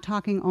is not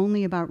talking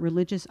only about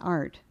religious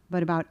art,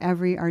 but about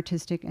every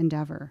artistic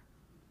endeavor.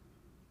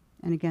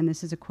 And again,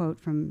 this is a quote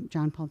from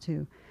John Paul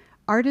II.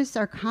 "Artists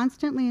are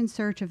constantly in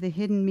search of the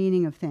hidden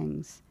meaning of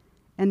things,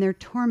 and their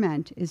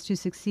torment is to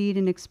succeed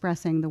in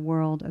expressing the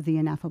world of the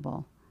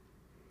ineffable.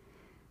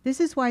 This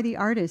is why the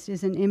artist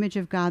is an image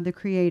of God the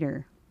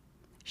Creator,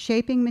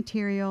 shaping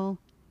material,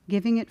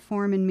 giving it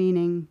form and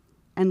meaning,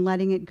 and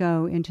letting it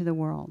go into the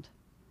world."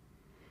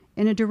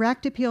 In a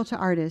direct appeal to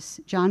artists,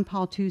 John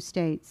Paul II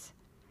states,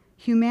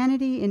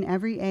 "Humanity in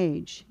every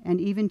age,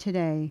 and even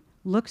today,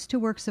 looks to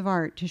works of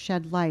art to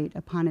shed light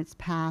upon its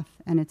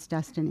path and its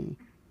destiny."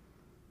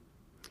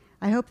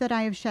 I hope that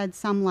I have shed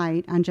some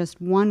light on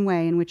just one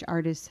way in which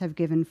artists have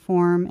given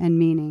form and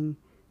meaning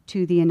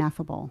to the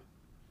ineffable.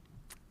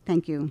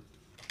 Thank you.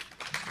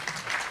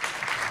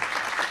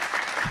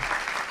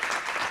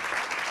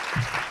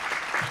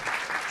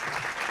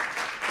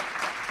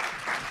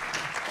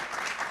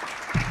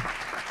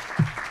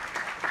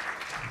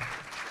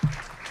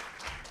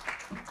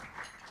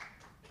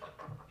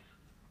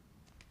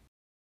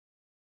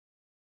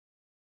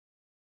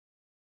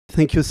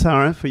 Thank you,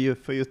 Sarah, for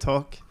your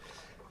talk.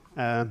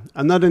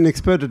 I'm not an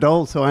expert at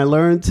all, so I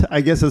learned,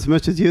 I guess, as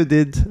much as you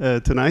did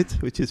tonight,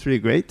 which is really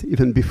great,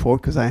 even before,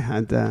 because I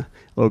had a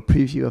little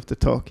preview of the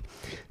talk.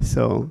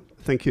 So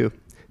thank you.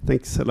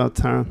 Thanks a lot,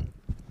 Sarah.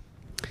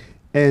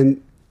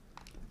 And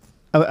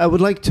I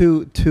would like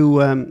to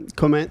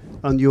comment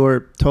on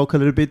your talk a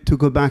little bit, to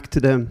go back to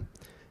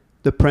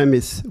the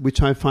premise,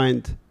 which I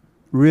find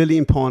really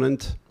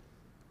important.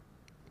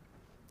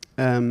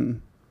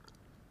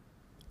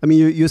 I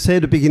mean, you say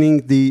at the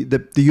beginning the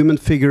human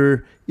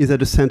figure is at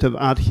the center of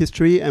art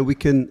history, and we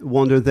can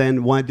wonder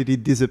then, why did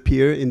it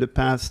disappear in the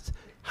past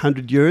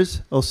 100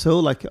 years or so,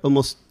 like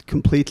almost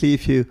completely?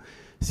 If you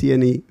see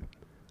any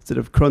sort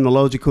of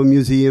chronological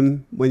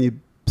museum, when you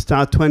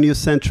start 20th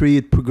century,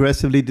 it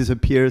progressively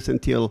disappears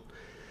until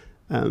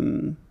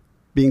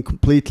being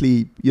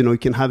completely, you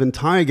can have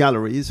entire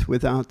galleries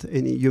without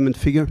any human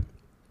figure.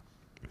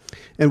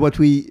 And what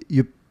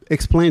you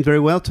explained very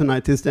well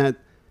tonight is that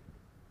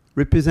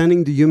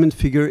representing the human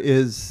figure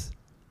is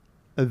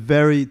a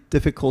very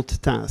difficult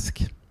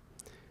task.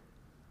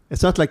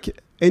 It's not like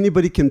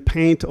anybody can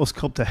paint or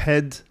sculpt a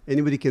head,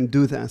 anybody can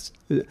do that.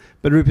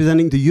 But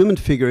representing the human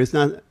figure is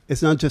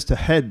not just a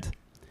head,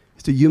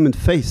 it's the human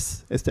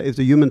face, it's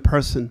the human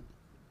person.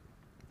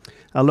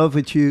 I love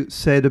what you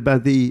said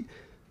about the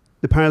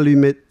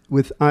parallel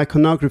with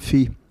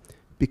iconography,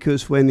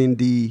 because when in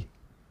the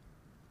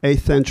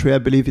 8th century, I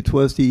believe it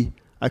was, the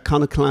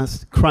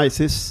iconoclast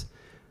crisis,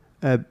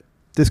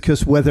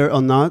 discussed whether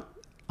or not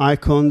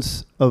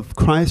icons of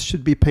Christ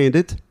should be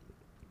painted.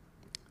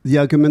 The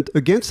argument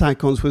against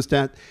icons was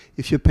that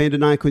if you paint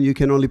an icon, you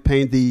can only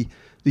paint the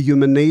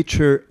human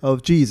nature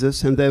of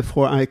Jesus, and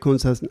therefore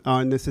icons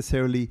are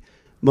necessarily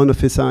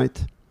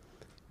monophysite.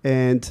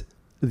 And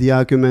the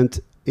argument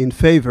in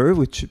favor,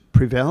 which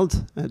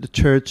prevailed, the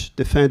church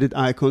defended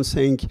icons,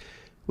 saying,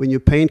 when you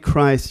paint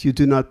Christ, you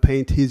do not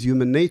paint his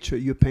human nature,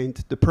 you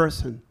paint the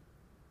person.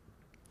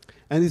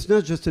 And it's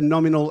not just a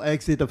nominal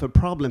exit of a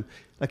problem.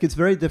 Like, it's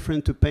very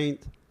different to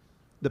paint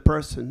the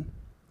person.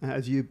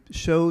 As you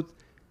showed,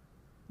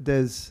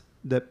 there's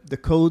the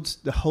codes,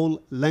 the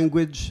whole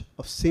language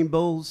of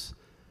symbols,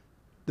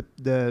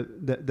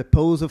 the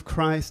pose of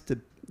Christ,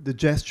 the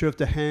gesture of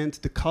the hand,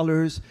 the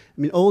colors.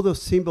 I mean, all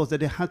those symbols that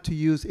they had to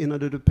use in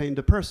order to paint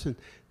the person.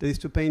 That is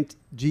to paint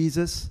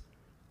Jesus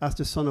as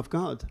the Son of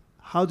God.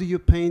 How do you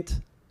paint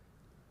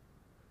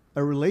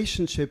a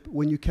relationship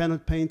when you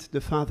cannot paint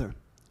the Father?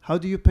 How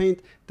do you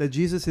paint that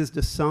Jesus is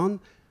the Son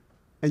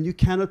and you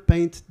cannot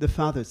paint the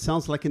Father? It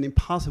sounds like an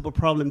impossible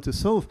problem to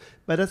solve,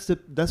 but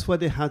that's what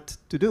they had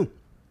to do.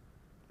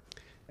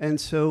 And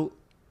so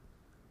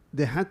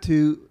they had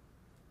to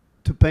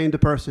paint the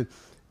person.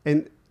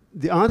 And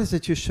the artists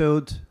that you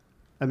showed,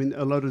 I mean,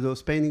 a lot of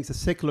those paintings are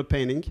secular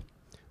painting,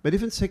 but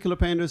even secular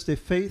painters, they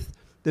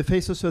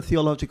face also a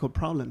theological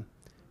problem.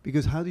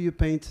 Because how do you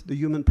paint the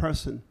human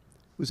person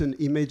who's an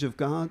image of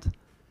God?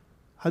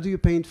 How do you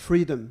paint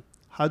freedom?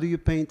 How do you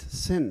paint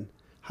sin?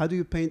 How do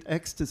you paint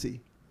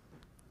ecstasy?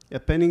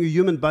 Painting a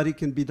human body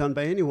can be done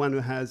by anyone who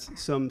has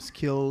some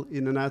skill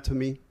in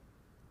anatomy.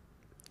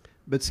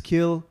 But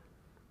skill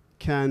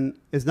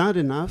is not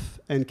enough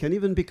and can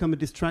even become a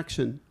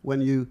distraction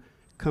when you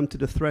come to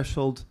the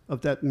threshold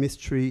of that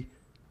mystery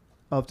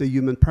of the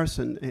human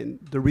person. And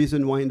the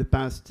reason why in the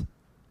past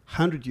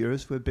 100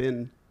 years we've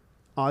been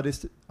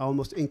artists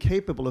almost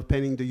incapable of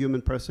painting the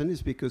human person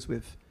is because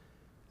we've,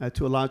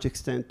 to a large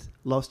extent,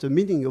 lost the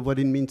meaning of what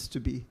it means to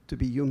be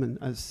human,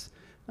 as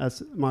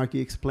Margie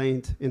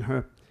explained in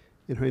her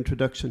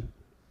introduction.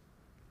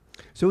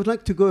 So I would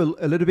like to go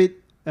a little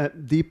bit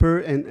deeper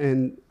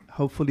and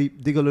hopefully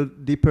dig a little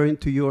deeper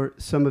into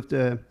some of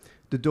the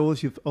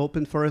doors you've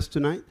opened for us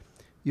tonight.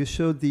 You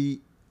showed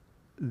the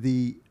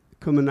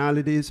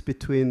commonalities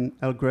between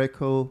El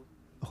Greco,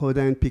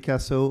 Rodin, and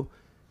Picasso,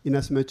 in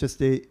as much as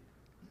they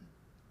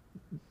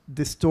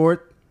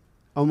distort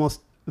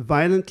almost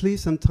violently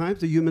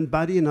sometimes the human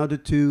body in order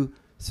to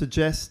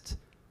suggest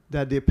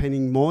that they're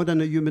painting more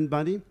than a human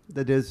body,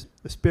 that there's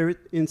a spirit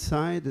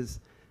inside,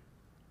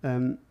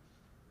 and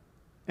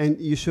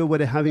you show what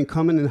they have in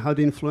common and how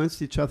they influence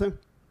each other.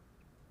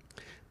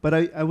 But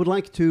I would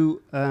like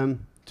to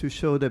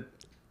show the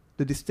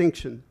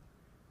distinction,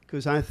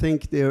 because I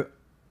think they're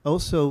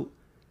also,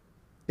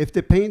 if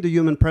they paint the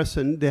human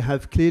person, they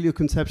have clearly a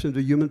conception of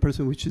the human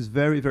person which is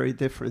very, very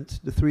different,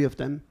 the three of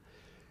them.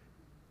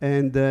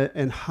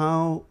 And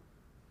how,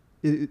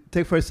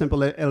 take for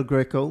example El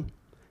Greco.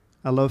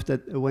 I love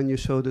that when you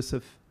showed us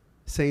of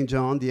St.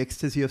 John, the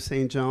ecstasy of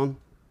St. John.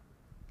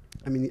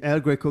 I mean, El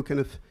Greco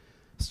kind of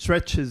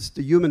stretches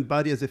the human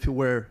body as if it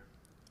were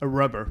a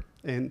rubber.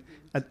 And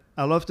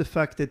I love the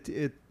fact that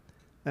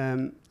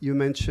you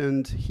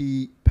mentioned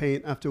he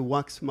paint after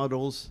wax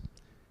models,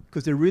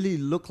 because they really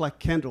look like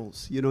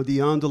candles. You know, the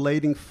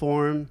undulating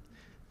form,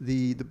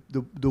 the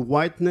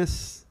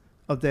whiteness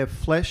of their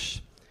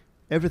flesh.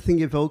 Everything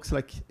evokes,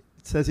 like,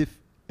 it's as if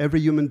every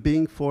human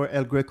being for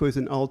El Greco is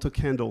an altar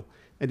candle,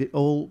 and it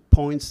all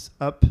points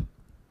up.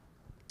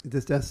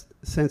 There's that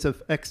sense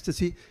of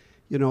ecstasy,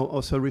 you know,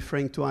 also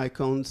referring to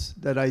icons,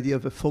 that idea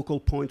of a focal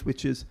point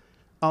which is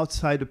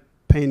outside the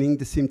painting.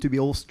 They seem to be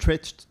all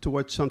stretched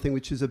towards something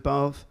which is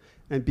above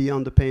and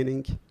beyond the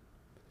painting.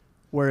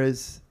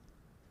 Whereas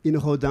in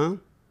Rodin,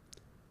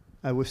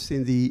 we've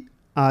seen the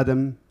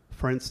Adam,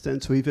 for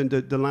instance, or even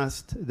the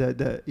last,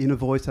 the inner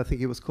voice, I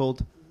think it was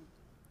called.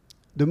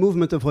 The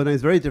movement of Rodin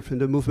is very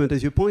different. The movement,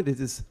 as you pointed,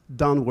 is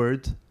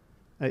downward.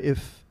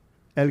 If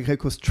El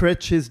Greco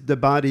stretches the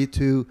body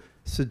to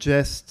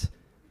suggest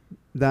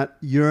that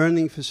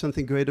yearning for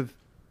something greater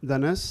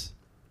than us,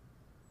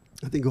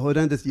 I think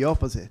Rodin does the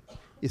opposite.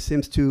 He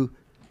seems to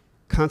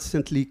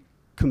constantly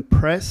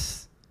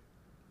compress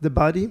the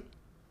body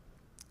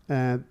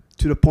to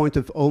the point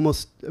of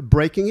almost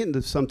breaking it,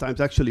 and sometimes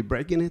actually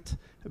breaking it,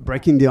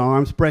 breaking the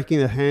arms, breaking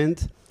the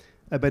hand.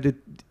 But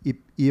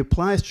he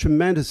applies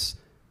tremendous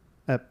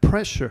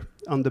pressure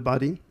on the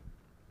body.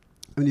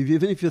 I mean,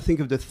 even if you think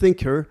of the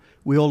Thinker,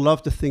 we all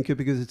love the Thinker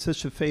because it's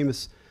such a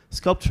famous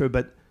sculpture,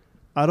 but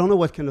I don't know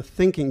what kind of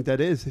thinking that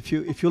is. If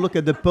you look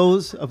at the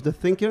pose of the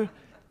Thinker,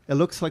 it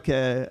looks like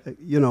a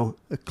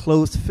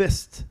closed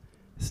fist.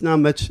 It's not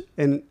much,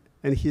 and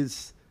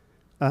his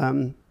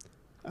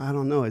I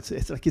don't know. It's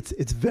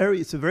a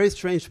very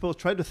strange pose.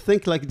 Try to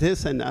think like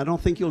this, and I don't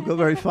think you'll go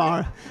very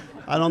far.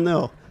 I don't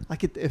know.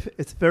 Like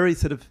it's very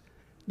sort of,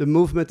 the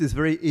movement is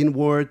very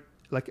inward,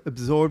 like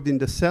absorbed in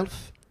the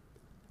self,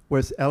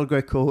 whereas El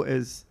Greco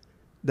is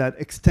that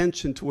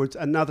extension towards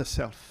another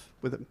self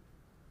with an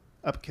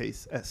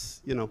upcase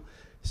S, you know.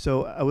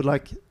 So I would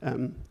like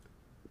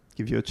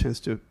give you a chance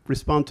to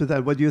respond to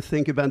that. What do you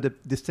think about the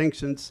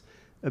distinctions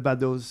about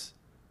those,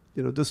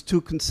 you know, those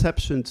two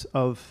conceptions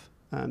of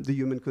the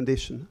human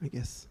condition, I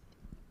guess?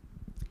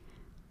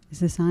 Is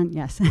this on?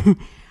 Yes.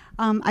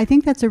 I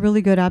think that's a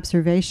really good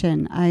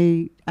observation.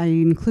 I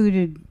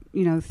included,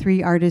 you know,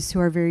 3 artists who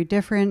are very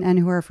different and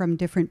who are from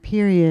different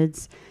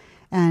periods.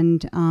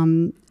 And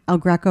El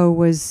Greco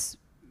was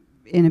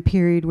in a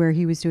period where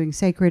he was doing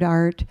sacred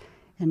art,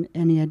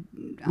 and he had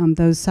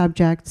those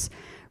subjects.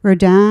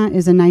 Rodin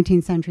is a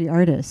 19th century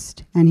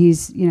artist, and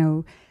he's, you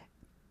know,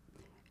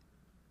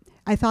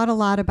 I thought a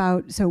lot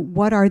about, so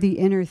what are the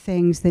inner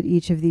things that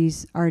each of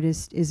these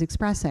artists is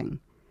expressing?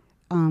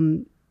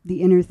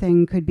 The inner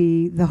thing could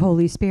be the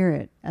Holy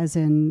Spirit, as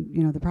in,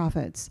 you know, the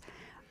prophets.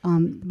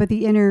 But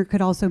the inner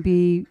could also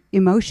be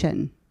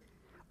emotion.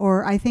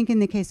 Or I think in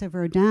the case of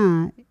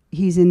Rodin,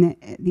 he's in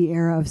the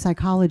era of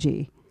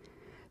psychology.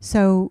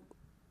 So,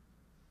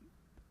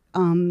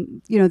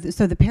 you know,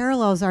 so the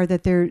parallels are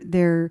that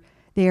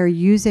they are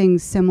using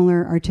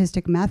similar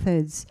artistic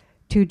methods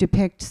to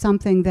depict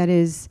something that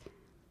is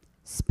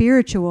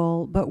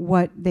spiritual, but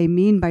what they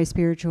mean by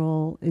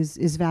spiritual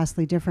is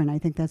vastly different. I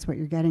think that's what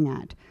you're getting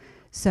at.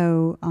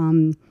 So,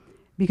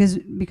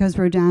 because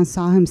Rodin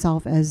saw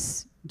himself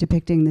as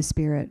depicting the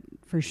spirit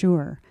for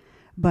sure,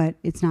 but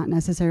it's not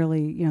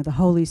necessarily, you know, the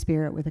Holy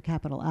Spirit with a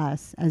capital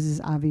S, as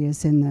is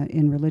obvious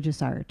in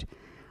religious art.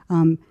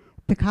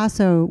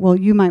 Picasso, well,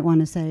 you might want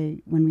to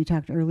say when we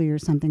talked earlier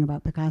something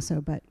about Picasso,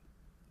 but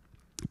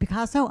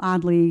Picasso,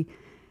 oddly,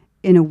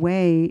 in a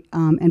way,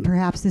 and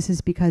perhaps this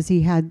is because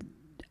he had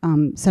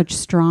such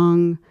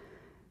strong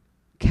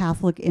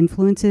Catholic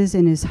influences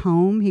in his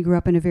home. He grew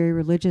up in a very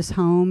religious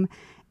home,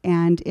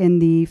 and in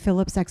the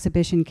Phillips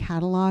exhibition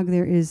catalog,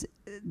 there is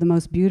the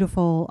most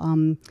beautiful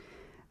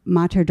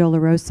Mater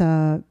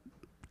Dolorosa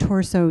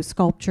torso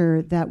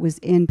sculpture that was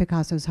in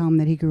Picasso's home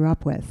that he grew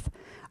up with.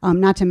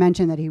 Not to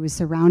mention that he was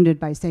surrounded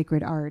by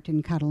sacred art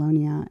in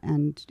Catalonia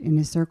and in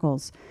his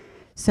circles.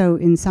 So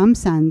in some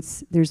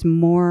sense, there's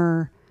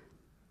more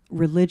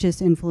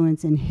religious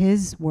influence in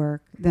his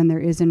work than there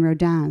is in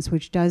Rodin's,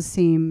 which does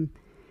seem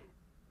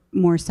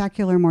more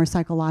secular, more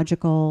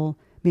psychological,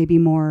 maybe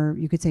more,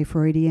 you could say,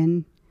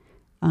 Freudian.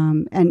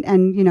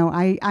 And you know,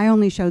 I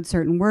only showed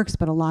certain works,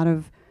 but a lot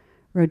of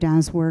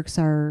Rodin's works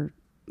are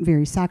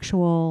very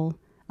sexual.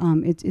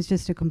 It's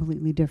just a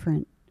completely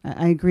different,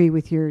 I agree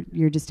with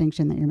your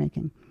distinction that you're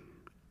making.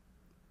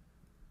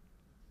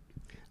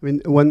 I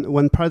mean,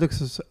 one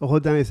paradox of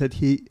Rodin is that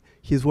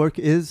his work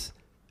is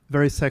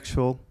very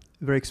sexual,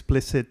 very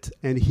explicit,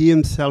 and he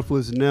himself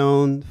was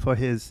known for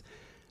his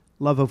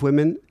love of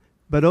women.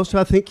 But also,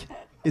 I think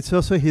it's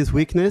also his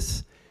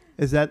weakness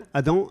is that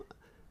I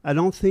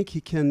don't think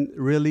he can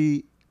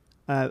really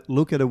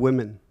look at a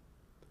woman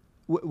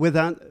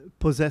without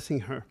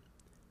possessing her.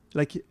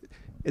 Like,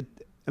 it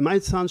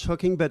might sound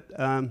shocking, but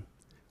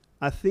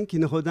I think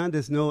in Rodin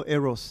there's no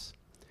eros,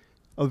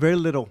 or very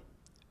little.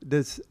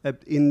 There's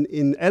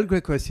in El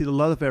Greco I see a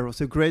lot of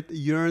eros, a great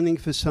yearning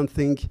for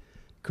something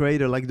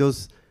greater, like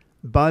those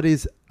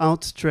bodies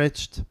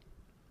outstretched.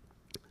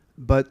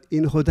 But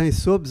in Rodin,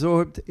 he's so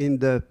absorbed in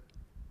the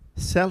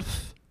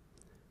self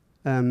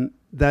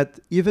that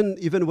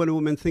even when a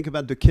woman think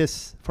about the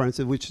kiss, for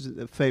instance, which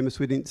is famous,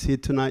 we didn't see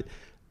it tonight,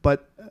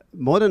 but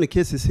more than a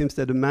kiss, it seems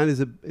that a man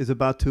is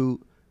about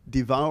to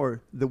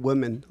devour the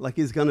woman, like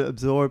he's going to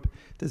absorb.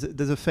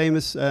 There's a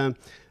famous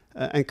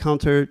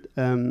encounter,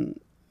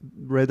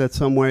 read that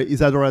somewhere,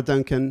 Isadora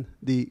Duncan,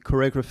 the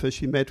choreographer,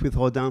 she met with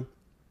Rodin,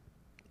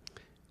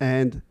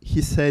 and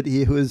he said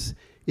he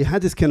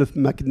had this kind of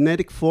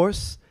magnetic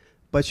force,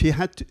 but she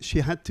had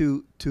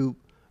to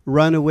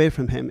run away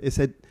from him.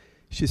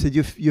 She said,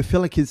 you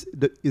feel like his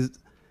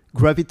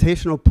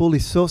gravitational pull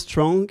is so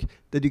strong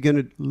that you're going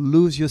to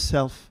lose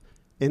yourself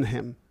in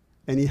him.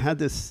 And he had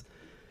this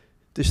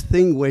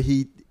thing where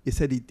he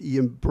said he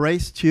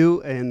embraced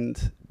you,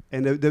 and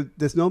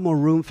there's no more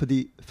room for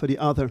the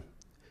other.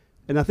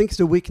 And I think it's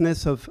the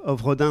weakness of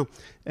Rodin,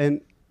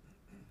 and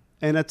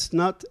that's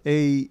not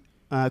a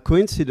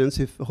coincidence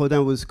if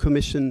Rodin was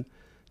commissioned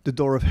The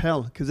Door of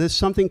Hell, because there's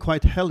something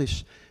quite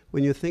hellish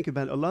when you think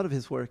about a lot of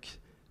his work,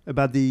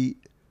 about the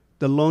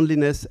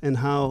loneliness and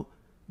how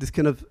this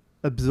kind of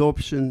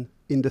absorption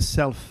in the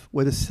self,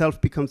 where the self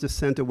becomes the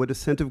center, where the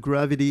center of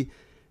gravity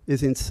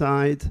is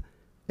inside.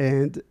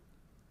 And,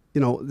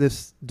 you know,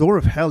 this door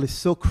of hell is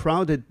so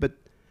crowded, but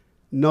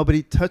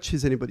nobody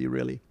touches anybody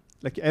really.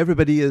 Like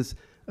everybody is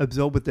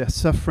absorbed with their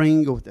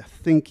suffering or with their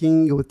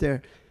thinking or with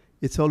their,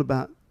 it's all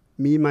about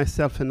me,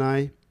 myself, and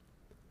I.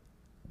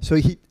 So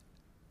he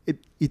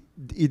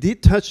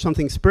did touch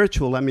something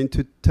spiritual. I mean,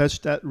 to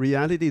touch that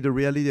reality, the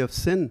reality of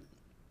sin.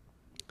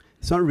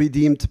 It's not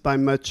redeemed by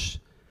much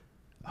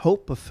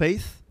hope or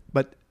faith,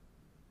 but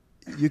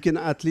you can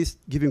at least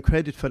give him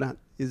credit for that.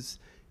 Is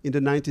in the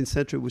 19th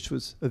century, which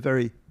was a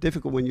very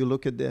difficult, when you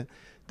look at the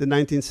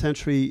 19th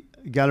century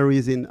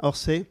galleries in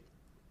Orsay,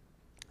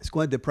 it's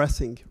quite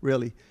depressing,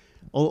 really.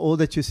 all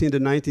that you see in the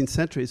 19th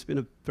century, it's been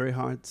a very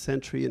hard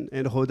century,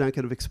 and Rodin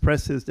kind of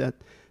expresses that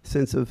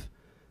sense of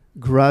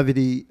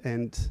gravity,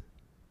 and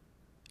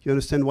you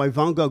understand why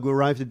Van Gogh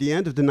arrived at the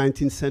end of the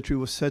 19th century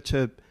was such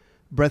a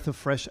breath of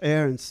fresh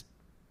air, and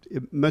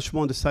much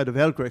more on the side of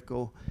El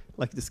Greco,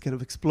 like this kind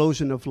of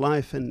explosion of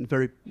life and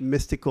very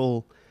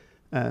mystical,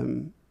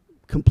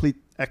 complete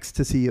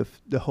ecstasy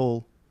of the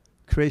whole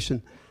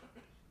creation.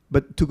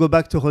 But to go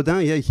back to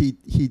Rodin, yeah,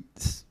 he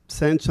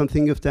sent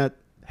something of that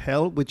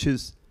hell, which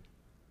is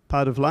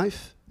part of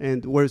life,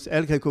 and whereas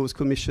El Greco was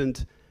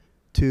commissioned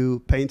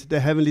to paint the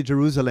heavenly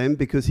Jerusalem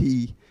because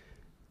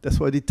that's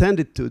what he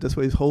tended to, that's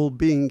what his whole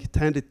being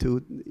tended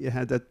to. He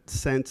had that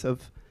sense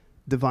of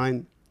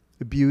divine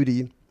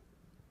beauty.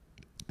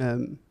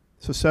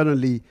 So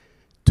certainly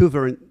two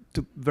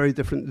very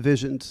different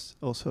visions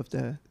also of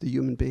the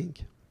human being.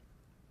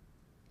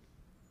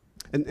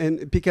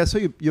 And Picasso,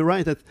 you're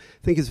right, I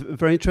think it's a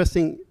very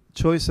interesting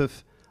choice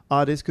of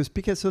artist, because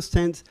Picasso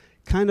stands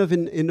kind of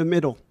in the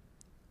middle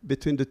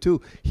between the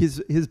two.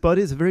 His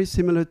body is very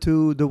similar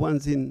to the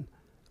ones in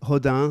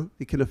Rodin.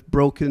 He kind of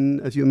broken,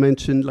 as you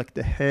mentioned, like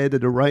the head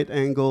at the right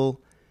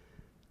angle,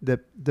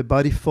 the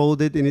body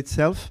folded in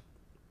itself,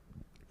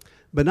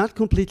 but not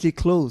completely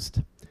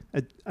closed.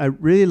 I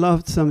really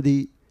loved some of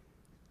the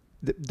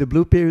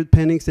blue period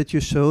paintings that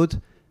you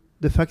showed.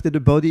 The fact that the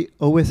body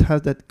always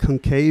has that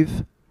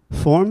concave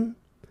form,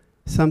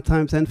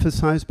 sometimes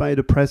emphasized by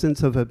the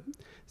presence of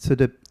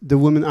the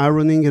woman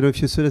ironing. I don't know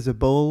if you saw there's a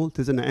bowl,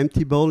 there's an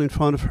empty bowl in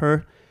front of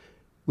her,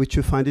 which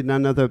you find in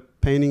another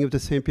painting of the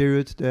same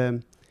period,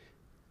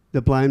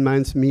 the blind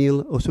man's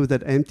meal, also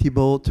that empty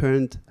bowl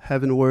turned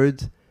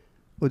heavenward,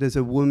 or there's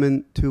a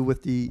woman too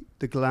with the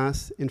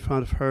glass in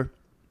front of her.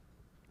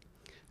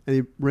 And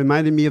it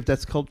reminded me of that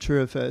sculpture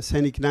of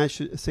Saint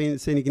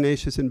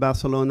Ignatius in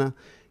Barcelona,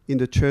 in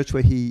the church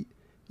where he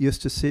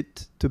used to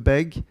sit to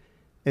beg.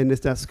 And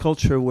there's that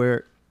sculpture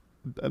where,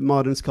 a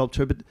modern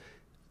sculpture, but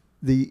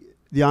the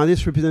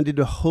artist represented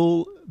the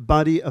whole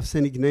body of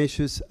Saint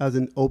Ignatius as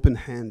an open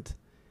hand,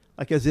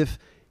 like as if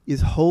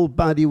his whole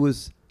body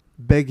was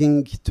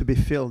begging to be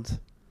filled.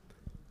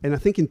 And I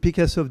think in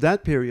Picasso of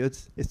that period,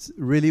 it's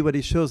really what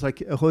he shows.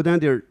 Like Rodin,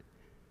 there,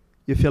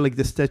 you feel like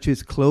the statue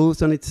is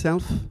closed on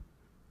itself,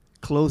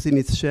 closed in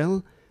its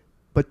shell,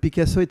 but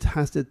Picasso, it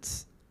has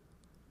that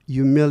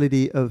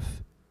humility of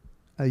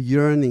a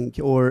yearning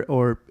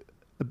or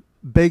a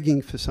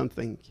begging for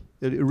something.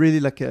 Really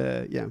like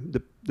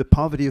the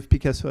poverty of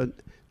Picasso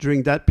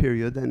during that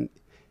period, and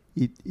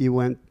he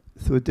went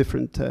through a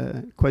different,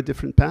 quite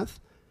different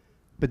path.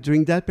 But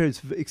during that period,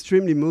 it's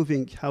extremely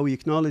moving how he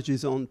acknowledges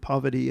his own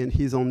poverty and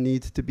his own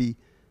need to be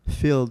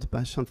filled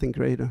by something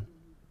greater.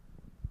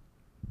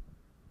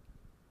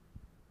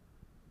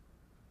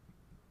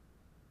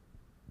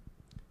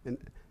 And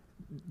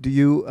do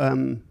you,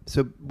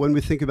 so when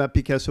we think about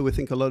Picasso, we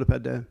think a lot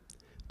about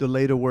the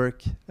later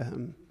work.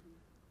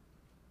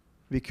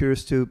 Be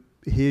curious to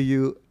hear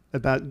you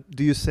about,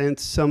 do you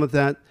sense some of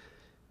that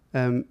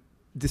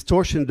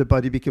distortion of the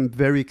body became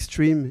very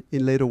extreme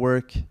in later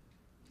work,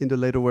 in the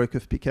later work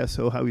of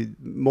Picasso, how he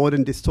more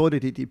than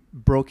distorted it, he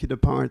broke it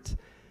apart.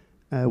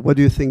 What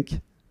do you think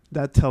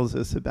that tells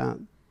us about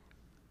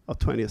our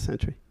 20th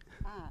century?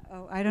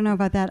 I don't know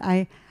about that.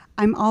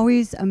 I'm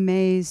always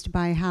amazed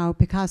by how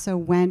Picasso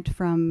went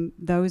from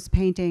those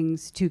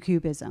paintings to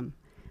Cubism.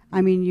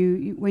 I mean,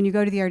 you when you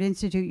go to the Art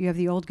Institute, you have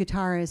the old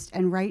guitarist,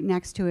 and right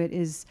next to it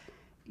is,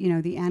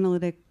 the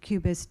analytic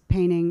Cubist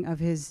painting of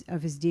his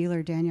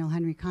dealer, Daniel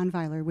Henry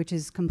Kahnweiler, which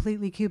is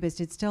completely Cubist.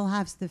 It still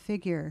has the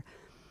figure.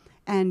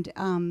 And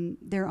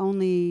they're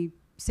only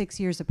 6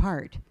 years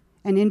apart.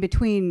 And in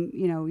between,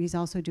 he's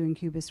also doing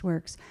Cubist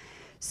works.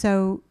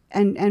 So,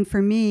 and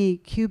for me,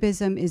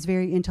 Cubism is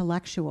very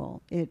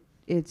intellectual. It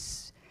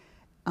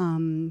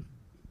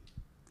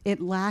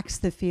lacks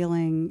the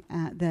feeling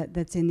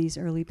that's in these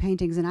early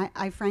paintings. And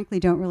I frankly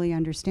don't really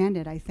understand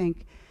it. I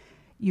think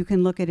you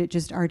can look at it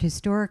just art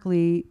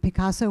historically.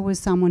 Picasso was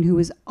someone who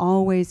was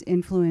always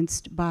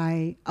influenced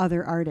by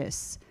other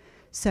artists.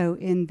 So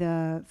in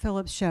the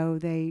Phillips show,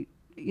 they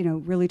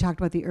really talked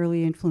about the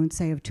early influence,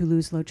 say, of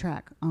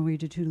Toulouse-Lautrec, Henri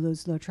de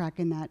Toulouse-Lautrec,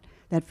 in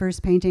that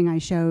first painting I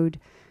showed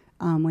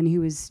when he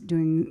was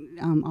doing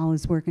all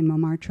his work in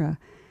Montmartre.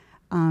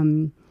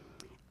 And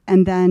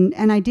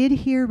I did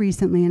hear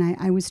recently, and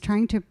I was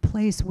trying to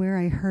place where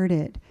I heard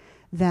it,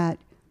 that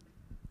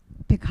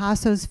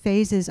Picasso's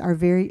phases are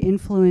very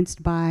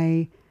influenced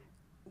by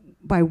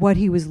what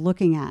he was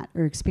looking at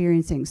or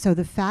experiencing. So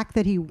the fact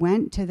that he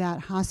went to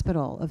that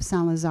hospital of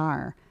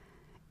Saint-Lazare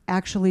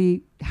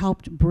actually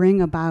helped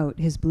bring about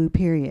his blue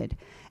period.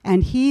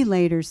 And he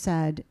later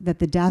said that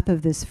the death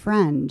of this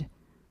friend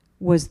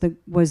was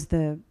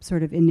the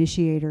sort of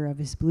initiator of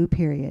his blue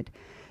period.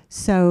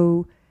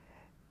 So,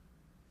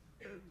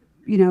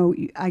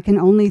 I can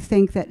only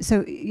think that,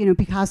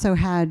 Picasso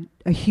had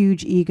a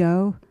huge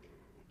ego.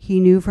 He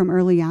knew from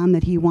early on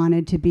that he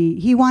wanted to be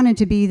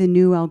the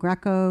new El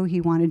Greco. He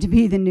wanted to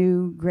be the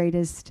new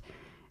greatest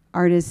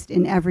artist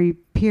in every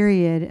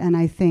period. And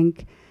I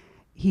think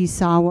he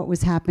saw what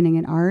was happening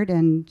in art,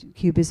 and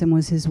Cubism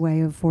was his way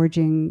of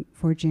forging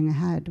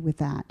ahead with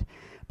that.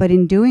 But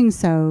in doing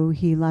so,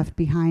 he left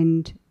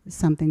behind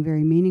something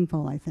very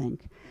meaningful, I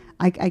think.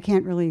 I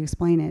can't really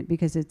explain it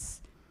because it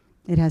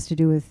has to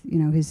do with, you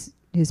know,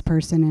 his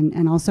person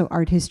and also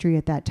art history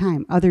at that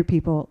time. Other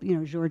people, you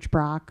know, George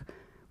Braque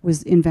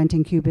was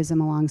inventing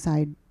Cubism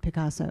alongside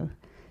Picasso.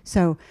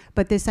 So,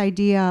 but this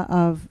idea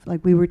of,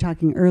 like we were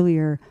talking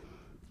earlier,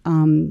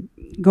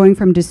 going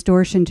from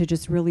distortion to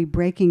just really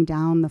breaking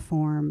down the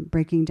forms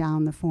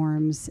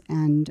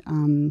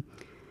and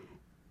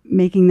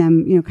making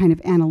them, you know, kind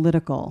of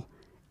analytical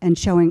and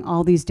showing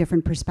all these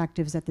different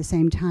perspectives at the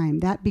same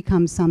time, that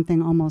becomes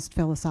something almost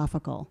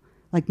philosophical,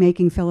 like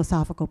making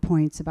philosophical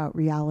points about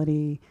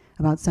reality,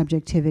 about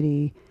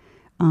subjectivity.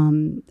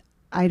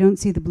 I don't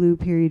see the Blue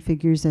Period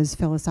figures as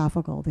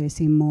philosophical. They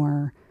seem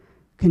more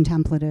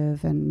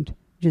contemplative and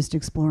just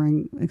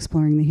exploring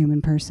the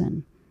human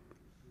person.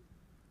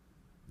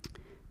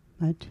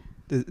 But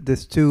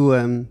there's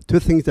two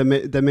things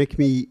that make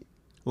me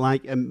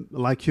like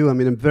you. I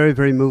mean, I'm very,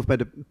 very moved by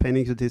the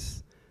paintings of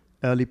this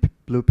early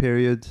Blue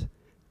Period.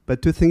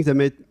 But two things that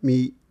made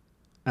me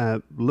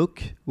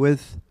look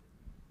with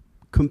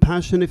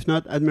compassion, if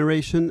not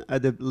admiration,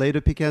 at the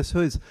later Picasso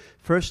is,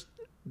 first,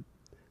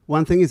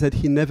 one thing is that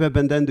he never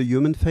abandoned the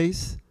human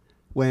face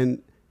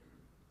when,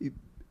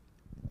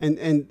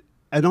 and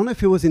I don't know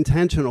if it was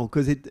intentional,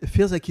 because it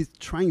feels like he's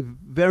trying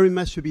very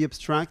much to be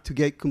abstract, to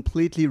get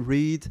completely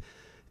rid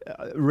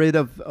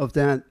of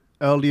that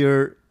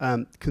earlier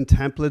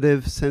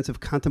contemplative sense of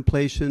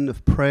contemplation,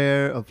 of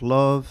prayer, of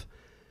love,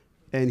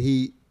 and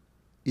he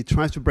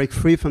tries to break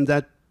free from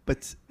that,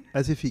 but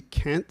as if he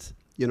can't.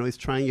 You know, he's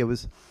trying.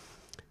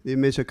 The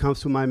image that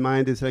comes to my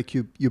mind is like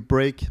you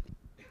break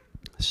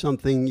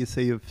something, you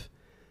say you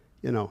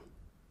know,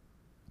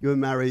 you're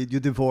married,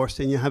 you're divorced,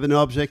 and you have an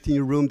object in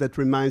your room that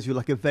reminds you,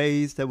 like a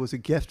vase that was a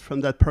gift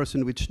from that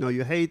person which now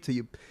you hate, so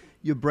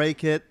you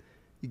break it,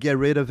 you get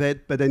rid of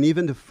it, but then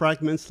even the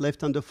fragments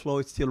left on the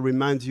floor, it still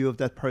reminds you of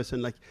that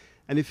person. Like,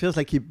 and it feels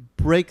like he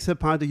breaks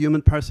apart the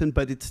human person,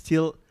 but it's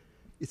still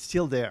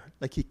there.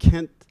 Like he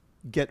can't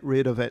get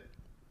rid of it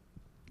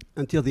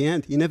until the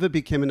end. He never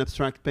became an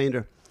abstract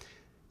painter.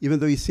 Even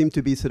though he seemed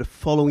to be sort of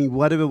following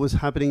whatever was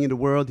happening in the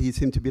world, he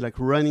seemed to be like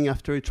running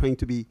after it, trying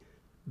to be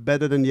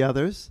better than the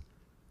others.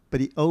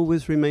 But he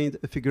always remained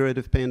a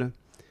figurative painter.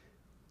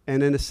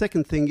 And then the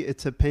second thing,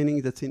 it's a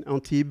painting that's in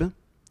Antibes,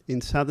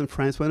 in southern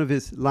France, one of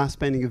his last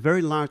paintings, a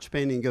very large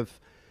painting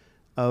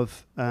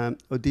of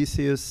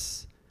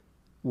Odysseus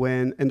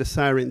and the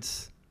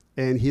sirens.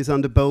 And he's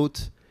on the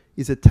boat,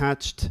 he's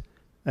attached,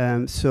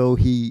 so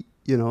he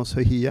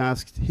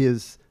asked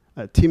his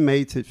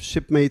teammates, his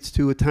shipmates,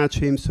 to attach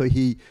him so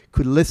he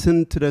could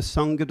listen to the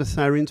song of the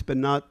sirens, but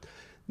not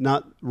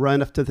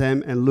run after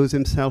them and lose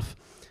himself.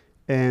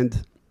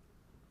 And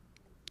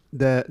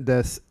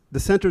the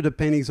center of the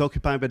painting is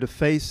occupied by the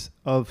face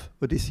of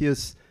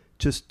Odysseus,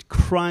 just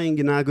crying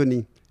in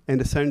agony,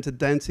 and the sirens are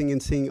dancing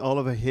and singing all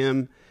over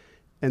him,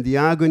 and the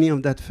agony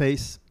of that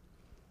face.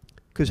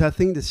 Because I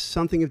think there's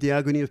something of the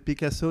agony of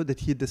Picasso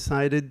that he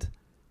decided.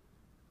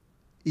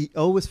 He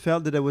always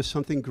felt that there was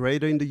something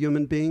greater in the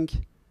human being.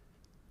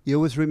 He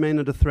always remained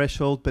on the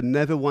threshold, but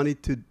never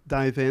wanted to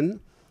dive in.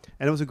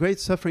 And it was a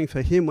great suffering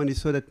for him when he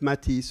saw that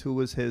Matisse, who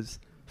was his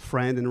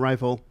friend and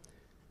rival,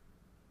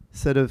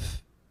 sort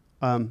of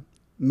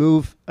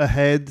move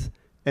ahead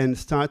and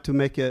start to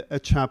make a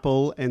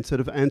chapel and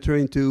sort of enter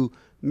into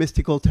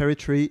mystical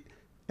territory.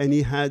 And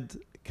he had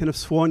kind of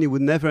sworn he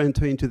would never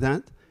enter into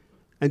that.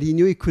 And he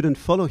knew he couldn't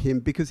follow him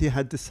because he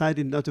had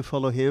decided not to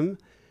follow him.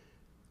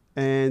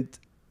 And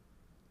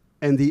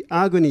the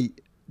agony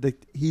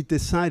that he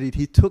decided,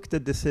 he took the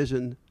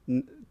decision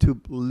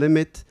to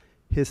limit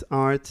his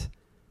art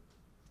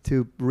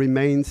to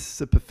remain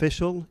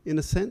superficial in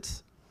a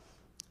sense.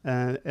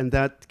 And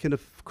that kind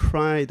of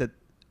cry that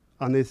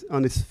on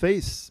his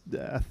face,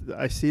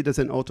 I see it as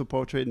an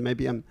auto-portrait.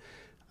 Maybe I'm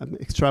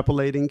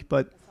extrapolating,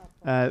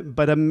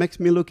 but it makes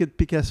me look at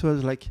Picasso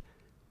as like,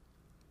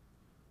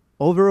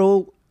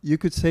 overall, you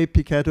could say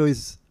Picasso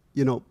is,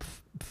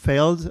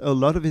 failed. A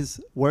lot of his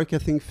work, I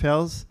think,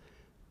 fails.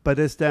 But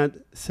there's that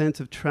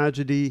sense of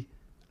tragedy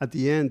at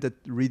the end that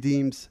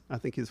redeems, I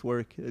think, his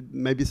work.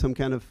 Maybe some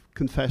kind of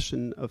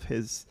confession of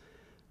his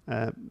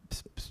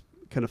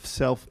kind of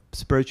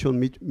self-spiritual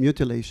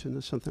mutilation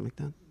or something like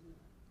that.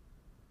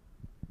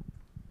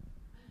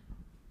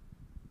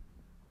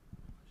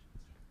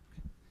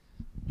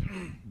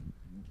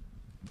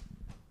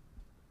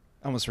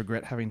 I almost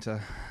regret having to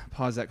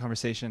pause that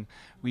conversation.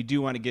 We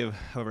do want to give,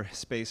 however,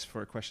 space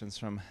for questions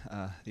from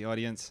the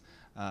audience.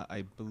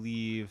 I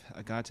believe,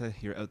 Agata,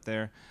 you're out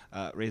there.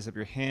 Raise up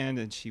your hand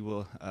and she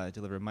will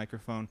deliver a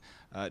microphone.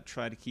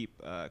 Try to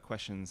keep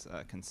questions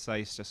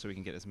concise just so we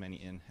can get as many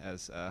in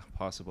as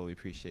possible. We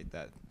appreciate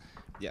that.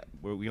 Yeah,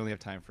 we only have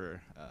time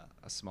for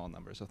a small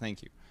number, so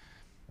thank you.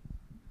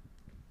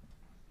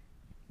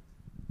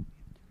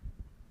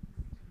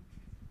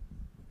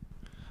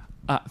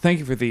 Thank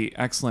you for the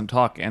excellent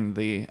talk and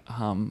the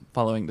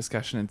following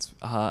discussion. It's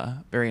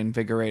very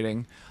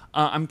invigorating.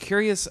 I'm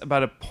curious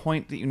about a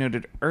point that you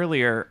noted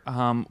earlier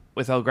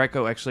with El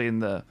Greco, actually in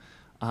the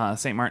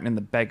St. Martin and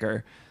the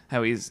Beggar,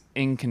 how he's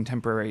in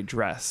contemporary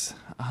dress.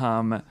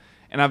 And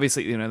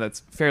obviously, you know,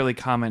 that's fairly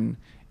common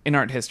in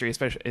art history,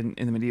 especially in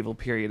the medieval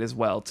period as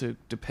well, to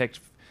depict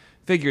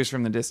figures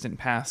from the distant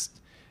past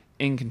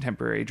in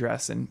contemporary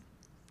dress. And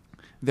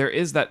there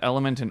is that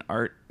element in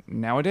art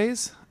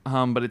nowadays,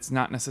 but it's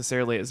not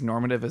necessarily as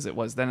normative as it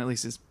was then, at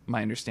least is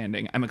my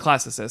understanding. I'm a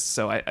classicist,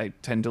 so I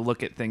tend to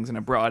look at things in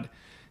a broad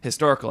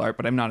historical art,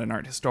 but I'm not an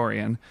art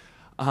historian.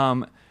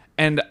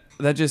 And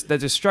that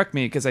just struck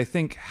me, because I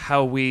think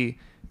how we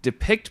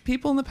depict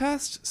people in the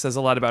past says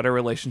a lot about our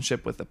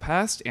relationship with the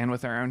past and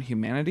with our own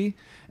humanity.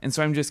 And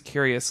so I'm just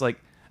curious,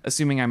 like,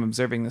 assuming I'm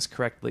observing this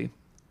correctly,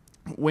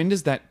 when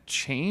does that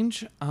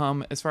change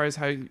as far as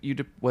how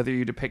whether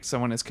you depict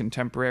someone as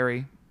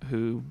contemporary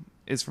who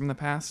is from the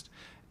past,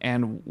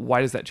 and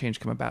why does that change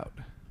come about?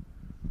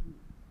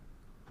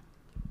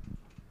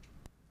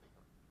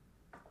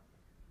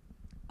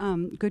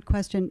 Good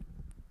question.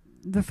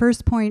 The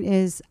first point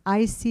is,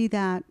 I see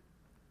that,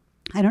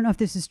 I don't know if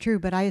this is true,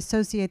 but I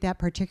associate that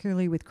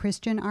particularly with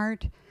Christian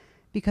art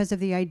because of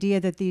the idea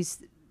that these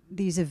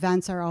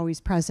events are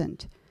always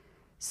present.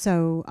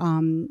 So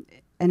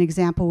an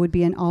example would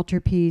be an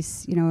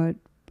altarpiece, you know,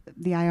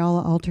 the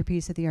Ayala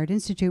altarpiece at the Art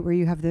Institute, where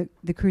you have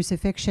the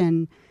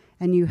crucifixion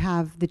and you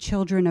have the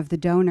children of the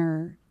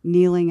donor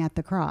kneeling at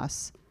the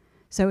cross.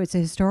 So it's a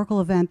historical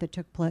event that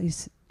took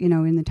place, you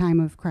know, in the time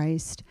of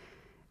Christ,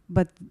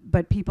 but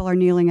people are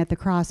kneeling at the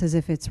cross as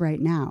if it's right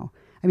now.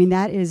 I mean,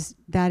 that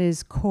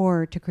is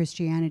core to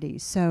Christianity.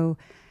 So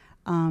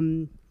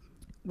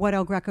what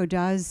El Greco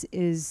does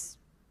is,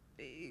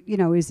 you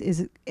know,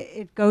 is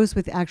it goes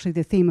with actually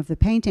the theme of the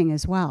painting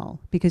as well,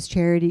 because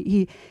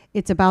charity,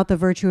 it's about the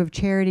virtue of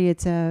charity.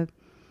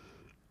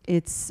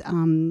 It's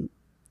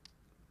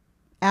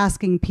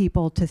asking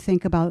people to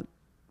think about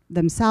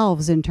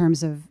themselves in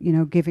terms of, you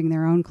know, giving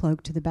their own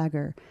cloak to the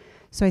beggar.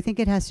 So I think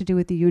it has to do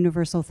with the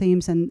universal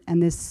themes and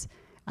this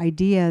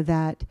idea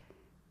that,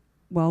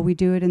 well, we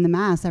do it in the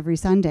Mass every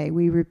Sunday.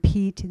 We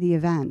repeat the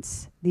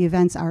events. The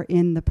events are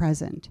in the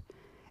present.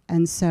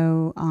 And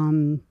so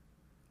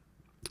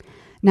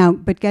now,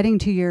 but getting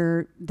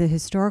to the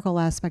historical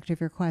aspect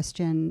of your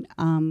question,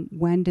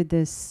 when did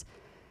this,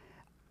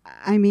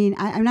 I mean,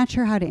 I'm not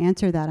sure how to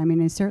answer that. I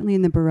mean, it's certainly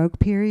in the Baroque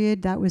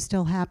period that was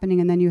still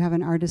happening, and then you have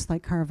an artist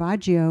like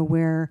Caravaggio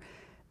where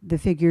the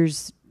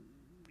figures,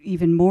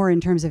 even more in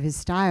terms of his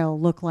style,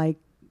 look like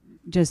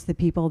just the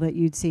people that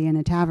you'd see in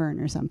a tavern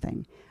or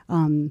something.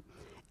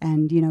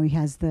 And, you know, he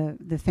has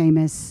the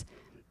famous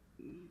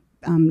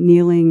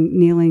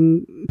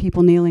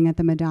people kneeling at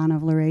the Madonna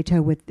of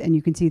Loreto and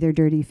you can see their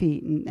dirty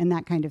feet and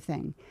that kind of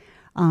thing.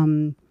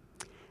 I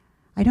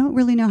don't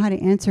really know how to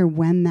answer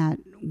when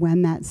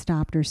that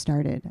stopped or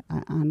started.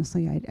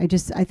 Honestly,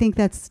 I think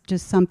that's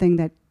just something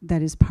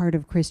that is part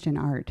of Christian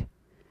art.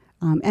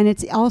 And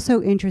it's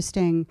also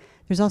interesting.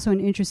 There's also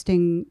an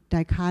interesting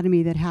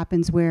dichotomy that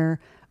happens where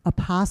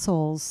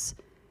apostles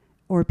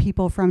or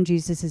people from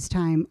Jesus's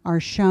time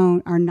are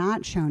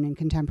not shown in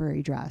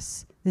contemporary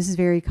dress. This is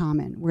very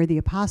common, where the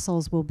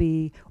apostles will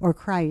be, or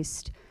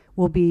Christ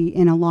will be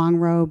in a long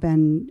robe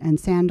and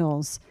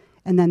sandals,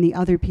 and then the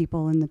other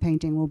people in the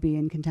painting will be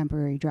in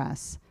contemporary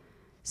dress.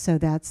 So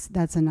that's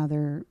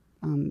another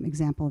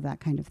example of that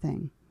kind of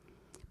thing.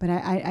 But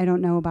I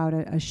don't know about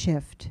a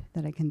shift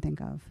that I can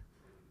think of.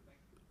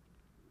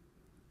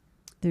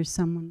 There's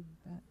someone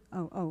that,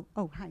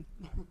 oh, hi.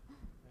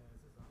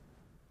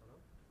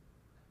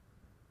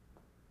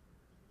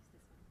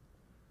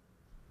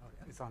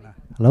 It's on now.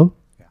 Hello?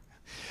 Yeah.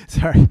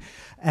 Sorry,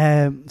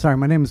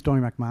 my name is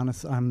Donny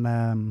McManus.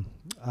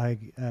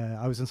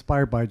 I was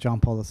inspired by John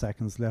Paul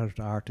II's letter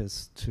to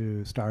artists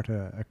to start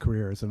a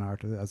career as an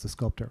artist, as a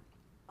sculptor,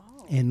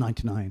 in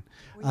 '99.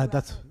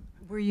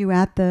 Were you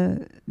at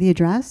the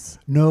address?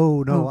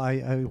 No.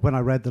 Oh. When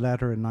I read the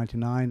letter in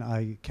 '99,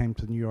 I came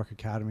to the New York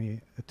Academy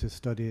to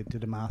study,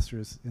 did a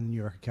master's in the New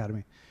York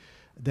Academy,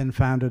 then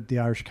founded the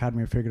Irish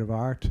Academy of Figurative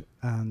Art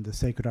and the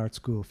Sacred Art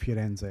School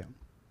Firenze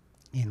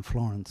in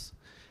Florence.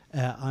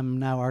 I'm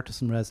now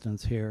artist in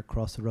residence here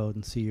across the road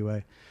in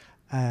CUA.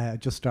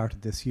 Just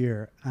started this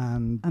year,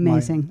 and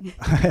amazing.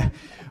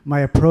 My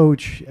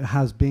approach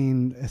has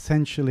been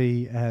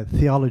essentially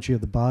theology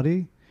of the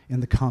body in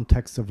the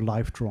context of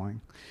life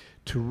drawing,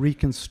 to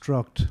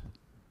reconstruct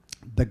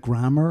the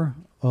grammar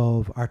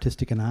of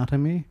artistic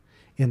anatomy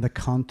in the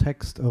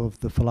context of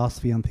the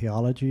philosophy and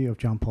theology of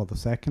John Paul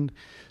II,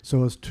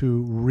 so as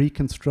to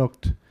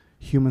reconstruct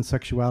human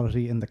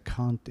sexuality in the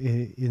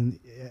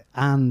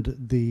and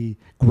the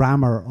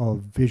grammar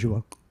of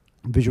visual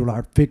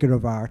art,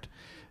 figurative art,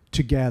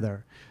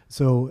 together,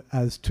 so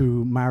as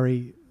to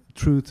marry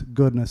truth,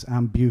 goodness,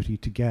 and beauty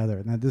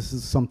together. Now, this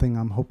is something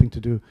I'm hoping to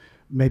do,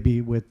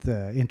 maybe with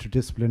the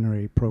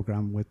interdisciplinary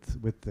program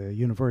with the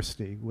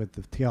university, with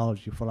the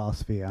theology,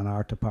 philosophy, and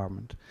art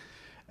department.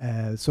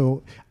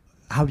 So,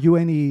 have you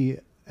any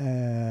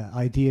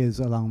ideas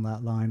along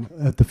that line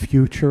of the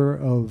future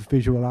of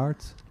visual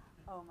arts?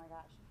 Oh my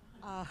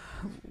gosh.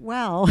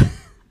 Well,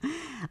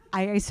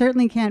 I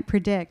certainly can't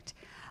predict.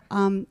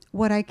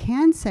 What I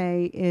can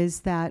say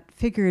is that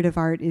figurative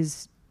art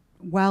is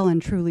well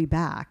and truly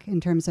back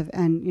in terms of,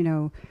 and you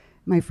know,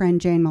 my friend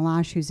Jane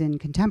Malash, who's in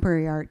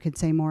contemporary art, could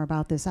say more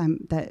about this.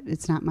 That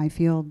it's not my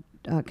field.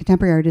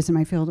 Contemporary art isn't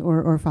my field,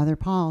 or Father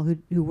Paul,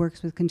 who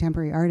works with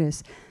contemporary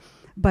artists.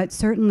 But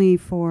certainly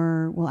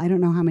for, well, I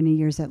don't know how many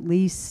years, at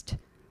least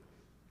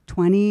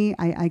 20,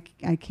 I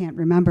can't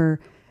remember,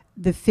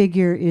 the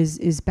figure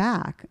is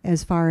back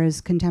as far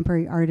as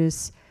contemporary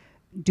artists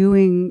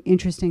doing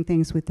interesting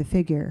things with the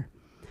figure.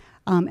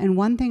 And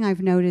one thing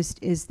I've noticed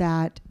is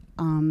that,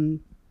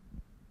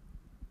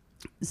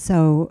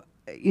 so,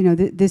 you know,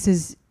 this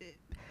is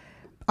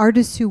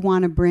artists who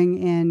want to bring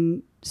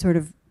in sort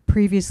of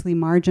previously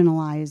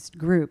marginalized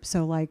groups,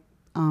 so like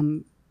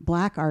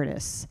black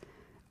artists,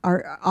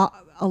 are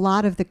a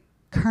lot of the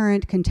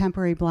current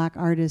contemporary black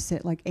artists,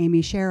 like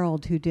Amy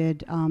Sherald, who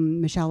did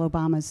Michelle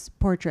Obama's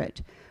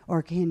portrait,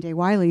 or Kehinde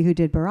Wiley, who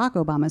did Barack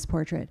Obama's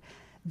portrait.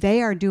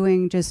 They are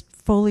doing just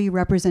fully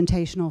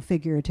representational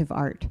figurative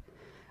art.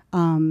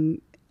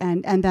 And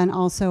then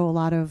also a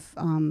lot of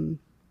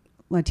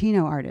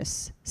Latino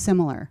artists,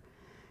 similar.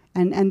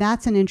 And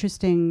that's an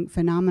interesting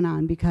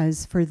phenomenon,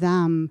 because for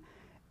them,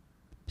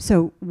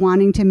 so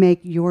wanting to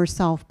make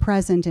yourself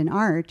present in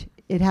art,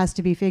 it has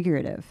to be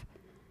figurative.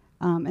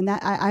 And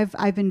that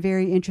I've been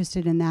very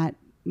interested in that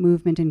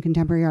movement in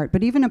contemporary art.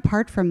 But even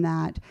apart from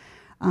that,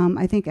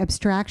 I think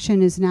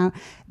abstraction is now,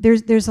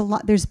 there's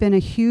been a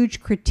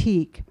huge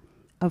critique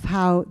of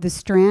how the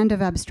strand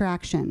of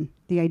abstraction,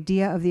 the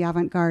idea of the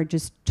avant-garde,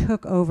 just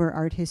took over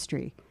art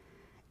history.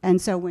 And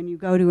so when you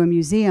go to a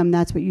museum,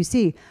 that's what you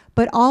see.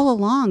 But all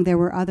along, there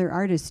were other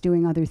artists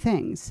doing other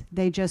things.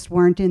 They just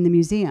weren't in the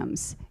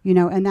museums, you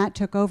know, and that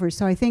took over.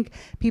 So I think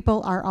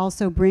people are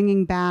also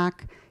bringing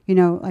back, you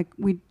know, like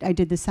I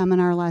did the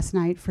seminar last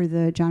night for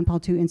the John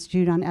Paul II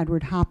Institute on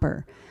Edward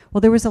Hopper.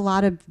 Well, there was a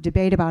lot of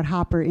debate about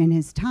Hopper in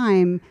his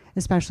time,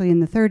 especially in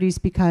the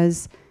 30s,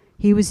 because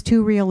he was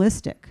too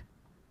realistic.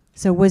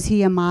 So was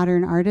he a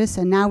modern artist?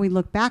 And now we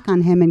look back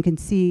on him and can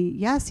see,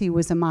 yes, he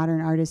was a modern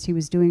artist. He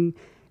was doing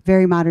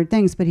very modern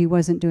things, but he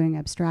wasn't doing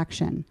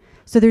abstraction.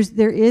 So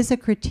there is a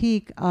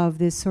critique of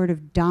this sort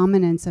of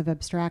dominance of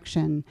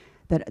abstraction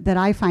that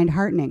I find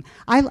heartening.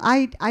 I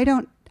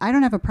don't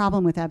have a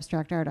problem with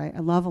abstract art. I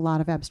love a lot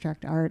of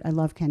abstract art. I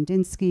love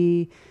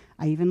Kandinsky.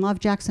 I even love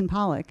Jackson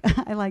Pollock.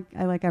 I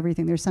like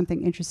everything. There's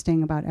something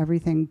interesting about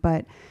everything,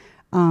 but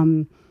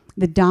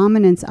the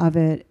dominance of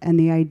it and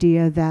the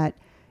idea that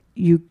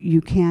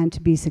you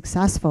can't be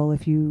successful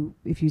if you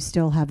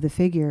still have the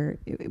figure,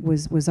 it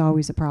was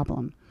always a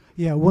problem.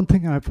 Yeah, one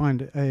thing I find,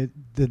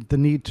 the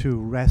need to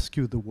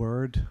rescue the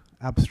word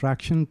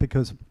abstraction,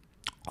 because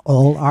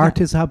all art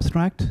is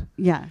abstract.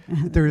 Yeah.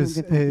 There's,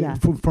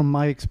 from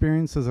my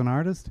experience as an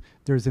artist,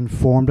 there's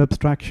informed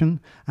abstraction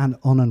and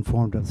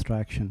uninformed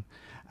abstraction.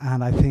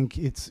 And I think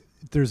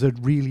there's a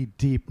really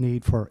deep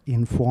need for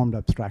informed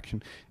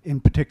abstraction,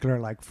 in particular,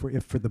 like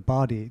for the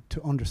body,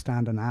 to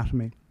understand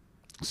anatomy,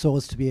 so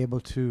as to be able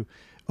to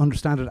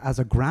understand it as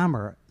a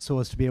grammar, so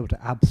as to be able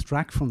to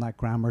abstract from that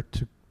grammar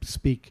to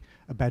speak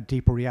about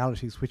deeper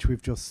realities, which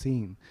we've just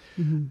seen.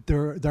 Mm-hmm.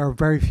 There are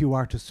very few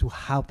artists who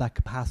have that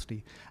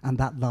capacity, and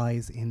that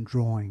lies in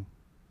drawing.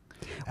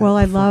 Well,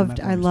 I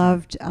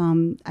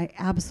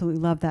absolutely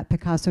loved that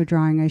Picasso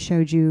drawing I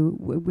showed you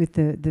with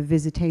the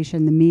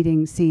visitation, the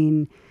meeting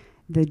scene.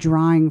 The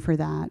drawing for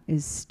that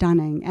is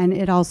stunning, and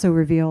it also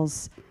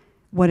reveals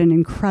what an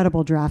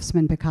incredible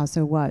draftsman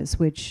Picasso was,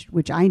 which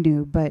I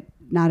knew, but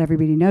not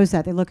everybody knows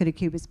that. They look at a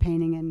Cubist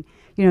painting, and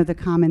you know the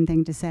common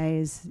thing to say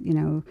is, you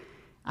know,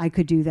 I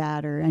could do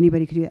that, or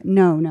anybody could do that.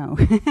 No,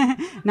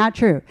 not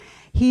true.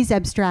 He's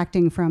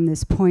abstracting from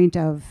this point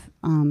of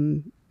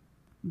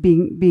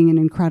being an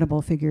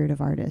incredible figurative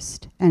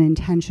artist and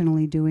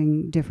intentionally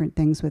doing different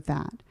things with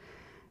that.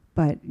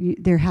 But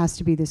there has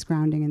to be this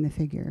grounding in the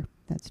figure.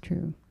 That's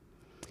true.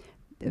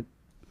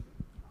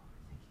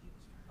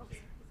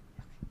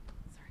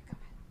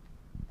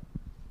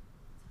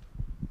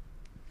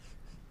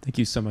 Thank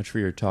you so much for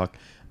your talk.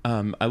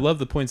 I love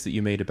the points that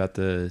you made about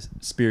the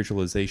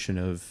spiritualization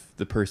of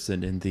the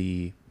person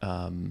in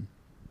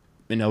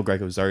El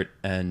Greco's art,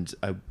 and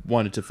I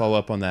wanted to follow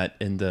up on that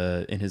in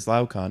his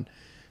Laocoon.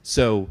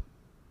 So,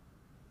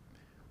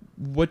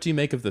 what do you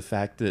make of the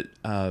fact that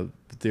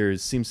there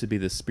seems to be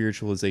this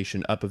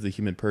spiritualization up of the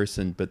human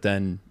person, but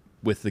then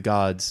with the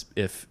gods,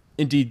 if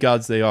indeed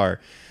gods they are,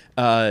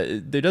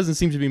 there doesn't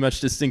seem to be much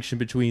distinction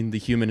between the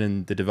human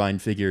and the divine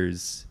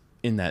figures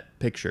in that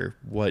picture?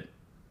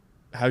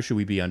 How should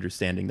we be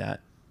understanding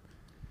that?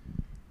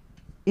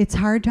 It's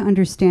hard to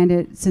understand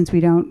it since we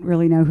don't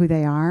really know who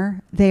they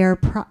are. They are,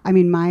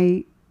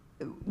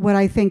 what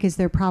I think is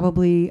they're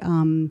probably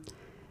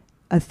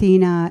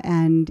Athena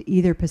and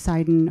either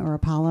Poseidon or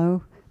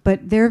Apollo.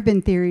 But there have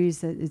been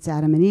theories that it's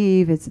Adam and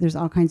Eve. There's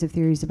all kinds of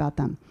theories about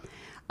them.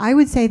 I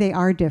would say they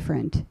are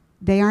different.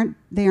 They're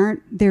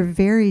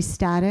very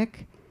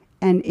static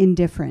and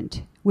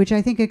indifferent, which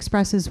I think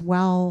expresses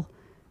well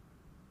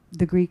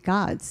the Greek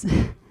gods.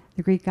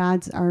 The Greek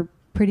gods are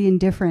pretty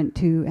indifferent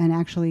to and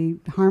actually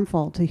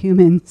harmful to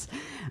humans.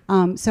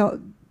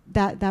 So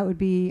that would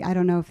be, I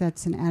don't know if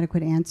that's an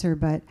adequate answer,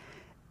 but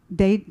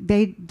they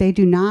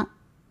do not,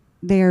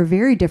 they are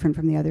very different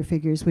from the other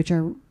figures, which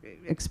are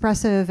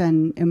expressive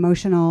and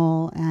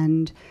emotional.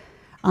 And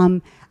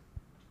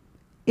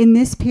in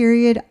this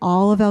period,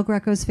 all of El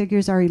Greco's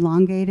figures are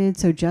elongated,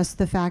 so just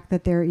the fact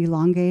that they're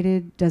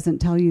elongated doesn't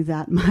tell you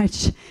that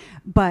much.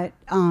 But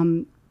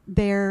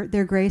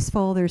they're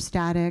graceful, they're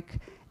static,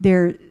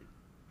 they're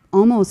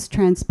almost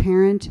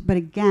transparent, but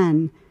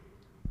again,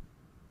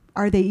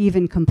 are they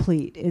even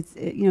complete?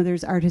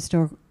 There's art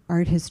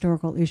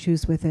historical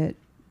issues with it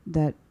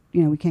that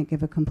we can't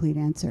give a complete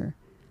answer.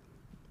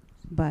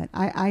 But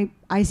I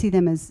see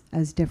them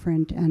as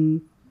different,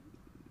 and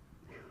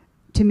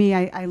to me,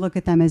 I look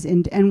at them as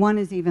and one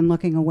is even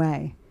looking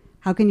away.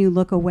 How can you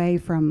look away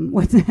from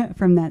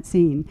from that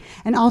scene?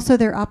 And also,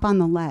 they're up on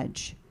the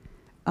ledge,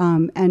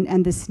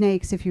 and the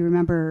snakes, if you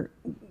remember,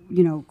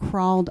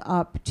 crawled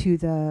up to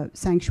the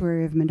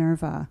sanctuary of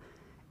Minerva,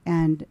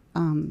 and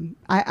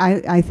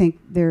I think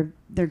they're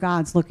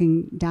gods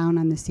looking down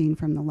on the scene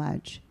from the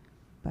ledge,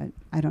 but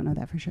I don't know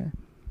that for sure.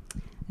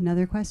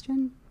 Another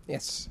question?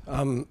 Yes.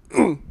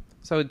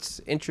 So it's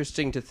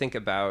interesting to think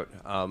about,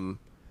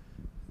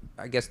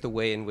 I guess, the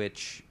way in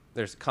which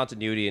there's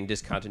continuity and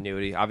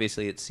discontinuity.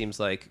 Obviously, it seems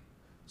like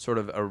sort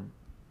of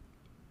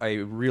a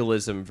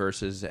realism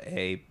versus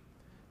a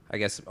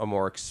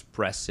more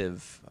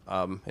expressive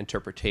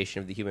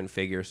interpretation of the human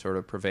figure sort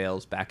of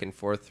prevails back and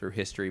forth through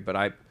history. But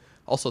I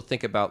also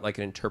think about like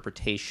an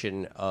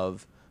interpretation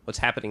of what's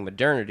happening in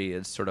modernity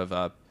as sort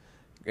of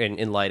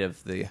in light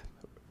of the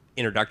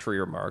introductory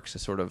remarks, a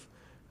sort of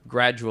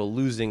gradual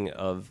losing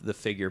of the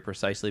figure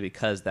precisely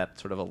because that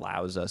sort of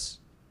allows us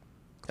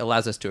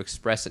to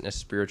express it in a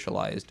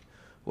spiritualized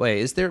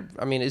way. What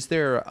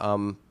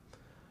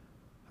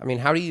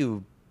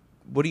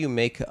do you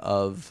make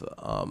of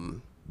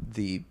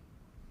the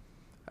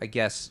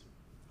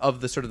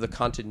sort of the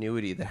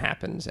continuity that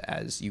happens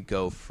as you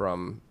go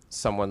from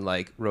someone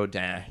like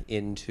Rodin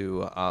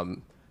into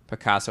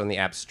Picasso and the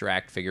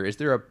abstract figure? Is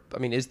the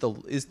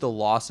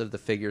loss of the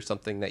figure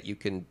something that you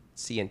can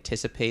see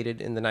anticipated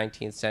in the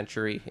 19th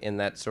century in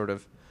that sort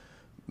of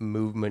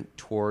movement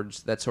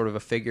towards that sort of a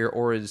figure,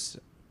 or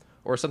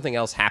something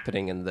else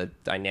happening in the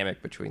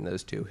dynamic between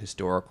those two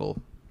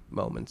historical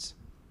moments?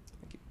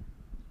 Thank you.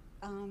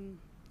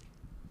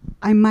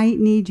 I might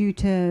need you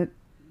to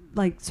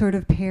sort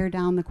of pare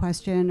down the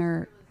question,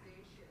 or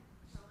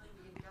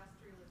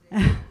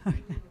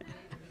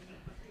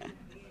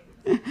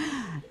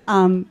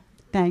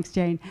thanks,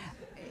 Jane.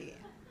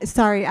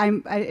 Sorry,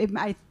 it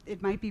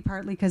might be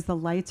partly because the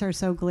lights are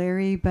so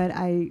glary, but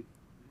I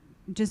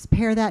just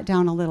pare that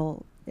down a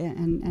little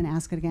and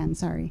ask it again.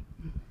 Sorry.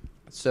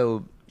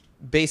 So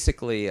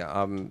basically,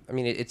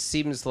 it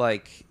seems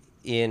like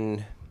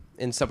in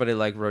somebody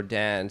like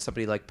Rodin,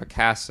 somebody like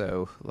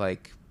Picasso,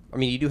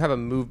 you do have a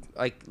move,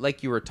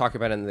 like you were talking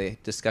about in the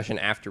discussion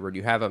afterward,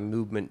 you have a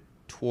movement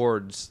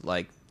towards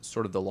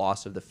sort of the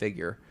loss of the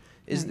figure.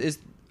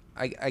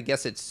 I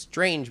guess it's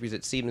strange because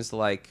it seems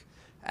like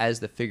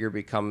as the figure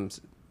becomes,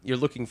 you're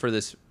looking for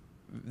this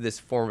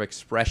form of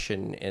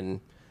expression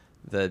in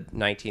the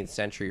 19th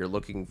century. You're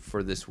looking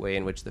for this way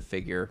in which the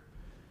figure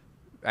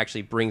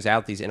actually brings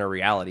out these inner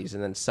realities,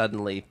 and then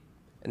suddenly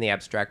in the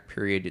abstract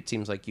period, it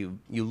seems like you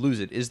lose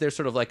it. Is there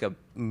sort of like a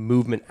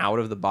movement out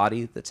of the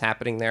body that's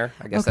happening there?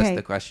 I guess that's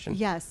the question.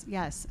 Yes,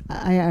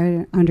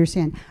 I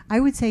understand. I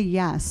would say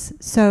yes.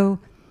 So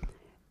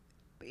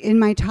in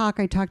my talk,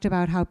 I talked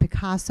about how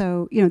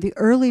Picasso, the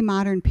early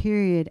modern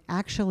period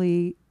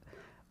actually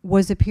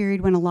was a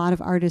period when a lot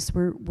of artists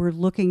were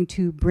looking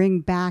to bring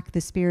back the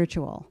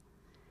spiritual.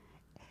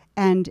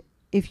 And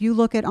if you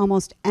look at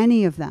almost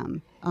any of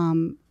them,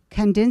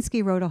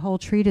 Kandinsky wrote a whole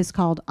treatise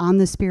called On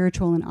the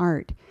Spiritual in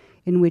Art,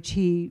 in which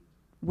he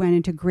went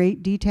into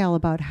great detail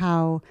about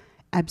how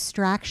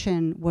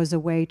abstraction was a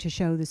way to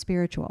show the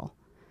spiritual.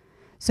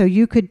 So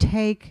you could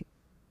take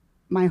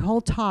my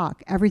whole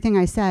talk, everything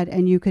I said,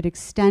 and you could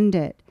extend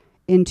it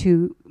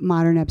into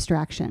modern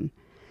abstraction.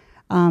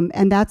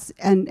 And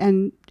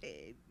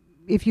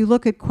if you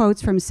look at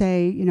quotes from,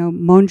 say,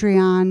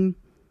 Mondrian,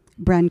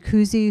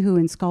 Brancusi, who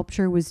in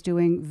sculpture was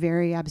doing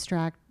very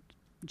abstract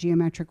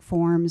geometric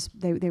forms,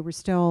 they were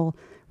still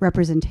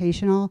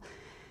representational.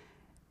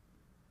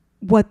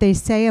 What they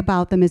say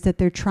about them is that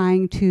they're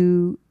trying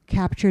to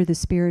capture the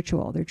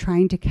spiritual. They're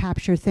trying to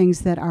capture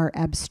things that are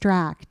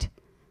abstract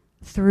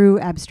through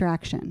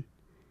abstraction.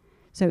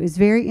 So it's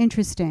very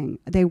interesting.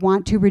 They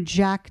want to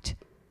reject,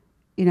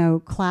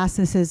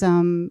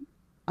 classicism.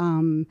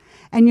 And,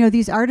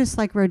 these artists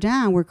like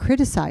Rodin were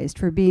criticized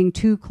for being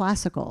too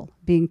classical,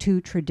 being too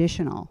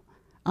traditional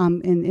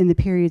in the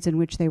periods in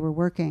which they were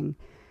working.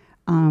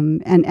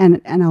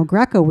 And El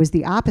Greco was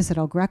the opposite.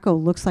 El Greco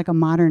looks like a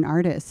modern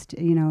artist,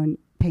 and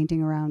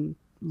painting around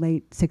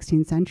late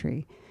 16th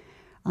century.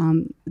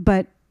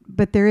 But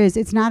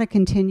it's not a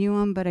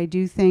continuum, but I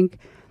do think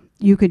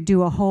you could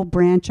do a whole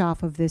branch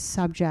off of this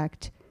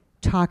subject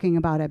talking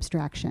about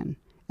abstraction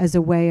as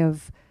a way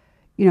of,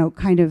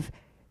 kind of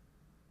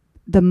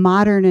the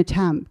modern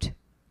attempt,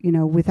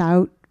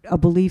 without a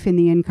belief in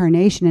the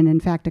incarnation, and in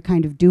fact a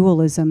kind of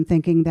dualism,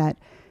 thinking that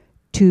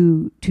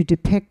to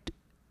depict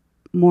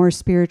more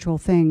spiritual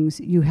things,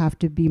 you have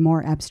to be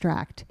more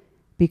abstract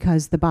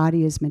because the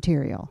body is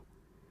material.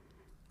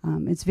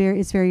 It's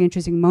very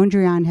interesting.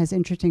 Mondrian has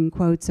interesting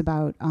quotes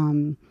about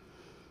the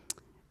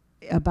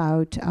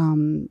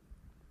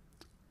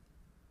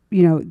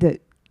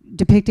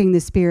depicting the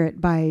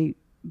spirit by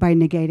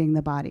negating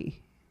the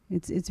body.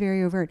 It's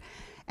very overt,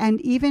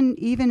 and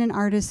even an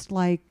artist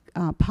like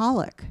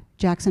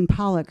Jackson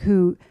Pollock,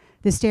 who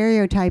the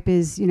stereotype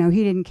is, he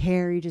didn't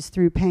care, he just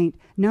threw paint.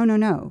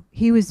 No.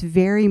 He was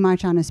very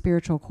much on a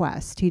spiritual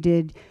quest. He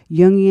did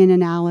Jungian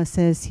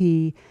analysis.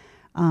 He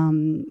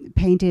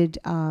painted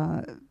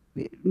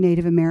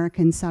Native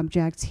American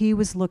subjects. He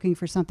was looking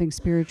for something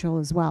spiritual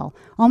as well.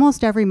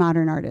 Almost every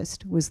modern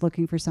artist was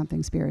looking for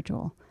something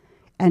spiritual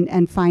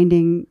and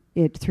finding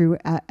it through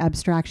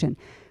abstraction.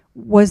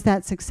 Was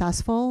that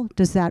successful?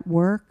 Does that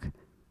work?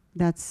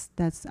 That's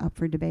up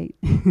for debate.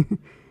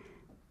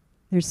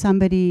 There's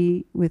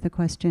somebody with a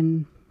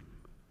question.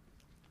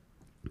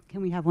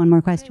 Can we have one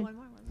more question? One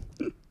more.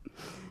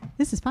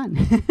 This is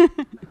fun.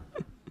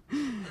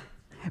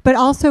 But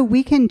also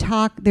we can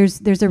talk,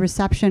 there's a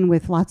reception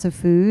with lots of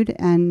food,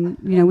 and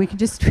we can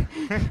just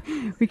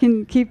we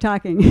can keep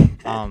talking.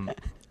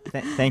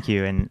 Thank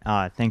you, and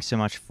thanks so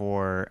much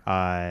for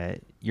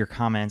your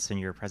comments and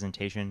your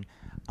presentation.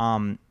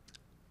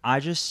 I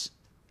just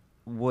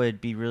would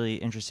be really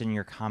interested in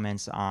your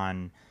comments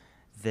on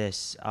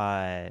this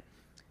kind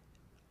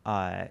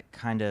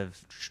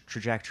of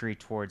trajectory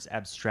towards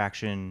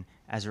abstraction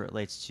as it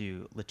relates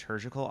to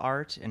liturgical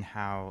art, and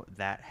how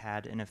that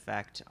had an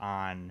effect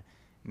on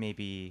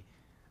maybe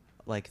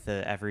like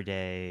the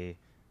everyday,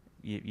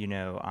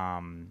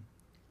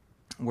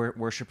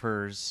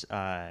 worshippers'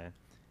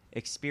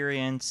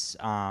 experience,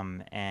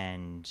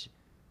 and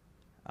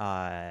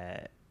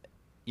I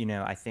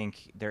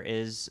think there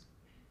is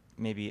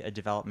maybe a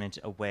development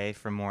away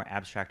from more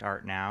abstract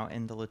art now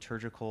in the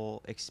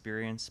liturgical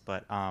experience,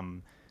 but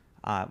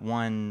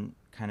one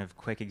kind of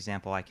quick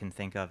example I can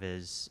think of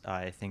is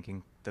I think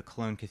in the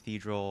Cologne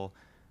Cathedral,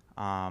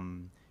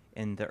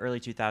 in the early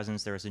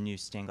 2000s, there was a new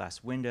stained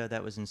glass window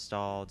that was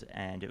installed,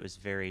 and it was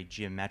very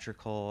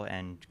geometrical,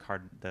 and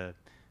the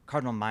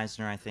Cardinal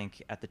Meissner, I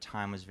think, at the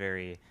time was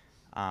very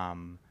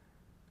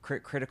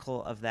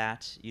critical of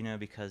that,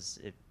 because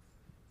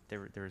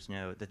there was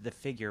the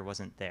figure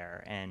wasn't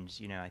there, and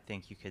I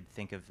think you could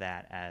think of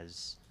that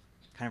as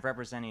kind of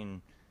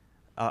representing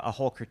a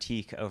whole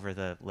critique over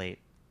the late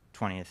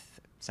 20th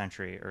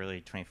century,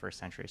 early 21st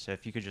century. So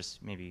if you could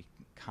just maybe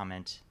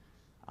comment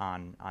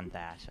on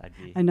that, I'd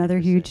be another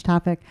interested. huge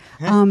topic.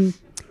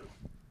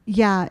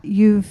 Yeah,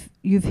 you've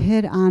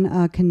hit on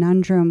a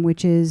conundrum,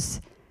 which is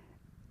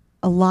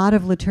a lot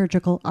of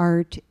liturgical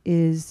art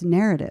is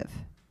narrative.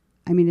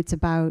 I mean, it's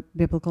about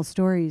biblical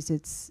stories.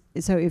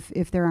 So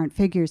if there aren't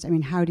figures, I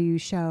mean, how do you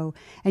show?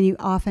 And you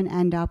often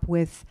end up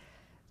with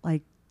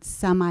like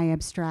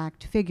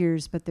semi-abstract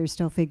figures, but they're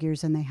still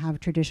figures and they have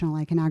traditional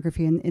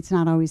iconography, and it's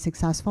not always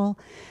successful.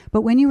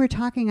 But when you were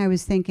talking, I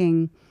was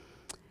thinking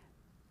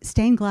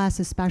stained glass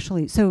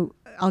especially. So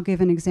I'll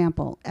give an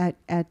example.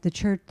 At the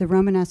church, the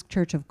Romanesque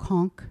Church of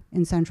Conques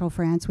in central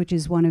France, which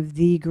is one of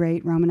the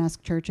great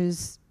Romanesque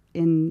churches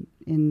in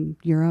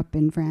Europe,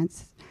 in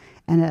France,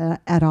 and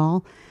at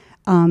all,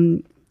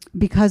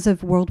 because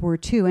of World War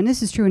II, and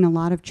this is true in a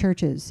lot of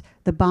churches,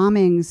 the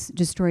bombings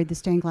destroyed the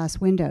stained glass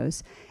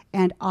windows,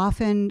 and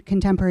often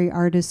contemporary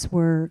artists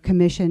were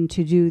commissioned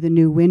to do the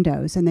new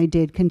windows, and they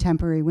did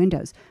contemporary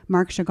windows.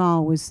 Marc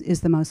Chagall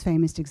is the most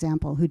famous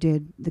example, who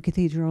did the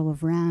Cathedral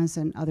of Reims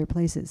and other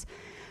places.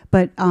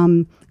 But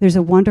there's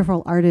a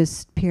wonderful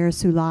artist, Pierre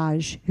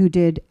Soulages, who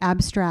did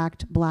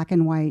abstract black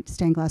and white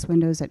stained glass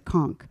windows at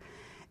Conques.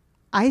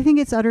 I think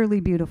it's utterly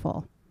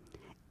beautiful.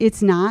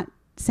 It's not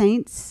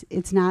saints,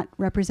 it's not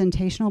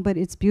representational, but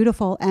it's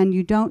beautiful, and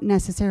you don't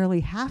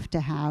necessarily have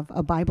to have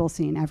a Bible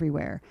scene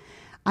everywhere.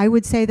 I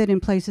would say that in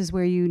places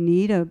where you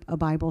need a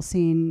Bible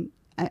scene,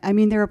 I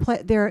mean, there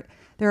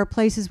are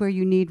places where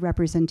you need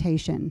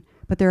representation,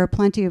 but there are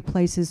plenty of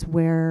places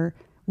where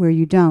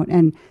you don't.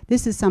 And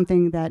this is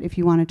something that if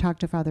you want to talk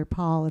to Father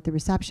Paul at the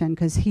reception,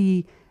 because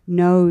he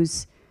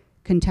knows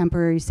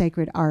contemporary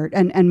sacred art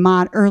and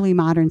early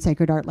modern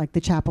sacred art, like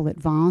the chapel at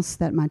Vence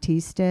that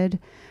Matisse did,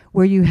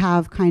 where you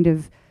have kind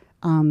of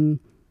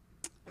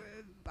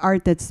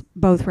art that's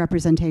both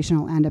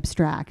representational and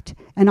abstract,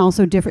 and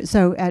also different.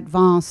 So at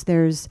Vence,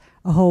 there's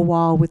a whole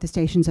wall with the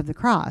Stations of the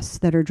Cross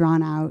that are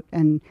drawn out,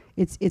 and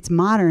it's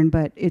modern,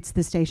 but it's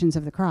the Stations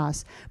of the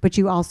Cross. But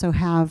you also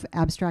have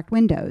abstract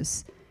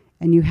windows,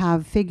 and you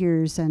have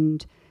figures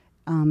and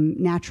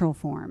natural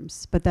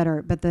forms, but that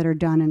are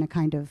done in a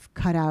kind of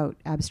cut-out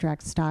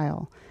abstract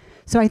style.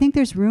 So I think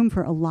there's room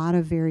for a lot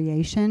of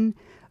variation,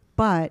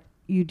 but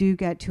you do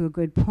get to a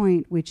good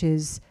point, which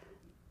is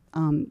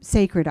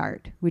sacred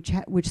art, which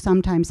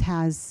sometimes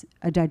has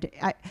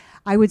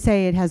I would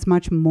say it has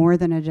much more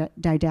than a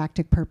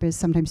didactic purpose.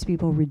 Sometimes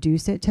people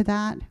reduce it to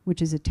that,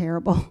 which is a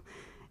terrible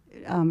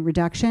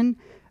reduction.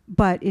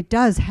 But it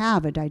does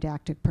have a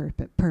didactic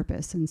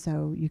purpose, and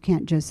so you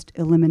can't just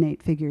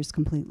eliminate figures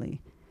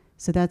completely.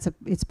 So that's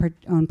its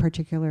own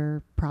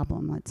particular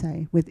problem, let's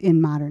say,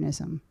 within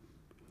modernism.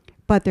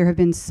 But there have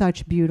been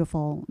such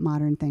beautiful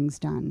modern things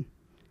done,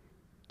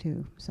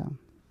 too. So.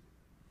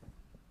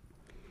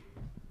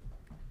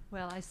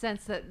 Well, I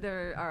sense that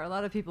there are a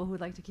lot of people who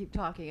would like to keep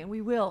talking, and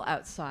we will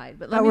outside.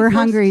 But we're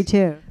hungry,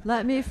 too.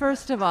 Let me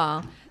first of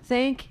all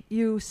thank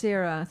you,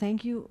 Sarah.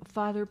 Thank you,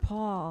 Father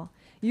Paul.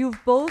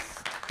 You've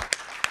both...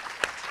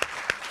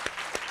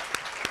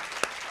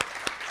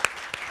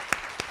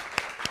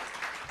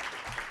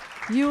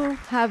 You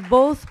have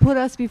both put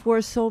us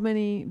before so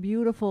many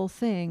beautiful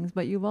things,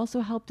 but you've also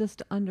helped us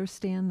to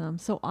understand them.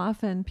 So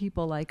often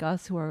people like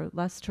us who are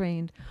less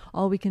trained,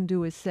 all we can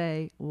do is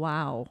say,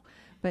 wow.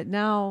 But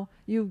now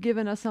you've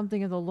given us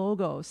something of the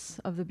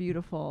logos of the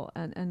beautiful,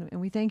 and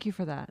we thank you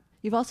for that.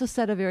 You've also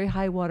set a very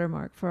high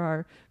watermark for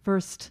our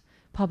first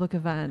public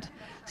event.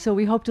 So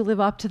we hope to live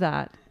up to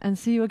that and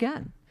see you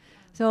again.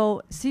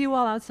 So see you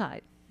all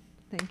outside.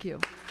 Thank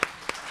you.